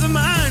emotions of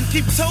mine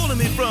keep holding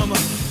me from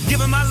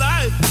giving my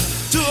life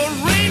to a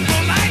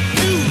rainbow like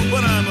you.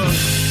 But I'm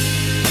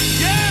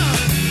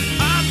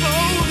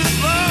bold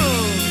as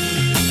love.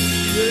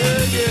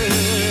 Yeah, yeah.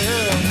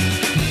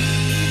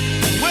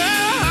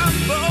 Well, I'm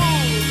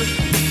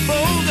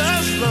bold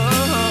as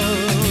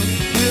love.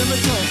 Hear me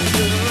talking,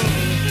 girl.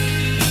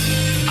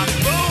 I'm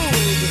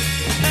bold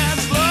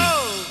as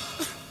love.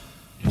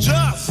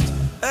 Just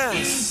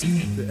ask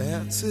the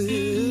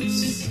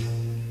answers.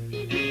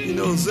 He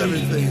knows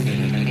everything.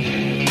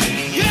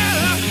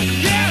 Yeah,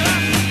 yeah,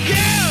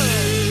 yeah.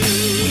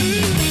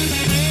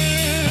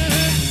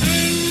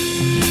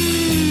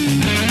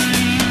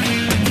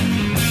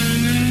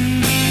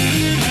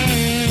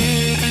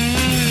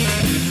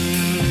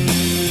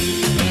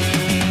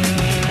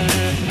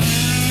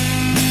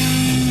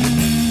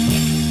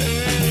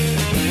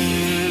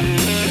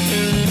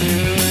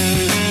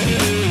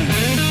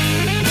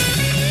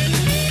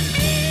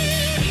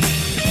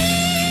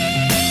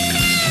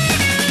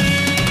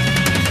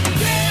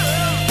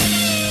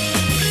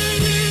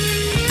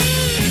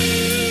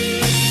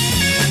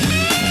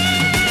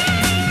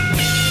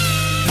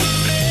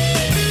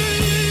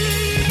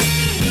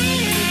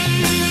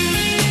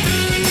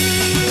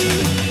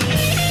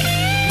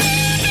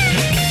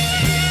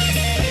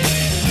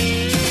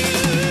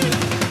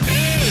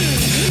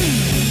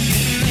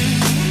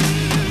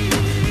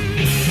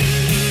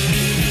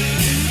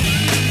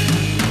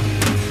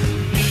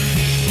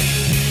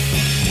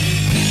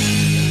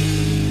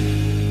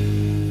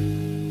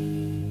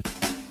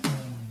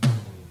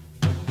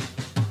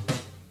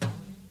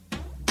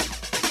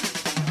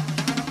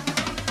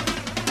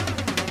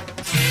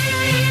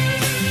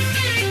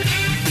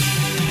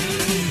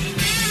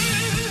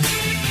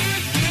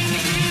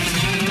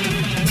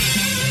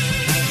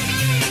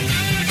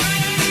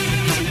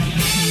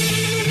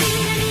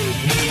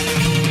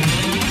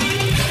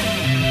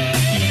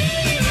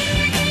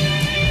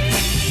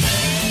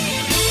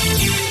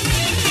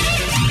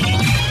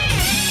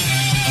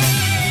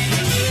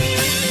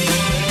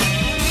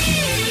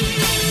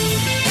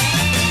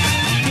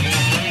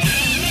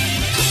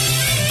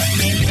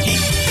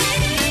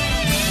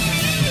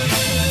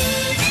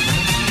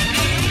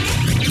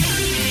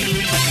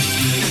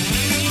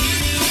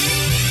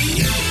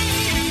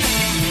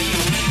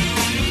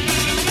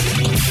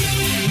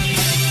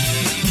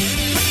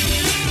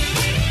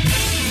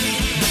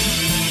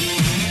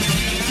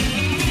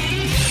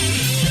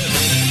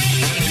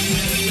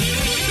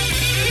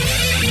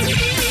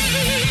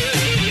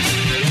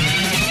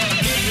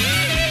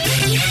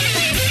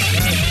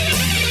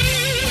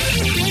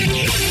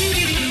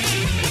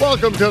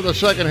 Welcome to the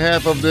second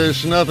half of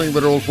this Nothing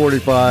But Old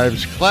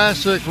 45's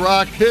Classic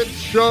Rock Hits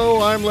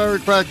Show. I'm Larry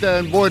Kratka,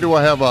 and boy, do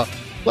I have a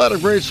lot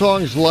of great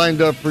songs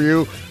lined up for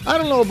you. I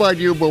don't know about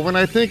you, but when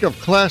I think of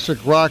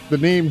classic rock, the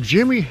name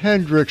Jimi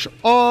Hendrix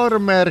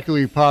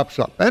automatically pops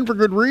up, and for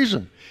good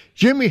reason.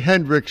 Jimi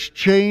Hendrix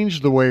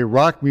changed the way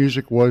rock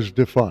music was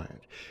defined.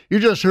 You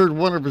just heard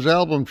one of his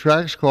album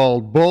tracks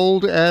called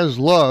Bold as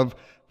Love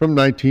from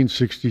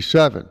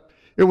 1967.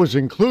 It was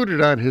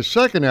included on his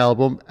second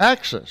album,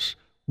 Axis,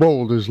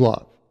 Bold as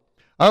Love.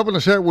 I open the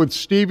set with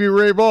Stevie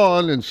Ray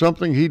Vaughan and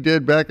something he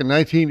did back in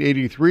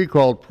 1983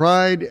 called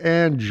Pride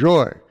and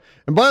Joy.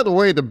 And by the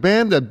way, the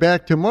band that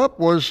backed him up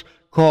was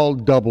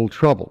called Double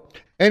Trouble.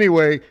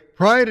 Anyway,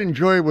 Pride and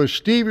Joy was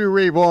Stevie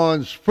Ray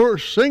Vaughan's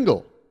first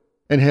single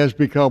and has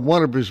become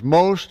one of his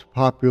most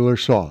popular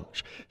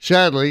songs.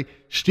 Sadly,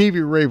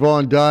 Stevie Ray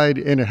Vaughan died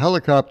in a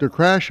helicopter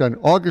crash on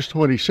August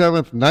 27,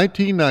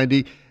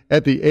 1990,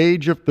 at the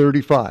age of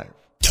 35.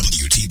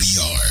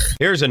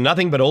 Here's a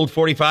Nothing But Old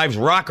 45's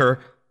rocker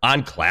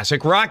on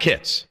Classic Rock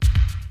Hits.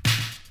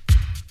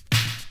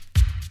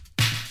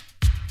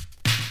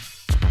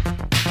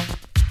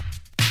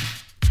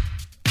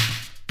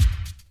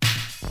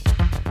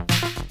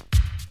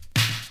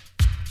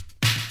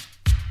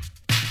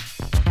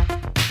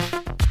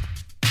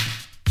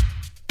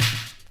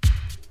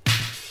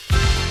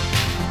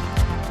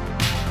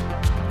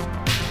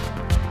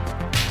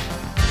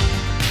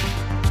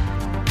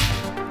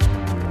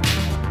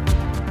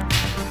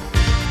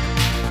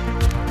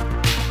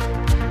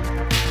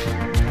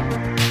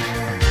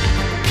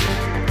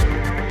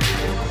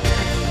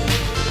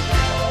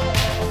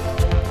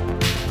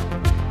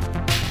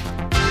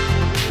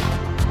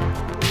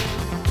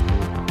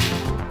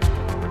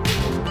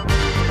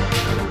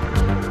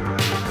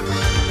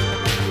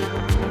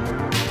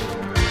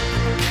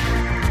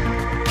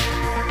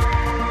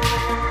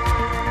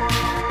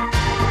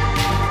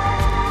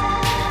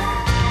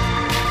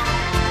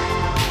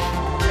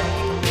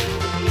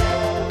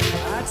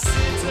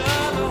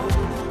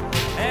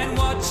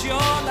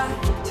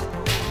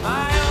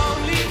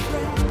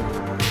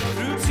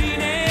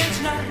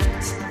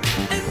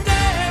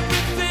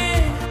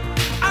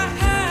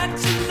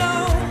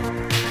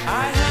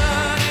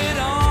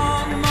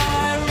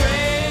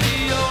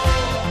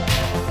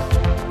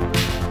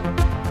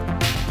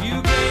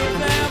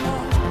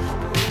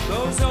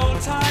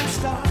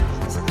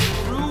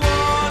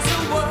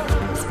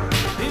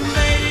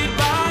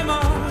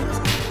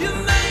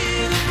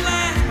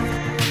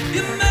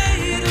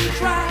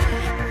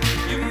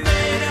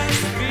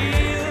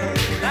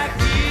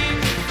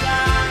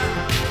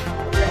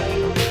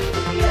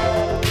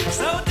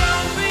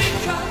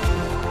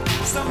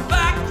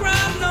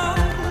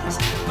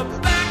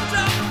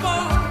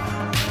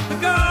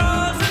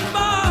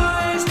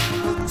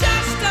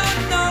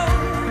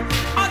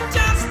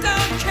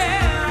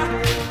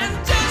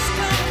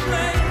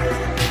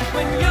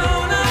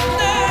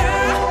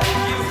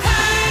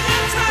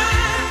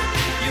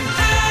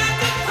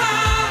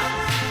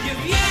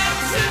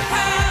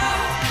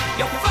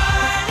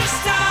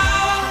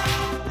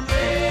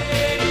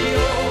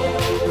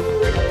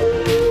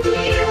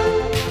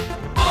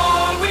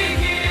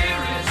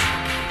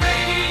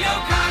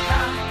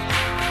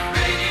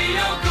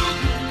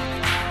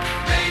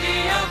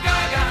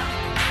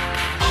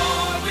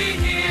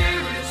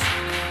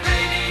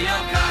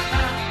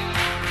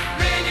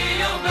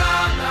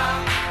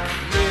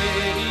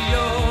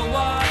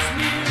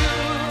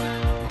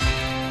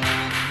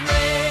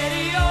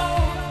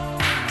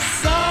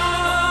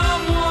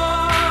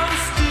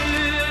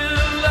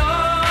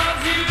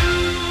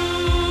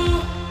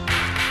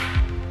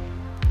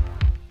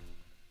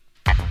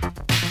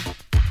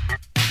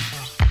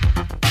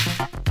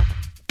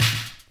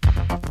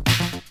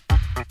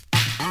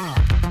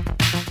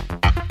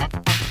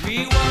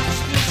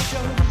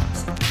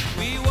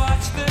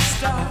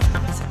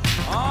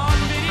 on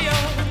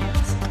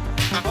videos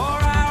for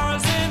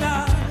hours and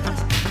hours.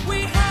 We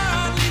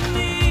hardly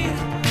need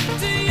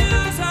to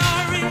use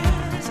our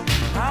ears.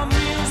 Our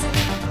music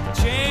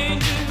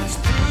changes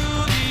through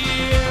the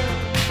year.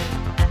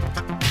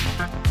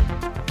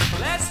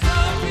 Let's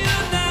hope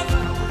you'll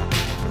never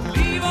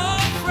leave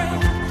our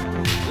friend.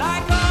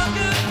 Like all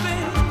good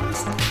things,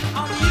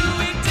 on you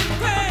it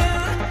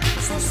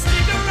depends. So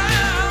stick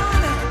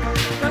around,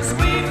 'cause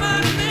we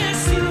might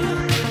miss you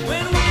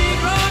when we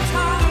grow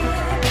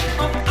tired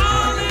of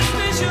all this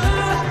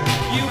visual.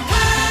 You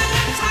had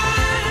the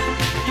time,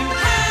 you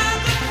had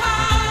the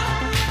power,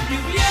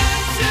 you've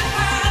yet to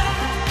have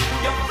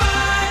your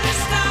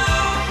finest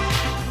hour.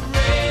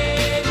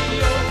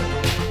 Radio.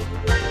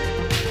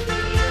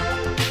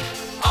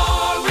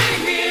 All we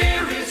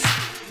hear is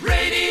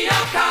Radio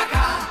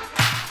Gaga,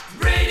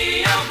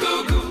 Radio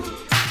Goo Goo,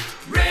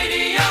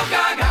 Radio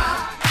Gaga.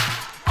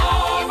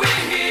 All we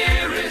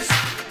hear is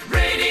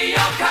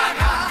Radio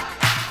Gaga,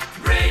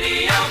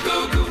 Radio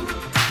Goo Goo,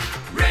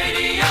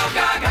 Radio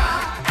Gaga.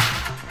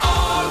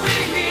 All we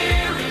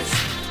hear is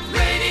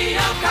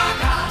Radio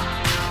Gaga,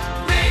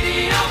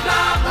 Radio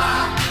Gaga.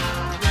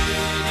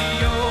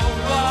 Radio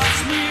was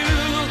new.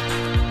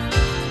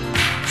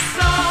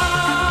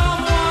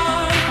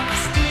 Someone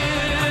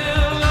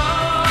still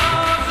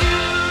loves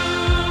you.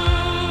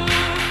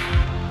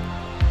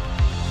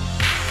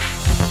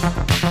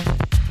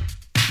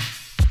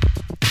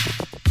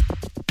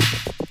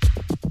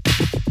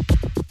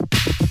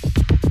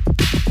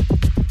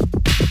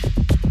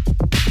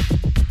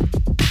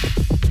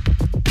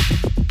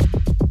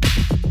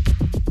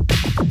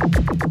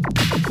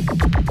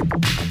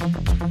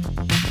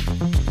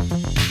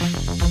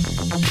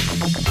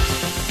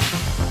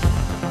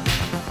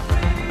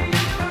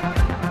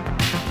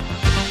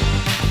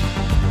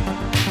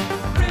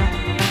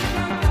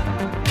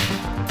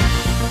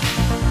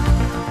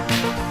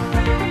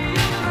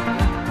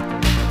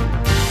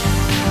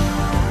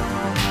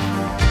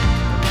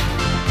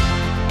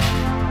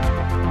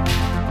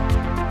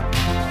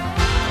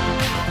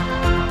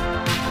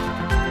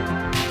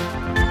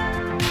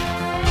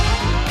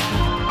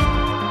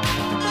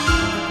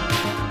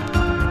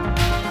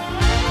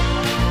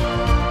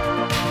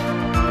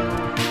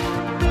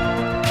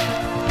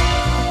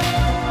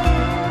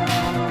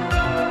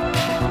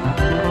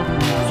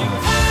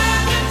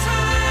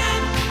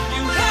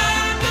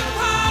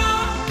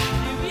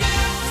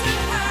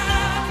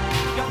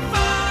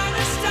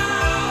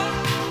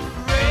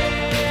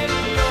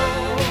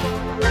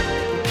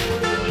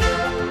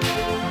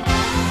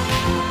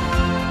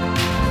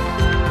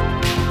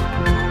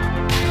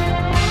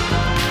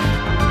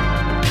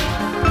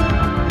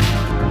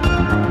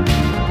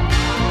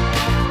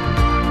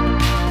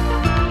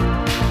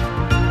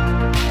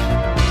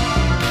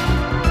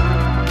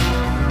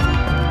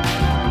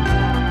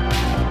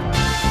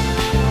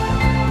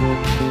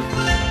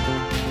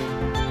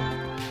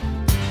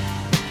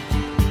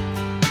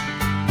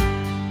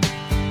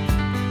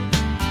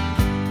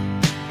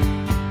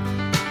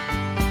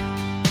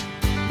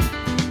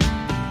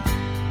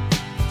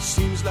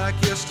 Seems like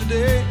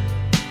yesterday,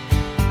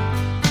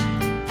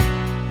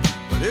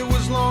 but it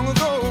was long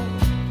ago.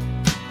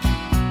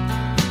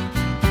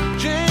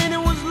 Jane,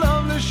 it was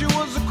lovely, she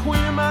was the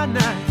queen of my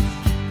night.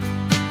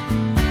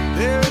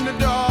 There in the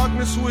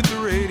darkness with the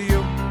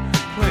radio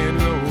playing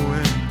low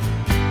end,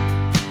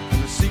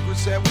 and the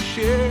secrets that we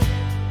shared,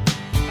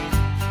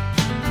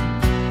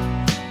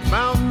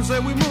 mountains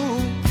that we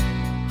moved,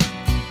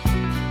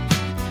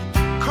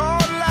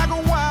 caught like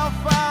a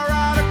wildfire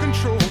out of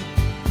control,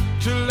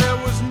 till there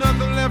was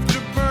nothing left to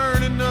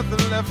burn and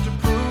nothing left to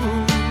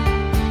prove.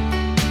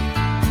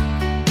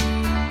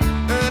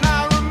 And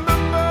I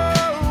remember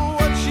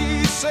what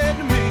she said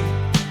to me,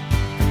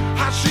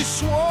 how she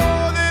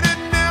swore that it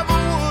never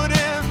would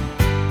end.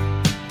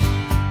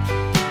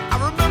 I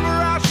remember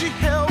how she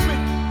held me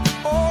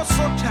oh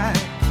so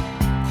tight.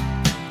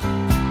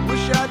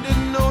 Wish I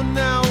didn't know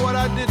now what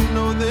I didn't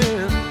know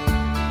then.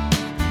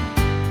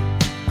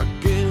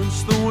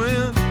 Against the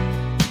wind,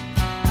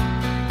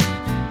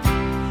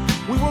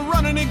 we were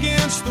running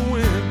against the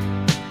wind.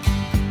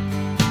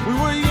 We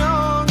were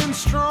young and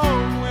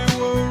strong, we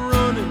were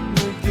running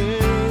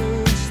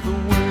against the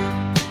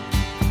wind.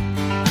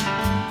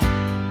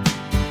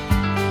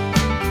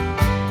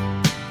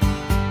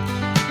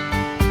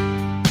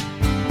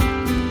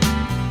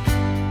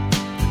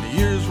 And the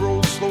years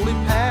rolled slowly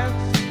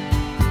past,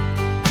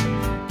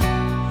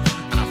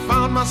 and I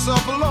found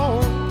myself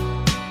alone,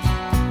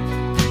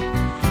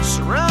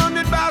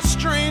 surrounded by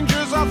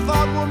strangers I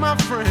thought were my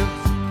friends.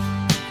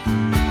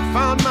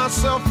 Found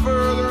myself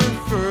further and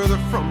further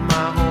from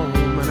my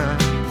home, and I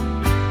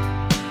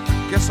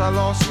guess I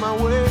lost my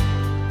way.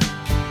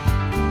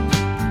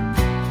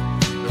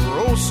 There were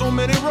oh so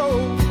many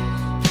roads.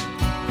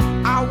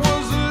 I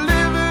was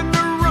living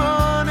to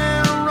run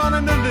and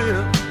running to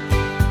live,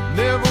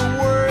 never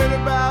worried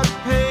about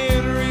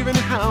paying or even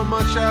how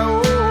much I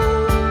owe.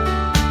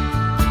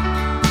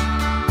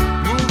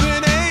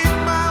 Moving 8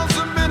 miles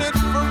a minute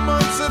for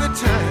months at a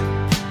time,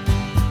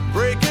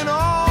 breaking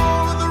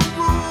all of the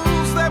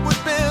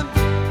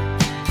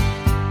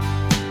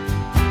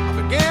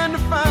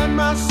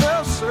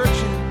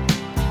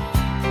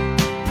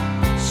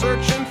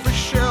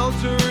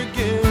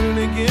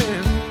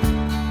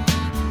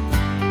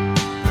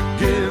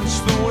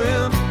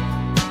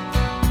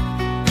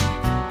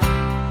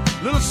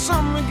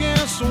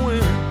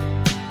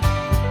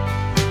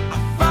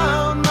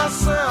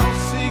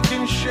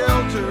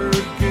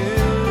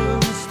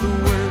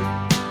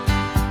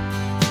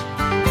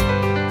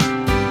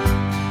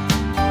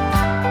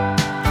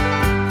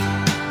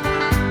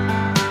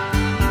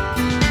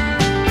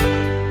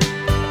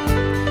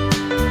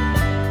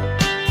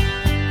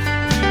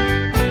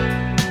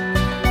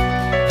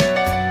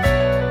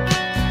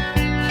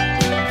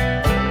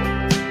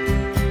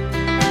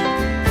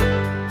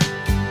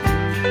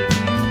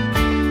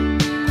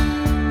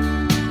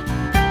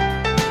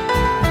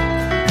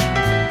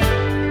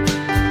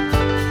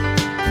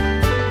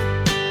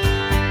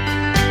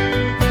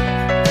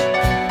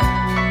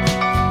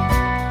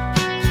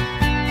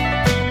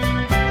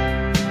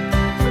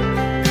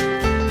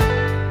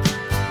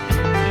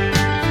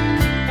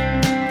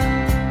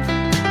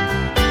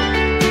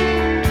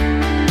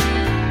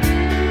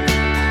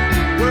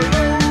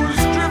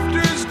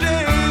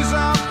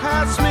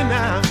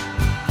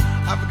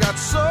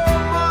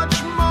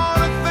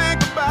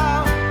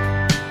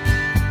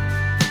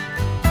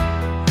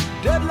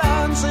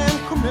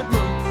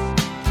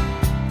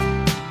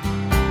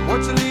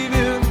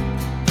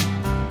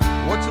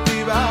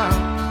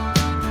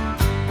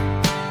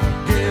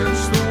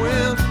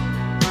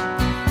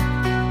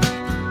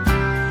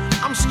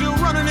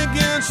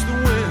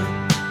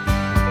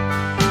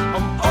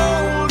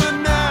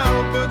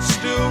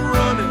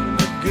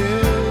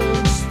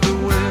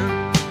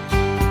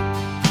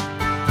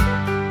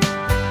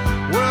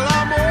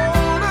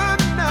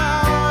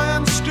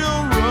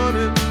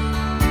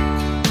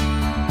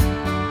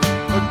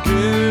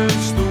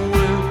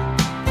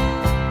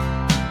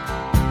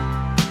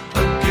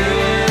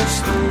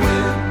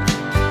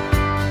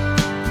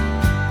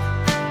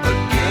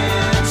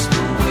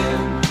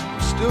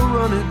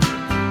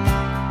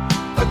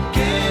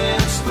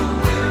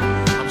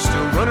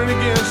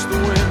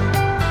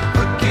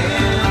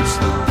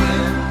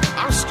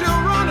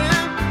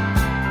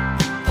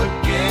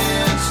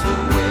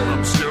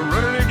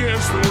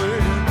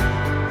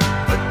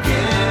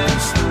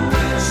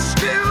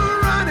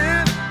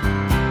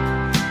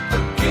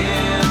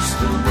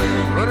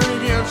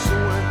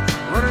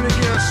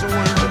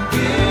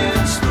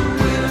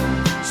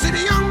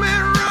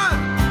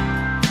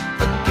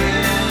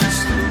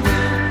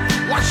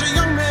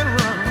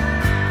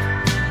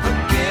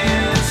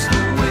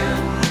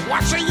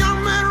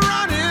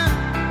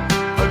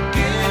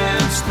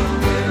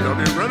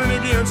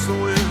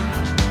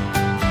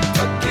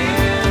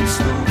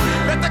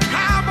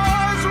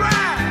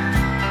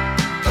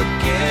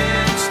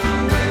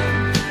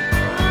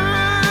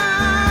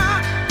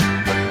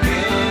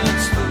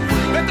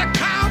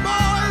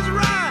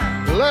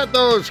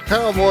Those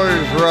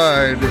Cowboys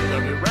Ride.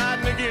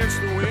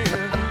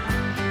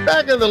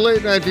 Back in the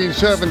late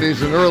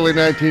 1970s and early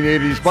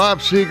 1980s, Bob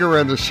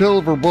Seger and the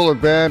Silver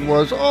Bullet Band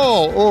was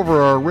all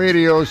over our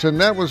radios, and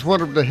that was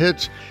one of the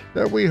hits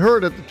that we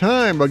heard at the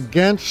time,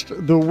 Against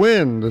the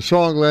Wind. The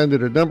song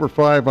landed at number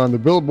 5 on the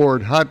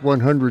Billboard Hot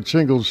 100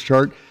 Singles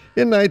chart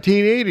in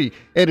 1980.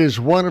 It is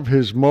one of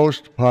his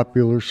most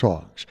popular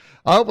songs.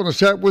 I open the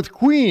set with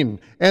Queen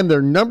and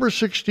their number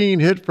 16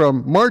 hit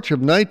from March of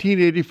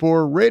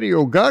 1984,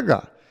 Radio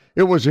Gaga.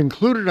 It was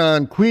included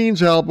on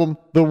Queen's album,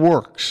 The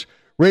Works.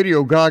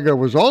 Radio Gaga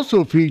was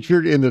also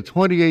featured in the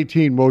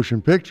 2018 motion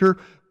picture,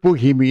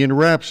 Bohemian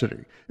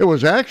Rhapsody. It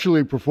was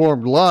actually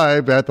performed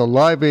live at the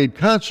Live Aid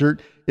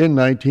concert in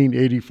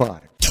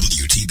 1985.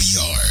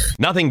 WTBR.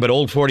 Nothing but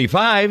old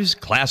 45s,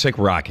 classic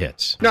rock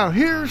hits. Now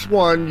here's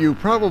one you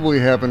probably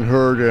haven't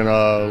heard in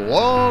a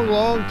long,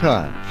 long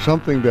time.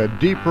 Something that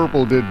Deep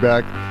Purple did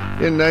back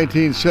in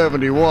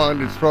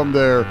 1971. It's from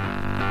their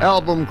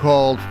album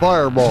called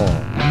Fireball.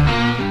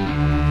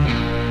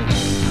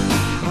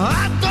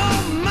 I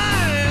don't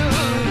mind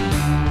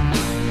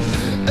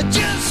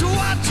just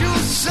what you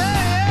say.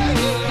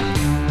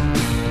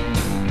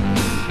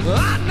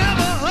 I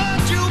never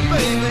hurt you,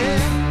 baby.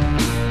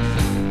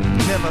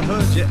 Never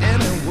hurt you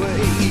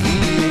anyway.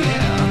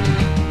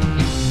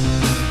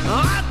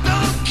 I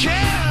don't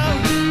care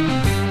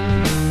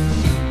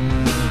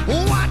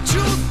what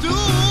you do,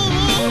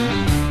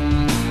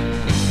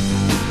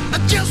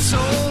 just so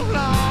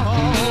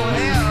long.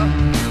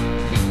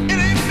 It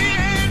ain't me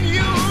and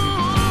you.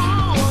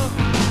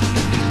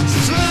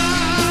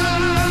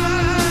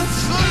 Slide,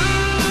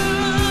 slide,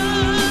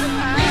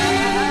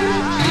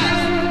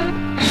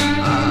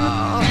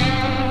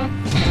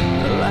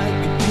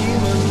 like a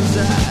demon's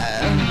eye.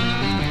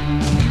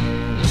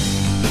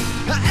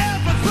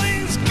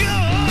 Everything's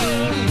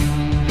good.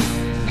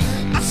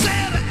 I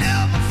said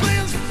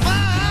everything's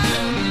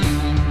fine.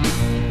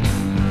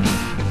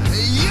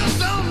 You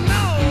don't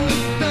know.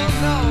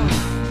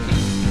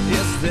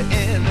 It's the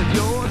end of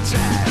your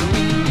time.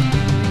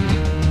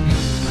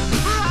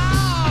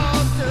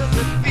 How does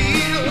it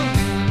feel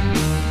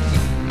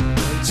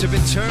to be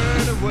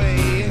turned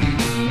away?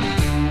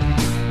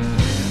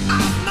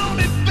 I've known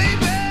it,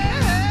 baby,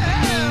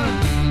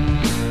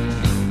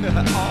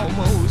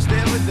 almost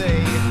every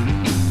day.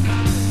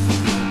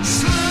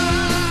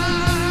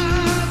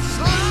 Slide,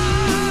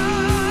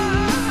 slide,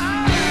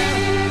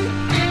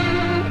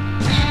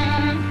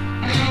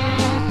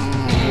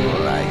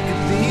 like a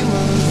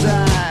demon's eye.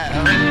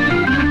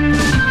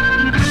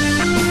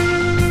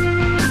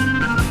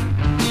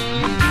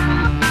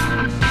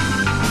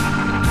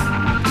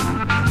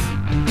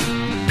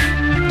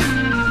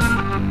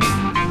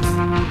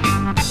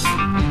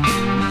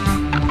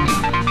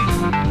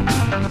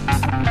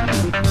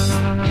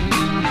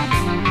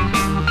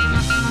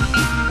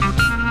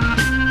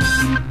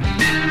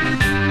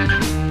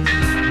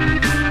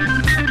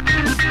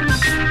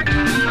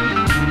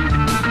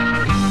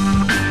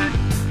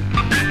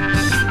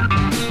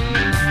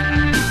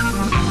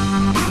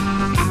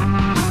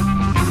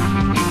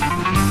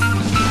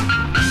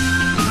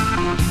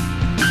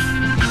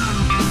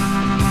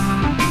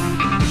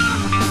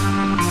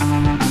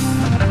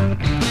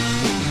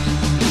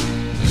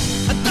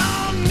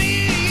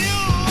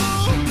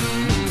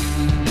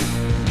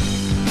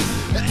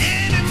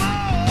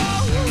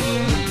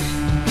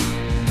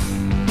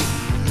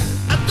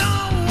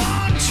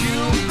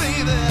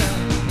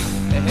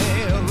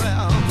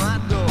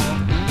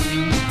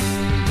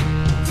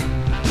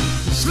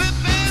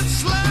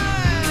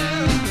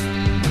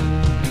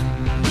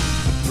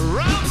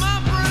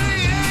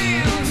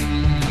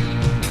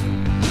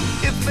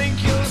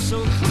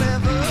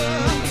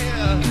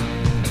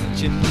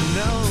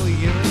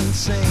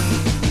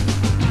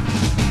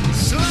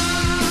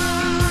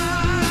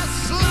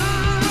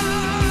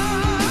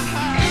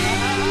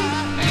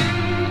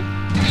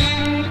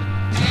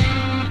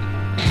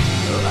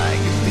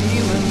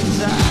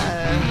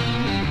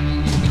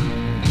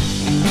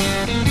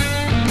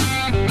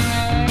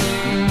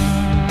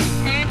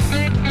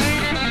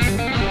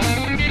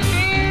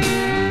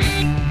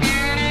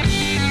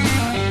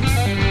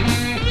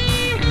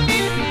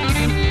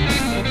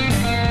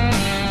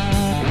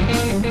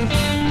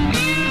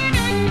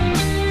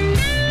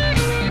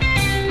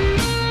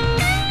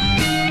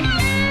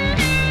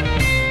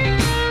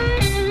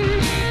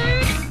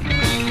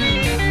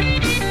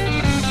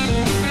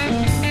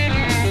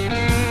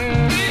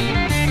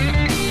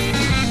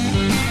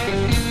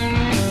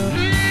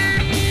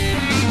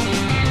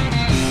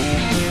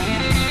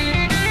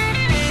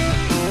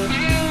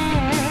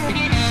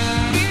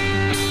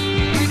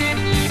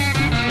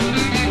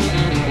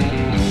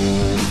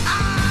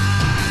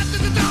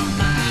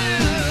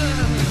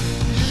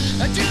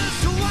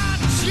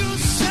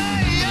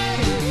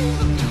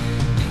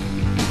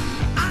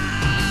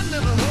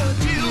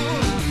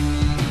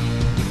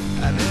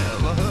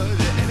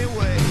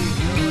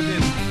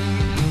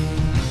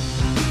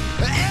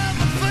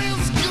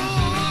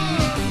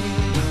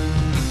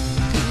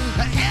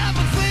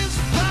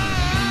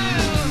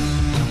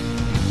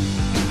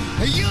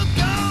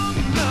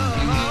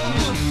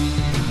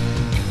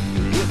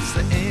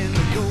 it's the end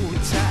of your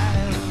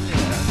time.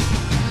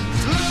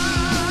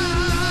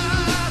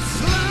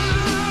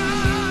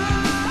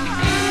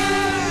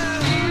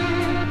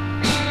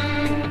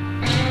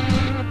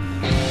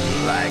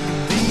 Like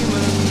a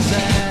demon's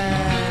eye.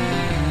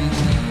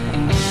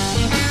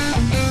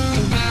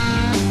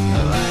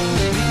 Like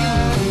a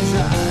demon's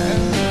eye.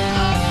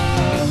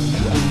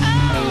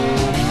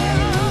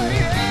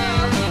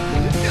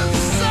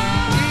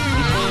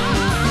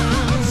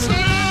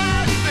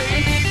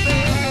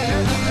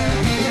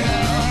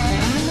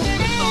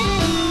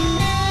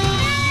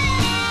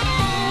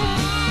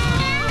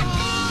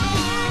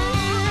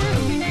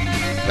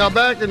 Now,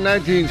 back in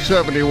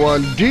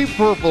 1971, Deep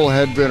Purple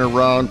had been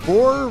around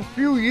for a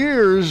few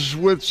years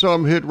with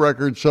some hit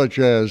records such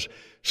as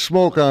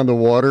Smoke on the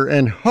Water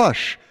and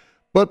Hush.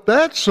 But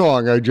that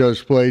song I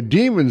just played,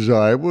 Demon's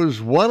Eye,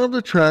 was one of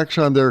the tracks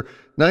on their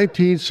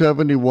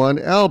 1971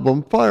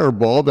 album,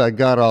 Fireball, that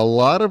got a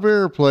lot of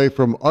airplay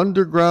from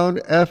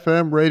underground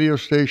FM radio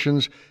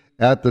stations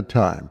at the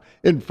time.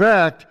 In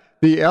fact,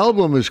 the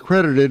album is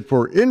credited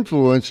for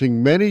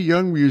influencing many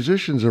young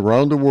musicians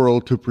around the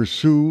world to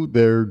pursue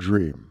their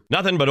dream.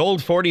 Nothing but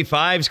old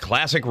 45's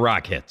classic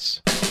rock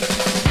hits.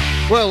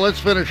 Well, let's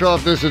finish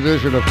off this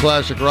edition of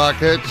Classic Rock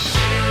Hits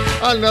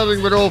on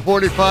Nothing But Old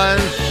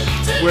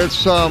 45s with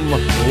some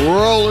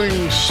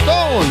Rolling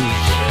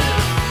Stones.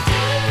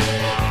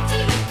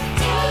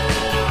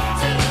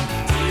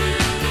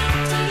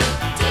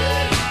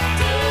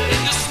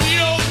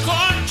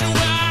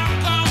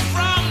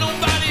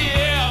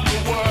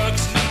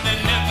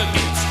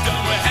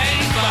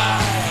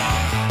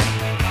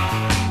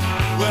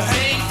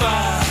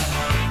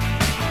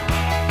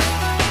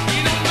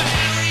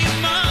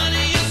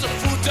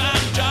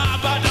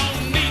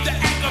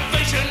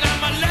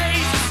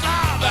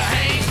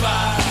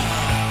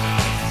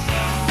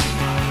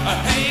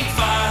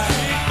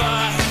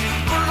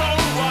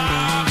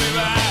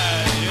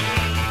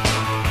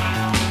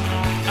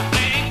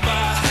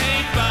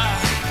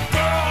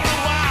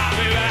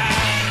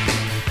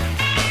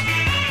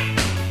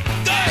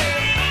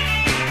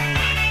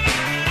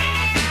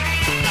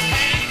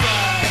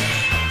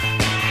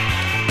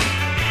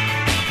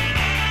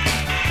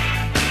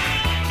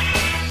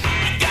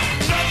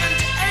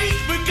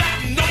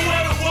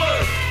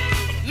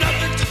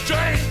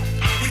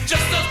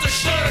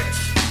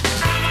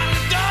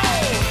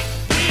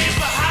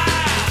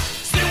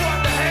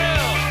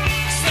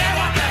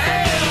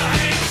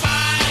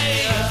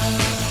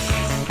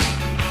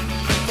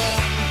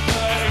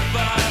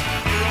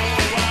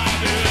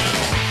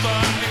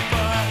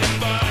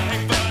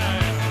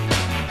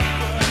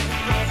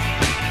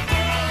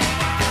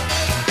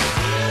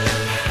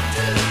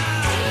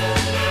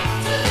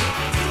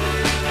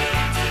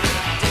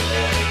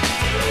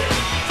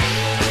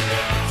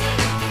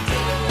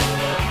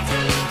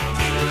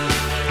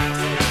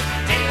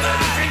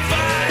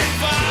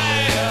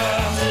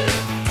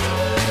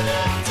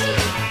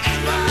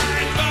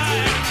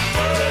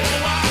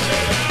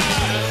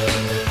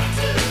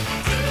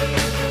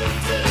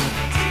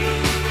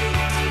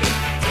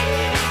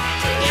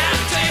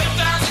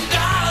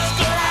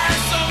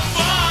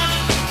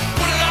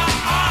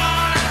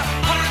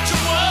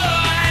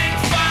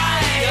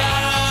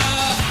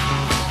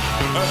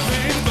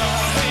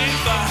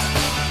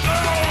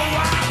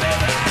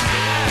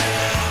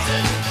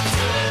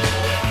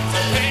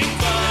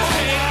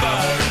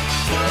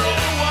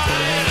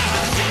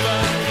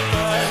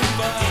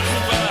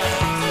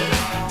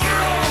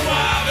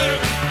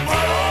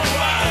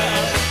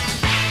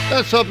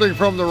 That's something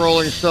from the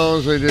Rolling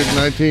Stones they did in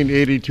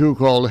 1982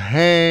 called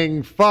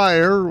Hang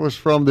Fire. It was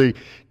from the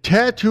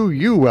Tattoo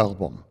You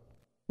album.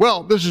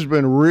 Well, this has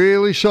been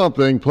really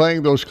something,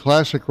 playing those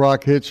classic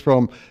rock hits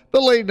from the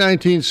late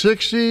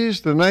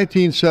 1960s, the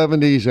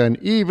 1970s, and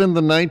even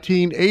the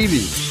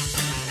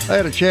 1980s. I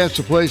had a chance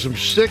to play some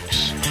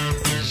Styx,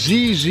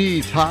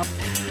 ZZ Top,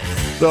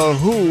 The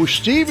Who,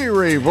 Stevie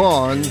Ray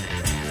Vaughan,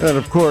 and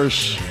of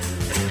course,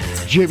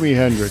 Jimi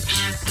Hendrix.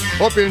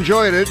 Hope you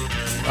enjoyed it.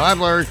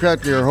 I'm Larry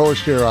Kratka, your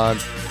host here on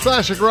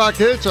Classic Rock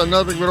Hits on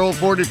Nothing But Old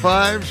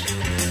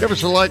 45s. Give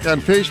us a like on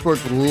Facebook.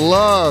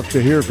 Love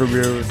to hear from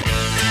you.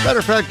 Matter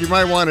of fact, you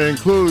might want to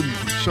include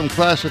some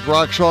classic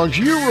rock songs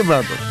you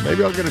remember.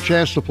 Maybe I'll get a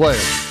chance to play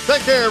them.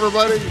 Take care,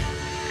 everybody.